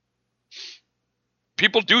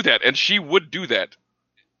 People do that, and she would do that.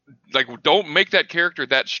 don't make that character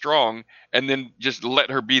that strong and then just let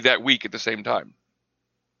her be that weak at the same time.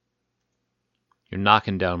 You're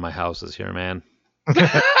knocking down my houses here, man.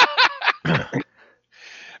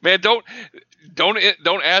 Man, don't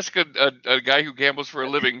ask a guy who gambles for a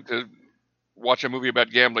living to watch a movie about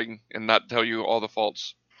gambling and not tell you all the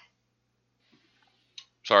faults.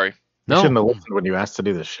 Sorry. You shouldn't No. have listened when you asked to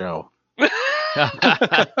do the show.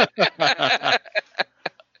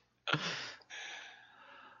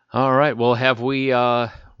 All right. Well, have we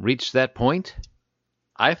reached that point?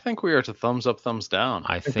 I think we are to thumbs up, thumbs down.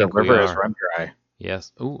 I I think think the we river is are. run dry.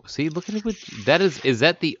 Yes. Oh, see, look at it. That is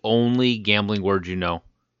that the only gambling word you know?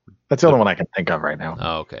 That's the only one I can think of right now.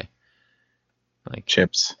 Oh, okay. Like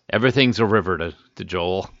Chips, everything's a river to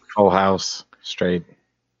Joel. Full House, Straight.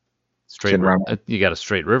 Straight. Gin rum. You got a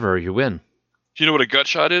straight river, you win. Do you know what a gut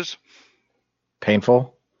shot is?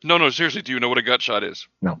 Painful. No, seriously. Do you know what a gut shot is?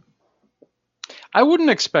 No. I wouldn't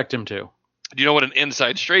expect him to. Do you know what an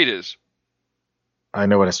inside straight is? I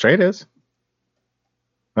know what a straight is.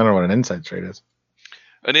 I don't know what an inside straight is.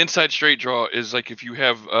 An inside straight draw is like if you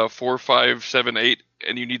have 4, 5, 7, 8,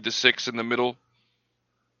 and you need the 6 in the middle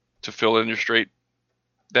to fill in your straight.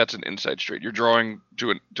 That's an inside straight. You're drawing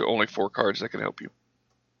to only 4 cards that can help you.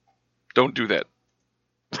 Don't do that.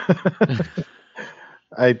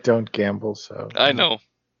 I don't gamble, so I know.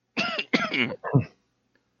 it's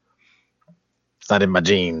not in my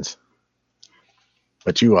genes.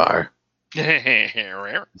 But you are. So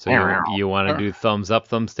you want to do thumbs up,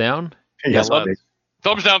 thumbs down? Yes, let's. buddy.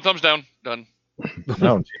 Thumbs down, thumbs down. Done.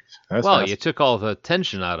 No, jeez. That's Well, fast. you took all the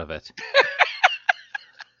tension out of it.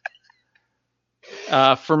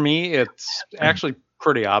 For me, it's actually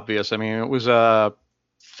pretty obvious. I mean, it was a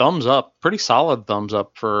thumbs up, pretty solid thumbs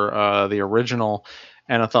up for the original,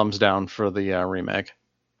 and a thumbs down for the remake.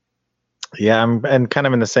 Yeah, I'm and kind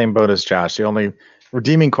of in the same boat as Josh. The only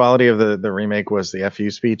redeeming quality of the remake was the FU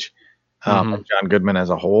speech Mhm. of John Goodman as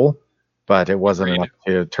a whole, but it wasn't Agreed. enough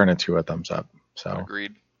to turn it to a thumbs up. So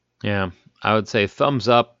Agreed. Yeah, I would say thumbs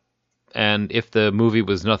up, and if the movie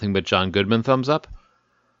was nothing but John Goodman, thumbs up.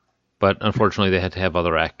 But unfortunately, they had to have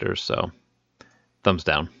other actors, so thumbs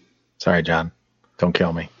down. sorry, John. Don't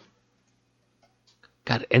kill me.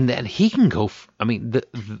 God, and then he can go. I mean,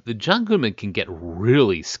 the John Goodman can get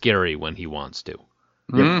really scary when he wants to.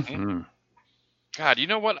 Mhm. God, you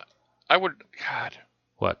know what? God,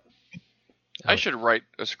 What? I should write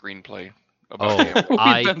a screenplay about Oh, gambling. We've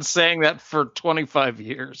I been saying that for 25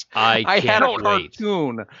 years. I I had a can't wait.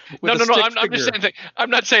 cartoon. With No, a stick I'm just figure. saying. I'm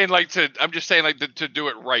not saying I'm just saying to do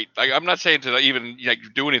it right. Like I'm not saying to even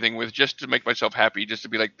do anything with, just to make myself happy, just to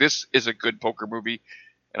be like, this is a good poker movie,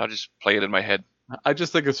 and I'll just play it in my head. I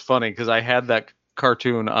just think it's funny because I had that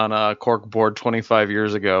cartoon on a cork board 25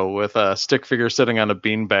 years ago with a stick figure sitting on a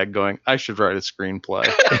beanbag going, I should write a screenplay.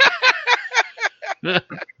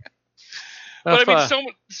 But I mean,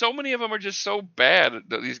 so many of them are just so bad.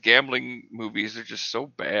 These gambling movies are just so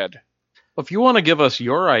bad. If you want to give us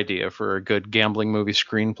your idea for a good gambling movie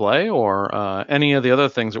screenplay or any of the other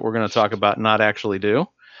things that we're going to talk about and not actually do,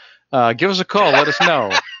 give us a call. Let us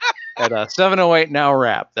know at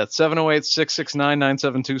 708-NOW-RAP. That's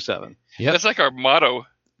 708-669-9727. Yep. That's like our motto.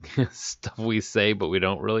 Stuff we say, but we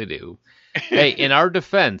don't really do. Hey, in our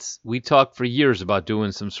defense, we talked for years about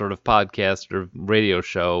doing some sort of podcast or radio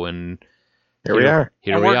show, and Here we are.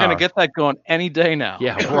 Here And we we're are. going to get that going any day now.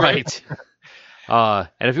 Yeah, right. And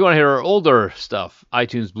if you want to hear our older stuff,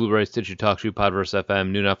 iTunes, Blu-ray, Stitcher, TalkShoe, Podverse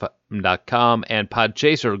FM, NewNuff.com, and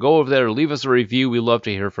Podchaser, go over there, leave us a review. We love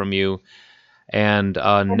to hear from you. And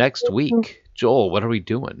next week, Joel, what are we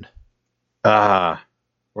doing?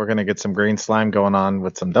 We're gonna get some green slime going on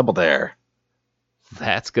with some Double Dare.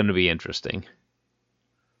 That's going to be interesting.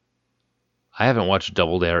 I haven't watched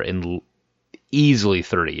Double Dare in easily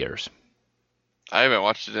 30 years. I haven't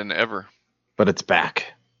watched it in ever. But it's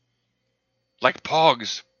back. Like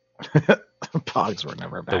Pogs. Pogs were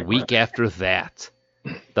never back. The week after that,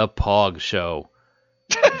 the Pog Show.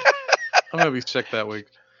 I'm going to be sick that week.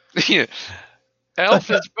 Alf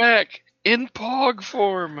is back in Pog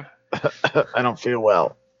form. I don't feel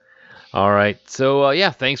well. All right. So, yeah,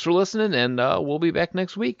 thanks for listening, and we'll be back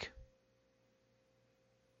next week.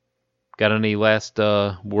 Got any last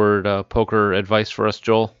word poker advice for us,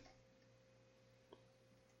 Joel?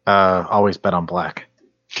 Always bet on black.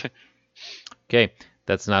 Okay,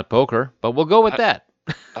 that's not poker, but we'll go with that.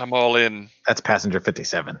 I'm all in. That's passenger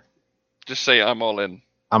 57. Just say I'm all in.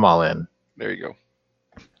 I'm all in There you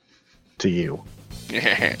to you. go.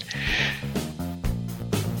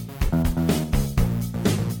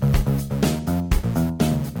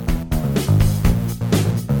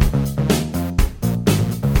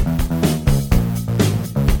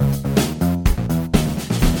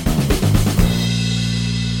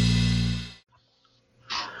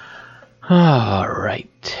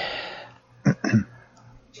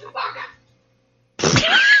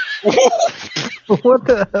 What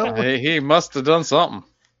the hell? He must have done something.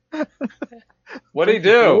 What'd he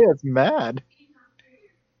do? Leia's mad.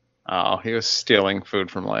 Oh, he was stealing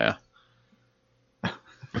food from Leia.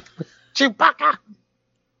 Chewbacca.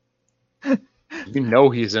 You know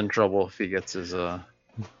he's in trouble if he gets his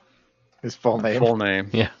His full name. full name.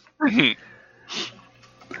 Yeah.